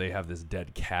this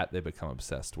dead cat they become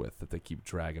obsessed with that they keep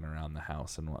dragging around the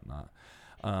house and whatnot.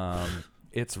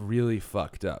 It's really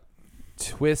fucked up.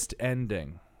 Twist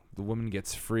ending. The woman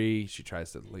gets free. She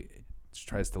tries to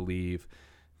leave.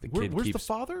 The kid Where's keeps. the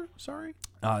father? Sorry.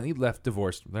 He left,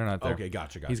 divorced. They're not there. Okay,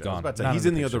 gotcha. He's I was gone. about to say, Not he's in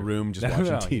in the the other picture. room just No, watching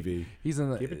no. TV. He's in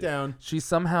the. Keep it down. She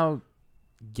somehow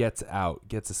gets out,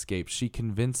 gets escaped. She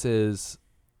convinces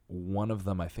one of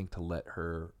them, I think, to let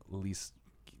her at least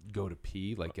go to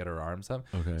pee, like get her arms up.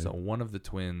 Okay. So one of the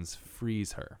twins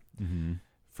frees her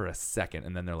for a second,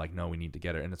 and then they're like, no, we need to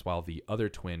get her. And it's while the other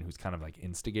twin, who's kind of like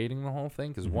instigating the whole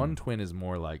thing, because one twin is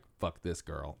more like, fuck this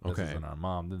girl, this isn't our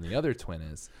mom, than the other twin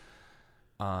is.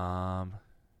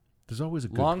 There's always a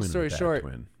good Long twin and a story bad short,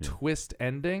 twin. Yeah. twist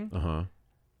ending, Uh-huh.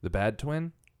 the bad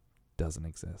twin doesn't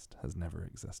exist, has never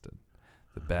existed.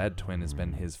 The bad twin has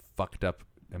been his fucked up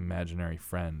imaginary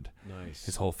friend. Nice.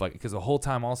 His whole fuck, because the whole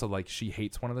time also, like, she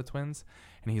hates one of the twins,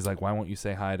 and he's like, why won't you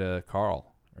say hi to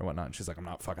Carl or whatnot? And she's like, I'm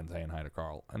not fucking saying hi to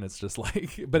Carl. And it's just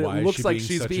like, but Why it is looks she like being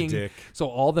she's such a being dick? so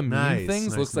all the mean Nice, things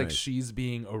nice, looks like nice. she's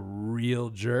being a real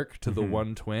jerk to the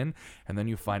one twin, and then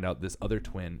you find out this other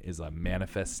twin is a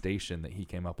manifestation that he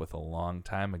came up with a long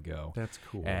time ago. That's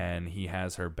cool. And he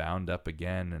has her bound up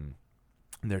again, and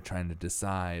they're trying to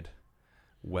decide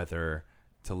whether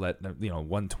to let,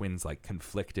 one twin's like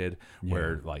conflicted,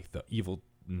 where like the evil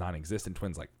non-existent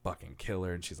twin's like, fucking kill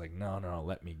her, and she's like, no,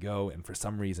 let me go. And for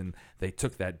some reason they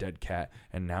took that dead cat,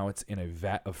 and now it's in a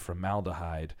vat of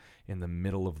formaldehyde in the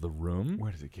middle of the room.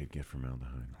 Where does a kid get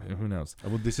formaldehyde? Who knows?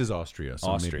 Well, this is Austria, so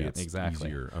maybe Austria, it's exactly.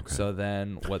 easier. Okay. So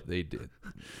then what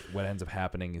ends up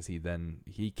happening is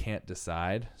he can't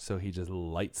decide, so he just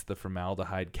lights the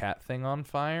formaldehyde cat thing on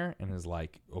fire and is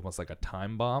like almost like a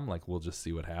time bomb, like, we'll just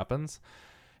see what happens.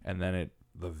 And then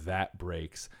the vat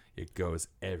breaks, it goes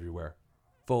everywhere.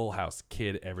 Full house,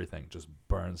 kid, everything just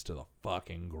burns to the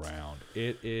fucking ground.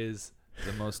 It is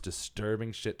the most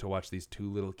disturbing shit to watch these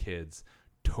 2 little kids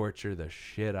torture the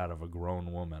shit out of a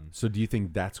grown woman. So do you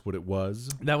think that's what it was?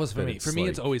 That was for That me. it's For me, like-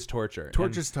 it's always torture.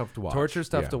 Torture's tough to watch. Torture's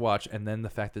tough Yeah. to watch, and then the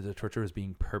fact that the torture was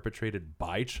being perpetrated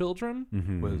by children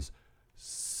was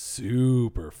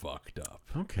super fucked up.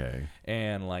 Okay.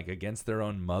 And like against their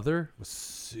own mother was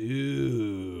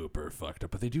super fucked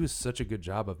up. But they do such a good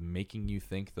job of making you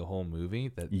think the whole movie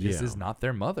that this Yeah. is not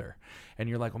their mother. And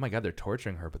you're like, oh my God, they're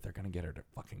torturing her, but they're going to get her to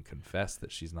fucking confess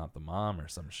that she's not the mom or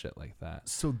some shit like that.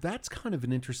 So that's kind of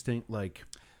an interesting, like,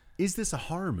 is this a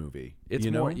horror movie? It's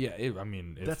you know? more, yeah. It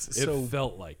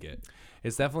felt like it.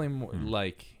 It's definitely more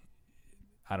like,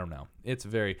 I don't know. It's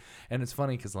very, and it's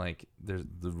funny because like there's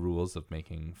the rules of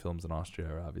making films in Austria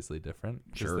are obviously different.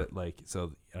 Sure. That, like,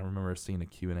 so I remember seeing a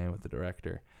Q&A with the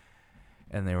director,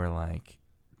 and they were like,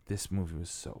 "This movie was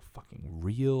so fucking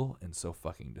real and so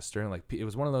fucking disturbing. Like, it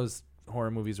was one of those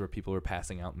horror movies where people were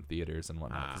passing out in theaters and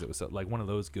whatnot because it was so, like one of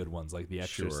those good ones, like The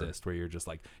Exorcist, where you're just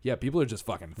like, yeah, people are just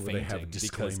fucking Where fainting they have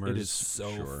because it is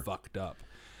so fucked up."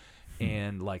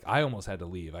 And like I almost had to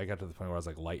leave. I got to the point where I was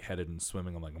like lightheaded and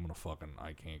swimming. I'm like,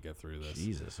 I can't get through this.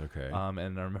 Jesus, okay. And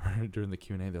I remember during the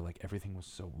Q&A, they're like, everything was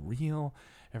so real.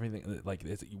 Everything, like,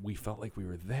 we felt like we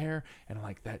were there. And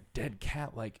like that dead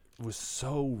cat, like, was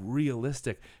so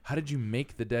realistic. How did you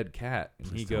make the dead cat? And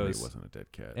Please he tell me goes, it wasn't a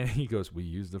dead cat. And he goes, we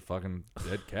used a fucking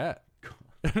dead cat.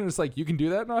 And it's like, you can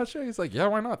do that in Austria? He's like, yeah,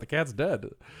 why not? The cat's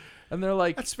dead. And they're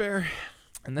like, that's fair.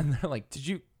 And then they're like, did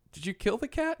you kill the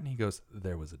cat? And he goes,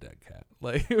 there was a dead cat.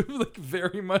 Like, it was like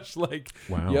very much like,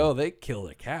 wow. Yo, they killed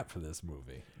a cat for this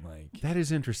movie. Like, that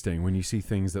is interesting when you see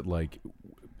things that like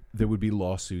there would be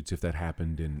lawsuits if that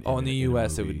happened in the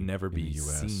U.S. It movie, would never be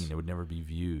US. seen. It would never be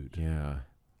viewed. Yeah.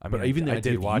 I mean, but even the I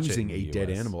idea did of watch using it in a the dead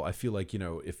US. animal, I feel like,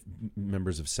 if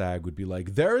members of SAG would be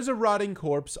like, there is a rotting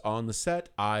corpse on the set,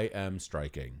 I am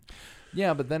striking.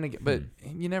 Yeah, but then again, but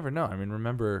you never know. I mean,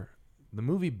 remember the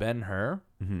movie Ben-Hur?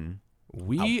 Mm-hmm.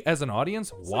 We, as an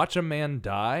audience, watch a man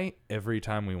die every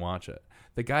time we watch it.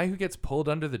 The guy who gets pulled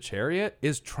under the chariot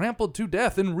is trampled to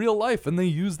death in real life, and they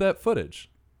use that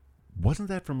footage. Wasn't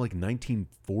that from like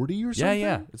 1940 or something?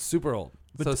 Yeah. It's super old.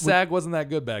 But so SAG wasn't that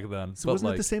good back then. So but wasn't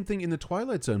like, it the same thing in the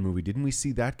Twilight Zone movie? Didn't we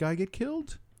see that guy get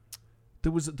killed?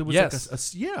 There was yes. like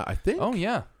yeah, I think. Oh,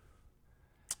 yeah.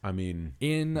 I mean,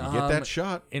 in you get that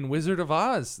shot. In Wizard of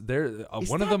Oz, there Is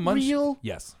one that of the real?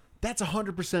 Yes. That's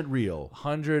 100% real.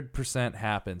 100%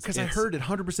 happens. Because I heard it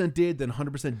 100% did, then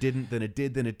 100% didn't, then it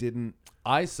did, then it didn't.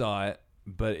 I saw it,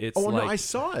 but it's no, like, I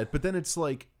saw it, but then it's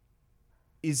like,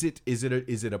 is it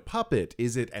a puppet?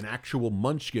 Is it an actual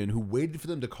munchkin who waited for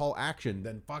them to call action,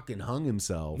 then fucking hung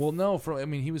himself? Well, no,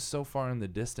 he was so far in the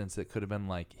distance it could have been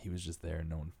like he was just there and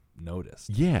no one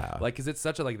noticed. Yeah. Like, because it's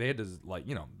such a, like, they had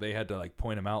to like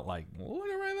point him out, like, look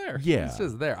at right there. Yeah. He's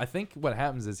just there. I think what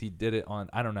happens is he did it on,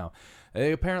 I don't know.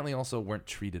 They apparently also weren't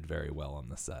treated very well on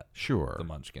the set. Sure. The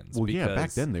Munchkins. Well, yeah,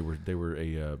 back then they were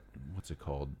a what's it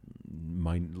called?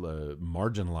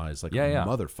 Marginalized, like a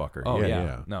motherfucker. Oh,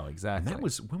 yeah. No, exactly. And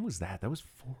when was that? That was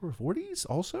 40s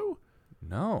also?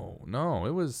 No,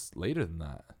 it was later than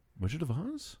that. Wizard of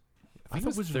Oz? I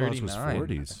think it was 39.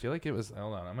 I feel like it was,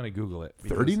 hold on, I'm going to Google it.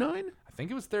 39? I think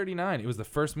it was 39. It was the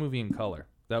first movie in color.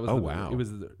 That was wow. It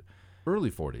was early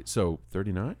 40s. So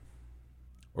 39?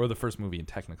 Or the first movie in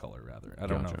Technicolor, rather. I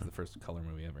don't know if it's the first color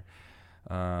movie ever.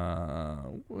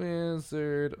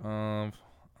 Wizard of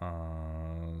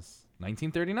Oz.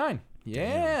 1939.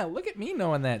 Yeah, look at me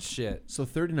knowing that shit. So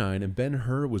 39, and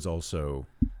Ben-Hur was also,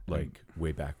 like,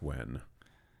 way back when.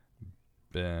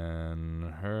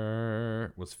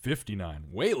 Ben-Hur was 59.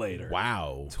 Way later.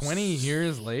 Wow. 20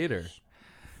 years later.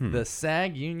 The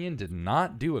SAG union did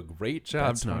not do a great job.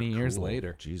 That's 20 years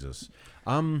later. Jesus.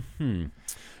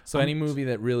 So any movie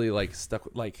that really like stuck,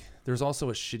 like there's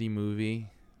also a shitty movie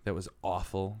that was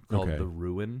awful called The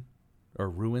Ruin or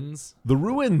Ruins. The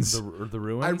Ruins. The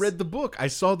Ruins. I read the book. I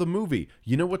saw the movie.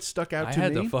 You know what stuck out to me? I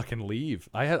had to fucking leave.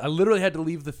 I literally had to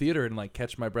leave the theater and like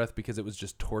catch my breath because it was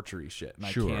just torture-y shit. And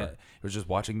sure. I can't. It was just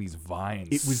watching these vines.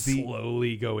 It was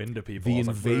slowly go into people. The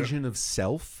invasion of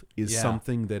self is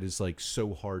something that is like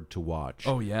so hard to watch.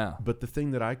 Oh yeah. But the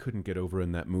thing that I couldn't get over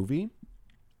in that movie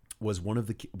was one of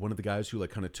the guys who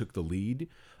like kind of took the lead.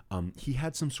 He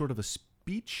had some sort of a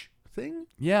speech thing.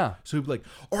 Yeah. So he'd be like,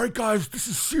 all right, guys, this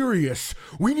is serious.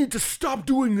 We need to stop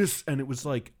doing this. And it was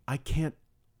like, I can't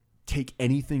take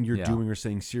anything you're doing or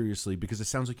saying seriously because it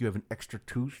sounds like you have an extra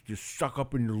tooth just stuck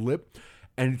up in your lip.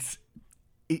 And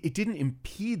it didn't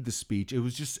impede the speech. It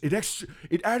was just, it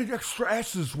added extra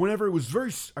S's whenever it was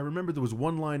very, I remember there was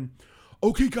one line,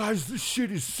 okay, guys, this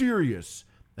shit is serious.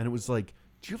 And it was like,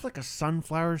 do you have like a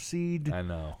sunflower seed? I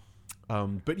know.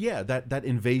 But yeah, that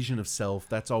invasion of self,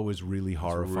 that's always really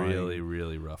horrifying. It's really,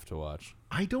 really rough to watch.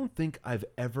 I don't think I've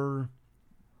ever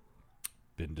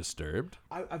been disturbed.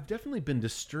 I've definitely been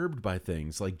disturbed by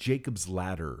things. Like Jacob's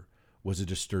Ladder was a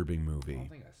disturbing movie. I don't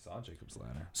think I saw Jacob's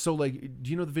Ladder. So like, do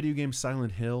you know the video game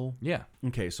Silent Hill? Yeah.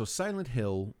 Okay, so Silent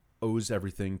Hill owes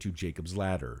everything to Jacob's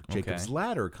Ladder. Jacob's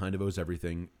Ladder kind of owes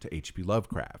everything to H.P.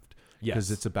 Lovecraft. Yes.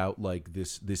 Because it's about like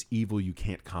this evil you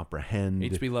can't comprehend.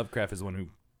 H.P. Lovecraft is the one who,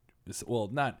 well,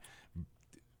 not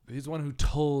He's the one who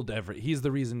told he's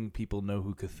the reason people know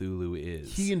who Cthulhu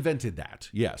is. He invented that.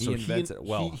 Yeah. He So invented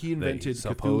he invented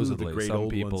supposedly. Cthulhu, the great some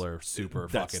old people ones. are super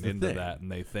That's fucking the into thing. that,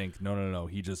 and they think no.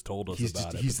 He just told us He's about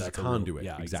just- it. he's but just that's a little- conduit.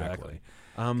 Yeah, Exactly.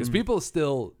 Because people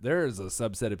still, there is a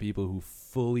subset of people who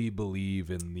fully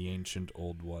believe in the ancient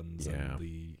old ones Yeah.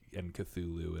 and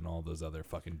Cthulhu and all those other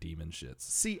fucking demon shits.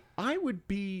 See, I would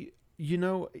be,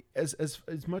 as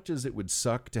much as it would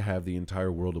suck to have the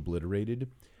entire world obliterated.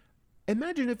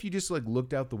 Imagine if you just like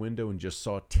looked out the window and just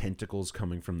saw tentacles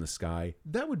coming from the sky.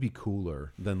 That would be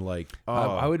cooler than like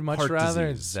I would much heart rather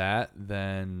disease. that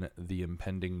than the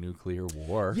impending nuclear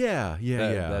war. Yeah.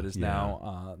 That is yeah.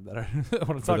 now. That I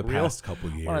want to For talk the real. past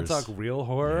couple years. Want to talk real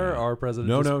horror? Yeah. Our president.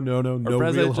 No, just, no real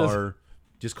president just- horror.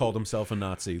 Just called himself a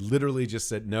Nazi. Literally just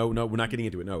said, no, we're not getting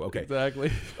into it. No, okay.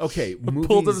 Exactly. Okay, pulled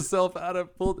movies- himself out of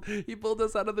he pulled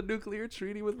us out of the nuclear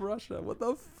treaty with Russia. What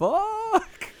the fuck?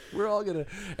 We're all gonna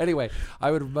anyway.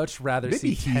 I would much rather Maybe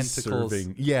see he's tentacles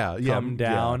serving. come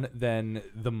down than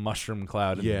the mushroom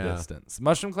cloud in Yeah. the distance.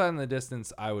 Mushroom cloud in the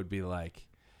distance, I would be like,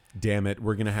 Damn it,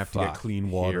 we're gonna have to get Fuck,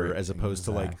 clean water here, as opposed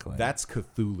to exactly. like that's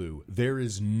Cthulhu. There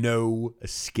is no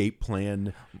escape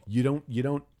plan. You don't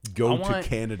go to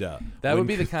Canada. that when would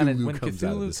be the kind of Cthulhu when comes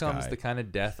out of Cthulhu the comes, sky. the kind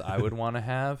of death I would want to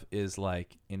have is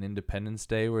like in Independence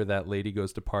Day where that lady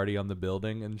goes to party on the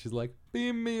building and she's like,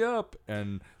 "Beam me up,"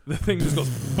 and the thing just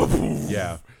goes.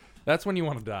 Yeah. That's when you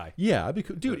want to die. Yeah, I'd be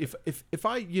cool. Dude, if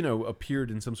I,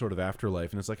 appeared in some sort of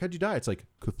afterlife and it's like, how'd you die? It's like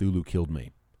Cthulhu killed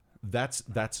me. That's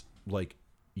like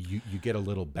you get a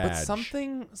little badge.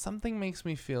 But something makes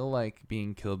me feel like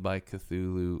being killed by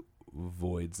Cthulhu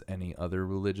voids any other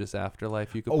religious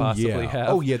afterlife you could possibly have.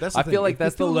 Oh, yeah, that's the I thing. feel like If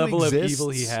that's the Cthulhu level of exists, evil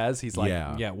he has. He's like,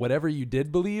 yeah. whatever you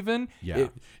did believe in, Yeah.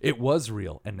 it was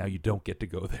real, and now you don't get to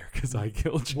go there because I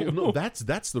killed you. Well, no,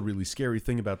 that's the really scary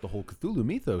thing about the whole Cthulhu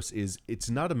mythos is it's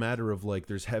not a matter of like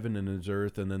there's heaven and there's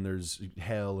earth and then there's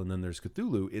hell and then there's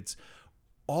Cthulhu. It's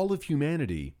all of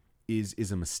humanity is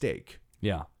a mistake.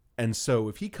 Yeah. And so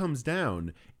if he comes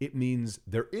down, it means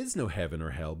there is no heaven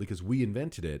or hell because we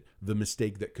invented it, the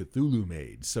mistake that Cthulhu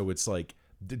made. So it's like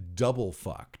double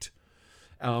fucked.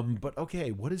 But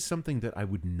okay, what is something that I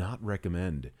would not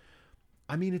recommend?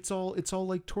 I mean, it's all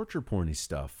like torture porny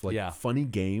stuff. Like Yeah. Funny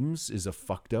Games is a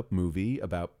fucked up movie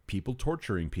about people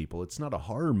torturing people. It's not a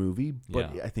horror movie,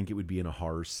 but Yeah. I think it would be in a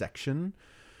horror section.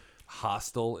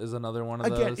 Hostel is another one of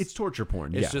Again, those. it's torture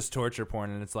porn. It's yeah. just torture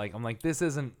porn, and it's like I'm like this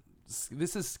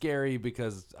is scary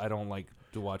because I don't like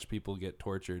to watch people get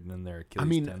tortured and then their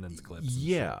Achilles tendons clips. and shit.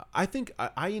 Yeah, I think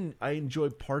I enjoy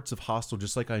parts of Hostel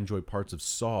just like I enjoy parts of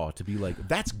Saw. To be like,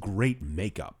 that's great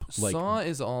makeup. Like Saw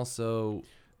is also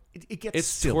it gets it's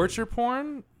silly. torture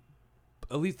porn.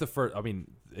 At least the first. I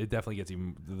mean, it definitely gets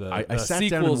even. I The sat down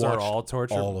and sequels are watched all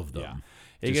torture. all of them, Yeah.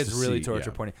 It just gets to really see,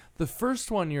 torture yeah. porny. The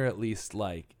first one, you're at least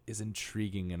like is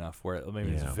intriguing enough where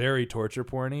it's Yeah. very torture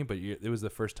porny, but it was the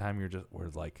first time we're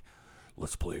like,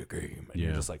 let's play a game, and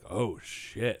you're Yeah. just like, oh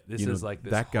shit, this You know, is like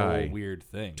this that guy, whole weird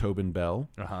thing. Tobin Bell.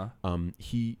 Uh-huh.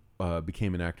 He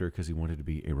became an actor because he wanted to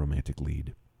be a romantic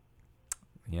lead.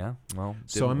 Yeah. Well,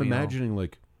 So I'm didn't we all? imagining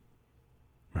like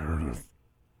Meredith,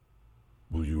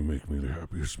 will you make me the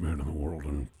happiest man in the world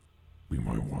and be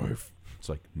my wife? it's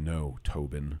like no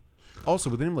Tobin. Also,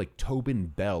 with a name like Tobin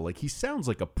Bell, like he sounds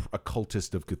like a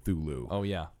cultist of Cthulhu. Oh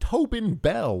yeah. Tobin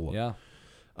Bell. Yeah.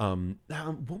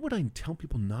 What would I tell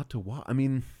people not to watch? I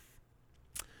mean,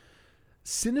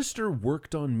 Sinister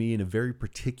worked on me in a very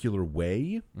particular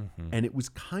way, and it was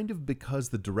kind of because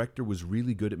the director was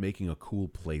really good at making a cool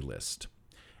playlist.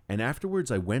 And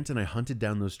afterwards, I went and I hunted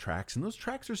down those tracks, and those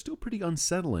tracks are still pretty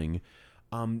unsettling.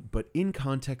 But in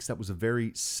context, that was a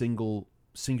very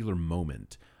singular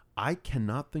moment. I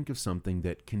cannot think of something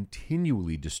that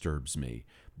continually disturbs me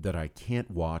that I can't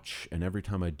watch, and every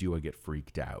time I do, I get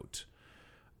freaked out.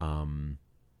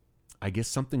 I guess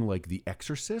something like The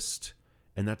Exorcist,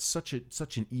 and that's such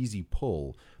an easy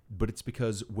pull, but it's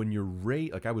because when you're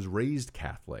like I was raised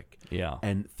Catholic, Yeah.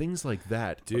 and things like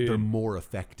that, Dude, they're more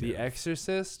effective. The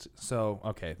Exorcist. So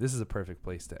okay, this is a perfect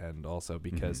place to end. Also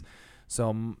because,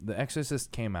 The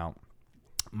Exorcist came out.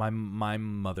 My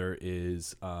mother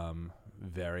is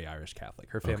very Irish Catholic.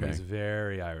 Her family Okay. is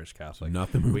very Irish Catholic.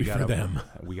 Not the movie for them.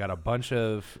 We got a bunch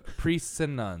of priests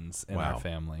and nuns in Wow. our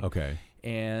family. Okay.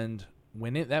 And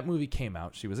when that movie came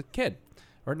out, she was a kid,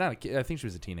 or not a kid. I think she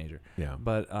was a teenager. Yeah.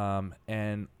 But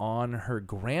and on her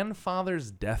grandfather's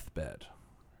deathbed,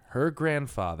 her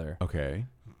grandfather Okay.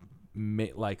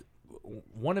 like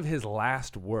one of his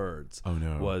last words Oh,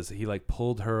 no. was he like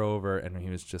pulled her over and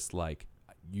he was just like,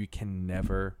 you can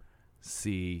never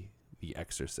see The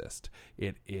Exorcist.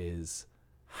 It is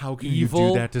How can evil. you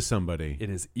do that to somebody? it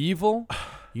is evil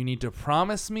You need to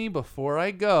promise me before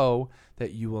I go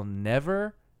that you will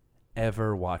never,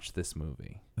 ever watch this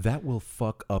movie. That will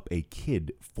fuck up a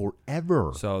kid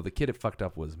forever. So the kid it fucked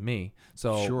up was me.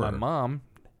 So Sure. my mom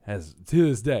has, to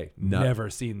this day, No. never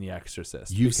seen The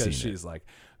Exorcist. You've because seen it. she's like,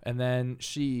 and then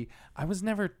I was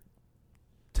never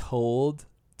told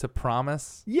to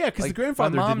promise. Yeah, because the Like,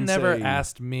 grandfather my mom didn't never say,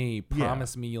 asked me,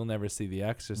 promise me you'll never see The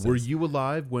Exorcist. Were you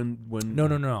alive when?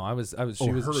 No. I was. Oh, She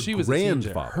was her a teenager.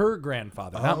 grandfather. Her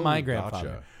grandfather, not my grandfather.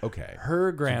 Gotcha. Okay.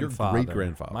 Her grandfather.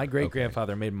 great-grandfather. My great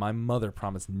grandfather made my mother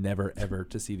promise never ever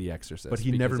to see The Exorcist. But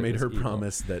he because never it made was her evil.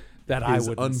 promise that I his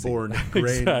wouldn't see unborn it.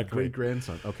 Exactly. great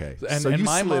grandson. Okay, And, so and you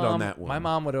my slid mom, on that one. My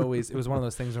mom would always. It was one of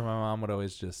those things where my mom would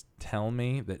always just tell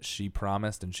me that she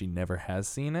promised and she never has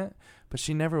seen it. But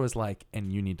she never was like,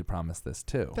 and you need to promise this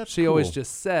too. That's she always cool.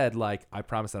 just said, like, I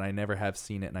promise that I never have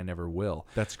seen it and I never will.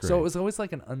 That's great. So it was always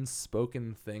like an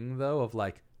unspoken thing, though, of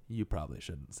like, you probably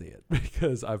shouldn't see it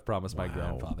because I've promised my Wow.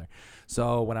 grandfather.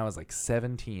 So when I was like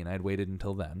 17, I'd waited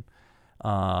until then.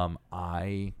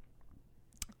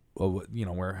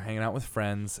 We're hanging out with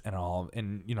friends and all,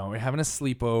 and, we're having a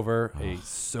sleepover, a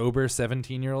sober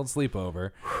 17-year-old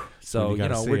sleepover. So, you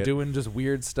gotta see we're it. doing just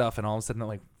weird stuff, and all of a sudden at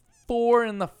like 4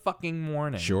 in the fucking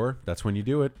morning. Sure, that's when you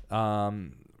do it.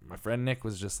 My friend Nick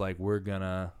was just like, we're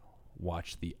gonna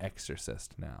watch The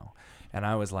Exorcist now. And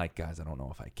I was like, guys, I don't know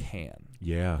if I can.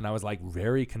 Yeah, And I was like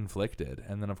very conflicted.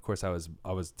 And then of course I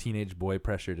was teenage boy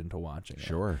pressured into watching it.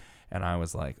 sure. And I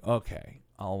was like, okay,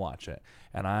 I'll watch it.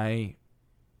 And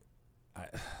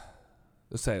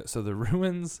so the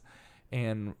ruins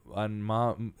and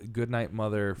Mom, Goodnight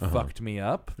Mother fucked me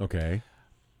up. Okay.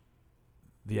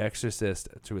 The Exorcist,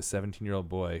 to a 17-year-old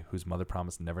boy whose mother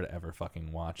promised never to ever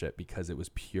fucking watch it because it was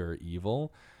pure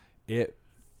evil, it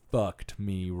fucked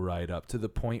me right up to the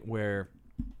point where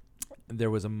there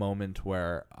was a moment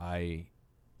where I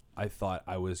thought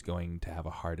I was going to have a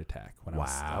heart attack when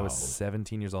I was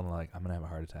 17 years old. And I'm like, I'm gonna have a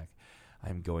heart attack.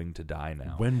 I'm going to die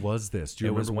now. When was this? Do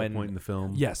you remember what point in the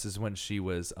film? Yes, is when she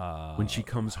was When she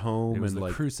comes home it was and the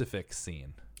like, crucifix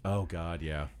scene. oh God,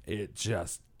 yeah. It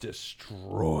just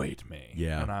destroyed me.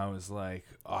 Yeah. And I was like,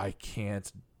 I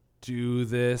can't do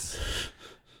this.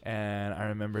 And I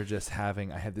remember just I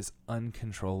had this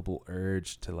uncontrollable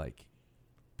urge to like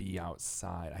be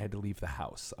outside. I had to leave the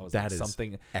house. I was That like is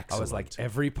something. excellent. I was like,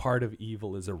 every part of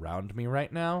evil is around me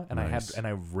right now. And Nice.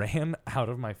 I ran out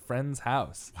of my friend's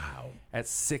house. Wow. At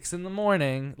 6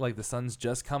 a.m, like the sun's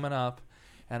just coming up.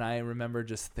 And I remember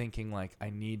just thinking like, I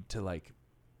need to like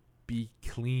be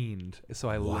cleaned. So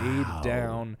I laid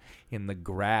down in the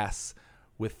grass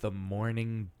with the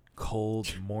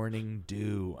cold morning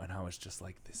dew, and I was just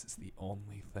like, this is the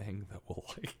only thing that will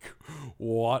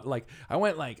I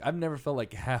went like, I've never felt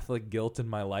like Catholic guilt in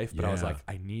my life, but I was Yeah. like,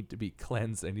 I need to be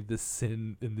cleansed. I need this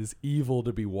sin and this evil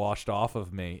to be washed off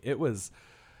of me. It's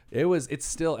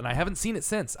still, and I haven't seen it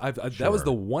since. That was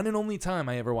the one and only time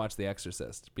I ever watched The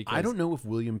Exorcist. Because I don't know if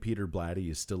William Peter Blatty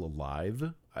is still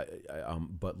alive,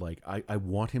 but like I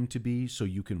want him to be, so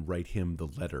you can write him the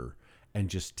letter and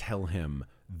just tell him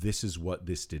this is what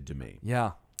this did to me.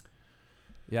 Yeah.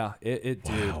 It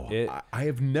Wow. did. I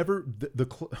have never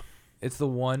It's the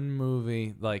one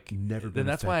movie, like, Never been and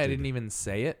that's why I affected. didn't even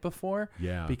say it before.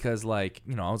 Yeah. Because, like,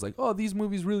 I was like, oh, these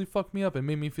movies really fucked me up and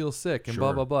made me feel sick and blah,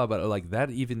 Sure. blah, blah. But, like, that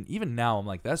even now, I'm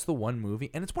like, that's the one movie.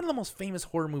 And it's one of the most famous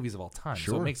horror movies of all time. So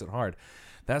Sure. it makes it hard.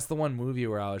 That's the one movie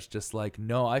where I was just like,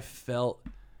 no, I felt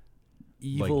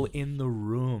evil Like, in the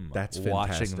room that's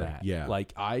watching fantastic. that. Yeah.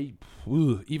 Like,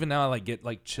 even now I, like, get,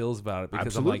 like, chills about it. Because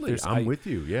Absolutely. I'm like, I'm with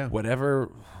you. Yeah.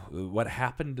 what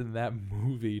happened in that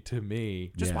movie to me,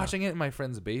 just Yeah. watching it in my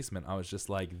friend's basement, I was just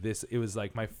like, it was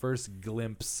like my first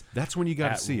glimpse That's when you got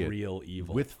to at see it real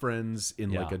evil. with friends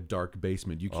in like Yeah. a dark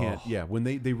basement. You can't. Yeah. When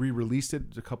they re-released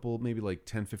it a couple, maybe like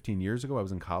 10, 15 years ago, I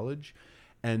was in college,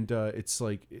 and it's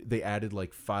like they added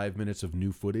like 5 minutes of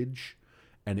new footage,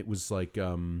 and it was like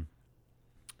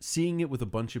seeing it with a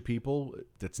bunch of people.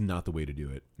 That's not the way to do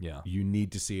it. Yeah. You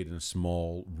need to see it in a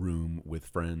small room with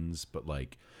friends, but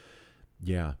like.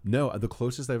 Yeah. No, the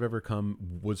closest I've ever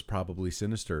come was probably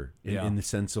Sinister in the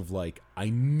sense of like,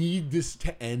 I need this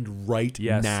to end right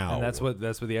Yes, now. and that's what The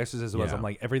Exorcist was. Yeah. I'm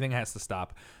like, everything has to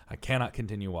stop. I cannot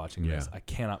continue watching this. Yeah. I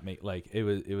cannot make, like, it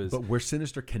was. But where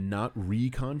Sinister cannot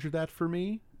reconjure that for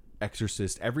me,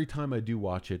 Exorcist, every time I do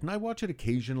watch it, and I watch it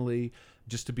occasionally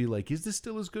just to be like, is this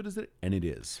still as good as it? And it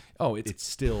is. oh, It's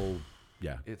still,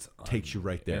 it's takes you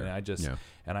right there. And I just Yeah.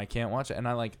 and I can't watch it. And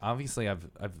I like, obviously I've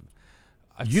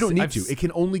You don't need I've to. It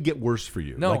can only get worse for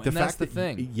you. No, like the and fact that's the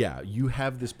that thing. Yeah, you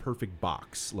have this perfect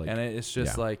box. Like, and it's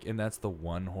just yeah. like, and that's the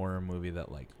one horror movie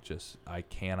that like just I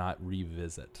cannot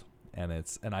revisit.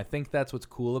 and I think that's what's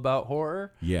cool about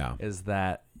horror Yeah. is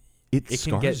that It it can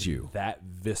scars get you. that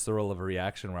visceral of a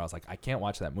reaction where I was like, I can't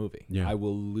watch that movie. Yeah. I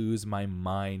will lose my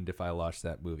mind if I watch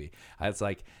that movie. It's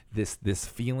like this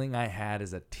feeling I had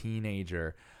as a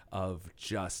teenager of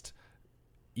just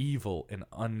evil and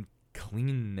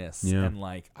uncleanness Yeah. and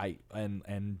like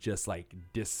and just like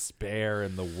despair,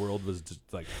 and the world was just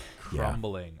like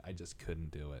crumbling. I just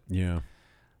couldn't do it. Yeah.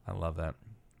 I love that.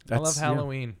 I That's- love yeah.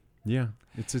 Halloween. Yeah.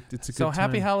 It's a good So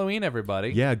happy time. Halloween, everybody.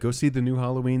 Yeah, go see the new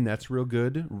Halloween. That's real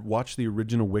good. Watch the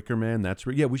original Wicker Man. That's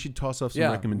yeah. We should toss off some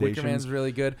recommendations. Wicker Man's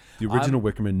really good. The original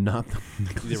Wicker Man, not the The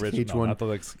Nicolas original, Cage one. not the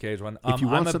Nicolas Cage one. If you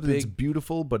want I'm a something big, that's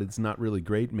beautiful but it's not really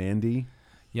great, Mandy.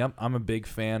 Yep, I'm a big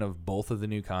fan of both of the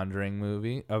new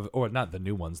Conjuring or not the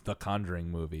new ones, the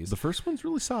Conjuring movies. The first one's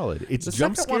really solid. It's The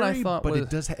jump second one I scary, thought but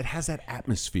was- it has that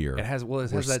atmosphere. It has where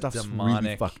that stuff's really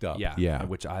demonic, fucked up. yeah, Yeah.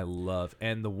 which I love.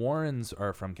 And the Warrens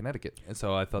are from Connecticut, and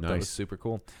so I thought that was Nice. super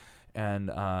cool. And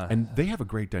they have a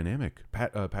great dynamic.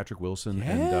 Patrick Wilson.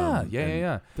 Yeah, and,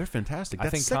 yeah. They're fantastic. I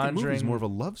That think second movie is Conjuring- more of a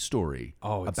love story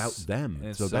about them.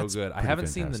 It's so so that's good. I pretty haven't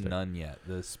seen fantastic. The Nun yet,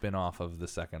 the spin-off of the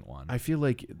second one. I feel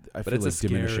like it's like a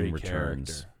scary diminishing returns.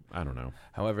 character. I don't know.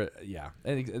 However, yeah,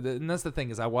 and that's the thing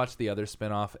is I watched the other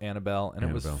spin-off, Annabelle, and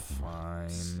it was Annabelle.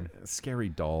 fine. Scary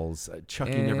dolls.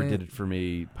 Chucky never did it for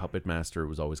me. Puppet Master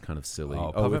was always kind of silly.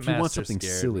 Puppet if you want Master something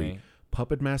scared silly, me.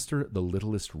 Puppet Master, The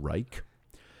Littlest Reich.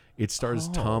 It stars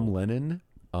Tom Lennon,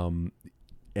 and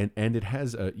it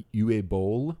has Uwe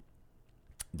Boll,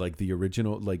 like the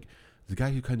original, like the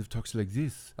guy who kind of talks like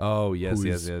this. Oh yes, who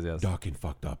yes, is yes, yes. dark and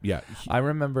fucked up. Yeah, I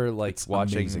remember like It's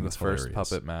watching amazing. the It's first hilarious.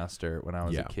 Puppet Master when I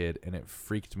was a Yeah. kid, and it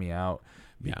freaked me out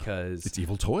Yeah. because it's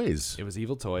evil toys. it was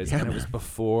Evil Toys, Yeah, and it was man.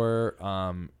 before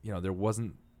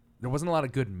there wasn't a lot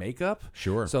of good makeup.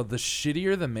 Sure. So the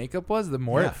shittier the makeup was, the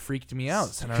more Yeah. it freaked me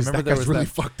out. And I 'Cause remember that guy's really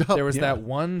that, fucked up. there was Yeah. that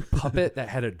one puppet that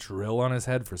had a drill on his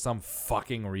head for some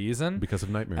fucking reason. because of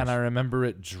nightmares. And I remember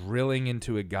it drilling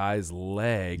into a guy's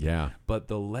leg. Yeah. But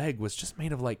the leg was just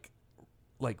made of like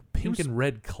pink was- and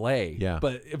red clay. Yeah.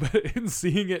 But in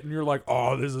seeing it and you're like,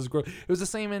 oh, this is gross. It was the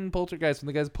same in Poltergeist when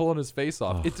the guy's pulling his face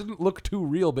off. Oh. It didn't look too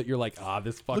real, but you're like,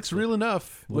 this fucks looks with- real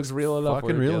enough. Looks real enough Fucking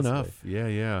where it real gets enough. Yeah,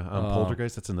 yeah.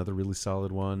 Poltergeist. That's another really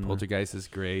solid one. Poltergeist is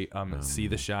great. See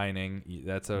The Shining.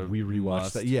 That's a We rewatched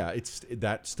must. that. Yeah,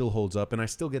 that still holds up, and I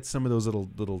still get some of those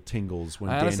little tingles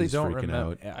when I honestly Danny's don't freaking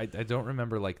remember. out. I don't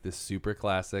remember like the super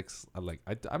classics.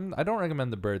 I don't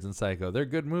recommend The Birds and Psycho. They're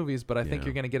good movies, but I think Yeah.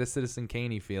 you're gonna get a Citizen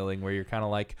Kane feeling where you're kind of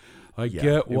like, I Yeah,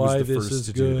 get it was why the this first is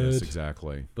to do this, good.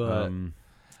 exactly. But,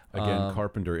 again,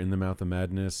 Carpenter, In the Mouth of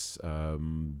Madness,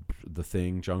 The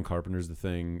Thing. John Carpenter's The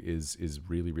Thing is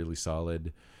really really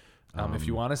solid. If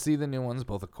you want to see the new ones,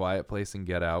 both A Quiet Place and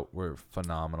Get Out were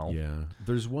phenomenal. Yeah,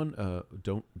 there's one.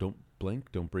 Don't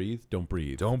blink, don't breathe, don't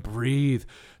breathe. Don't Breathe.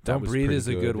 That Don't was Breathe pretty is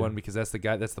a good good. one because that's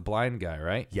the blind guy,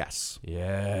 right? Yes.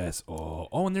 Yes. Oh,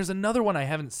 and there's another one I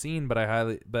haven't seen, but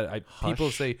people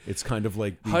Hush. say It's kind of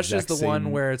like the Hush is exact the one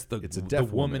same- where it's a the deaf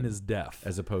woman woman. is deaf.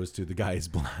 as opposed to the guy is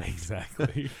blind.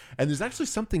 Exactly. And there's actually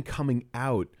something coming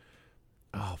out.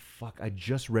 Oh fuck! I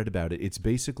just read about it. It's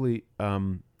basically,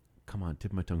 come on,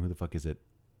 tip of my tongue. Who the fuck is it?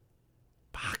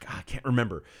 Fuck, I can't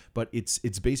remember. But it's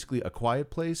basically A Quiet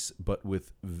Place, but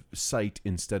with sight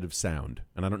instead of sound.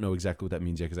 And I don't know exactly what that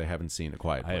means yet because I haven't seen A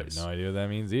Quiet I Place. have no idea what that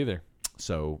means either.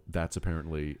 So that's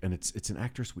apparently, and it's an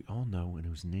actress we all know, and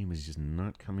whose name is just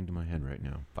not coming to my head right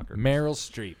now. Fucker. Meryl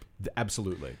Streep.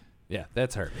 Absolutely. Yeah,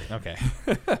 that's her. Okay.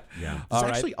 Yeah. All There's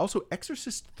right. actually also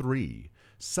Exorcist 3.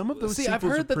 Some of those See, sequels I've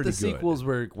heard are that pretty the good. sequels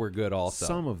were good also.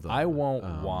 Some of them. I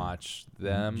won't watch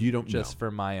them. you don't just know.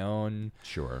 for my own.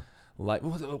 Sure. Like,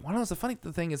 one of the funny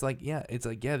thing is like,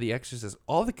 The Exorcist.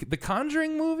 All the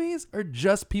Conjuring movies are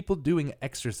just people doing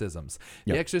exorcisms.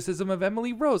 Yep. The Exorcism of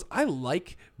Emily Rose. I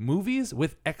like movies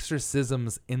with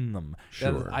exorcisms in them.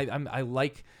 Sure.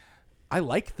 I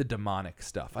like the demonic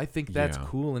stuff. I think that's Yeah.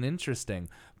 cool and interesting.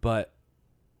 But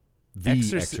The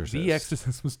Exorcist. The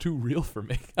Exorcist was too real for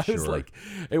me. I was Sure. like,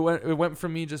 it went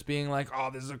from me just being like,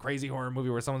 oh, this is a crazy horror movie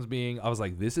where someone's being. I was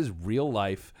like, this is real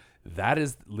life. That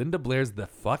is Linda Blair's the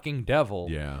fucking devil.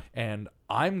 Yeah. And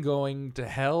I'm going to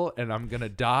hell and I'm gonna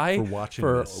die For watching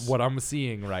for this. what I'm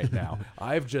seeing right now.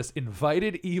 I've just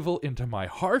invited evil into my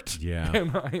heart. Yeah.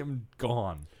 And I am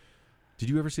gone. Did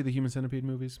you ever see the Human Centipede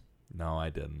movies? No,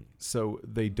 I didn't. So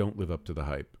they don't live up to the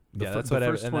hype. Yeah, that's the what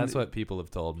first one, that's what people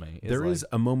have told me. There is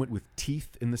a moment with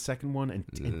teeth in the second one,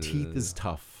 and teeth is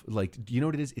tough. Like, do you know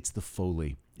what it is? It's the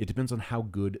Foley. It depends on how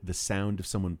good the sound of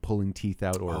someone pulling teeth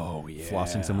out or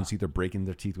flossing someone's teeth or breaking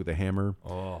their teeth with a hammer.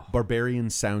 Oh. Barbarian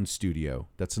Sound Studio.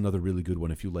 That's another really good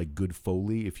one. If you like good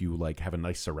Foley, if you like have a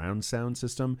nice surround sound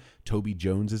system, Toby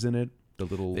Jones is in it. The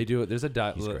little They do it. There's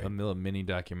He's great. a mini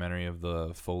documentary of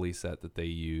the Foley set that they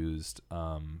used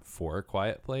for A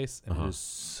Quiet Place, and it is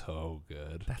so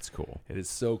good. That's cool. It is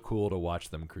so cool to watch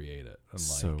them create it. And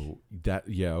So that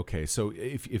okay. So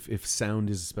if sound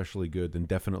is especially good, then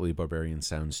definitely Barbarian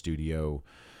Sound Studio.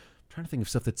 I'm trying to think of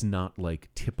stuff that's not like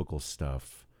typical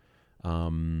stuff.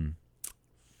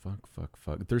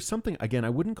 Fuck. There's something again. I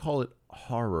wouldn't call it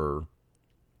horror.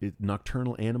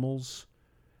 Nocturnal Animals.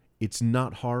 It's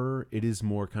not horror. It is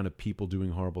more kind of people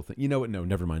doing horrible things. You know what? No,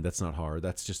 never mind. That's not horror.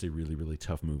 That's just a really, really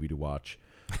tough movie to watch.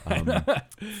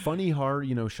 Funny horror,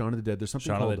 Shaun of the Dead. There's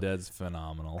something Shaun called of the Dead's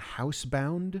phenomenal.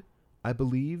 Housebound, I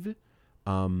believe.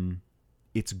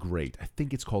 It's great. I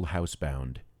think it's called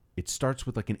Housebound. It starts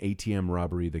with like an ATM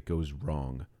robbery that goes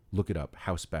wrong. Look it up.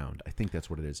 Housebound. I think that's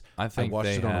what it is. I think watched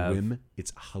they it on have- a whim.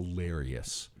 It's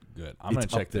hilarious. Good. I'm gonna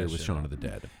It's check up there that with shit Shaun out. of the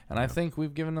Dead. And I think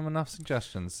we've given them enough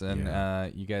suggestions,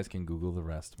 and you guys can Google the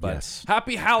rest. But Yes.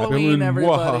 happy Halloween,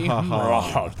 everybody!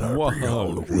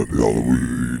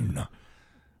 Halloween.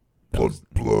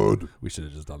 Blood. We should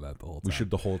have just done that the whole time. We should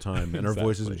the whole time, and our Exactly.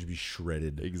 voices would just be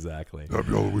shredded. Exactly. Happy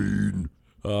Halloween.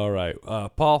 All right,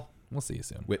 Paul. We'll see you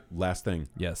soon. Wait, last thing.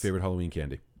 Yes. Favorite Halloween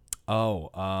candy?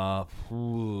 Oh,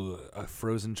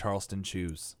 frozen Charleston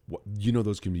chews. What,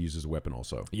 those can be used as a weapon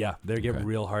also. Yeah, they get Okay.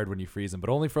 real hard when you freeze them, but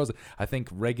only frozen. I think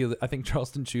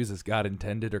Charleston chews, as God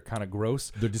intended, are kind of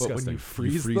gross. They're But when disgusting. you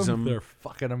freeze, them, they're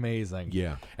fucking amazing.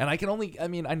 Yeah. And I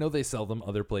know they sell them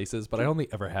other places, but I only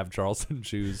ever have Charleston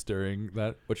chews during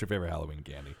that. What's your favorite Halloween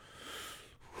candy?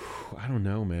 I don't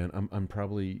know, man. I'm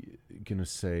probably gonna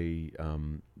say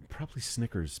probably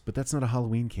Snickers, but that's not a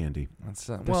Halloween candy. That's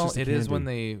well, just a it is when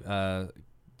candy. they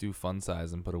do fun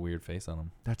size and put a weird face on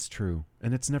them. That's true,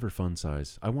 and it's never fun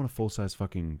size. I want a full size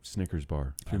fucking Snickers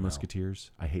bar. Three know.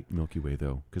 Musketeers. I hate Milky Way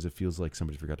though, because it feels like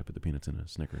somebody forgot to put the peanuts in a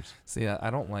Snickers. See,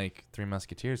 I don't like Three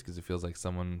Musketeers because it feels like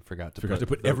someone forgot to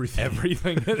put everything.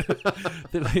 Everything.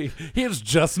 They're like, here's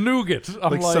just nougat.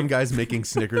 I'm Like some guy's making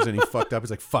Snickers and he fucked up. He's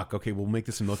like, "Fuck, okay, we'll make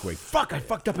this in Milky Way." Fuck, I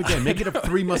fucked up again. Make it a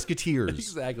Three Musketeers.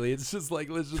 Exactly. It's just like,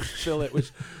 let's just fill it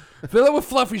with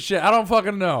fluffy shit. I don't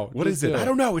fucking know. What is it? I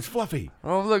don't know. It's fluffy.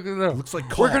 Oh, look. It looks like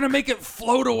We're caulk. gonna make it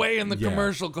float away in the Yeah.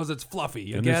 commercial because it's fluffy.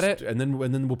 You And get this- it? And then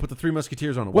we'll put the Three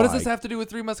Musketeers on it. What Why? does this have to do with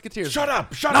Three Musketeers? Shut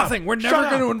up! Shut up! Nothing. We're Shut never up!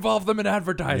 going to involve them in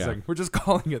advertising. Yeah. We're just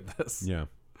calling it this. Yeah,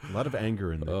 a lot of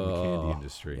anger in the candy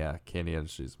industry. Yeah, candy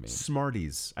industry's mean.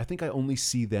 Smarties. I think I only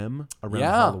see them around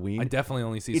Yeah, Halloween. I definitely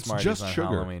only see It's Smarties just on sugar.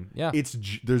 Halloween. Yeah, It's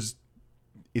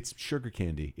sugar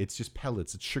candy. It's just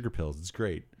pellets. It's sugar pills. It's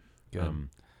great. Good.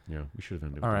 Yeah, we should have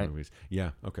ended All with right. the movies. Yeah.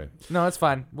 Okay. no, it's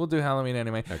fine. We'll do Halloween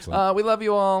anyway. Excellent. We love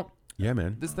you all. Yeah,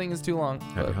 man. This thing is too long,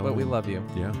 but we Halloween. love you.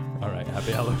 Yeah. All right,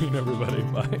 happy Halloween, everybody.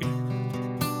 Bye.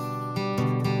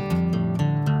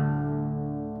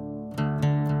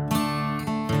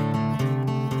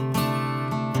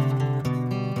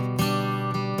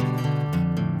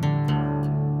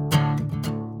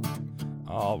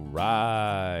 All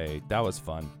right. That was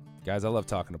fun. Guys, I love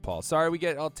talking to Paul. Sorry we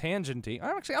get all tangenty.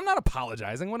 I'm not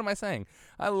apologizing. What am I saying?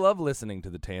 I love listening to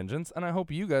the tangents, and I hope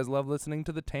you guys love listening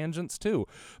to the tangents too.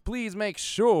 Please make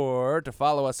sure to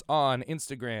follow us on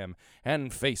Instagram and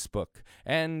Facebook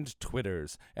and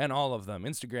Twitters and all of them.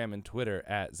 Instagram and Twitter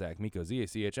at Zach Miko,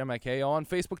 ZACHMIKO, on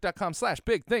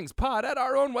Facebook.com/BigThingsPod, at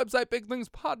our own website,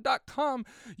 BigThingsPod.com.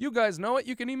 You guys know it.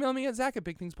 You can email me at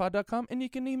Zach@BigThingsPod.com, and you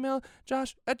can email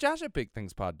Josh at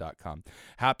Josh@BigThingsPod.com.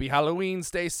 Happy Halloween.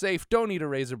 Stay safe. Don't eat a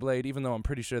razor blade, even though I'm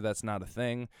pretty sure that's not a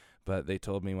thing. But they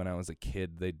told me when I was a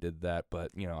kid they did that.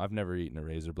 But, I've never eaten a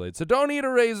razor blade. So don't eat a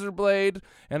razor blade.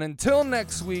 And until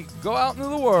next week, go out into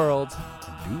the world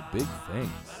and do big things.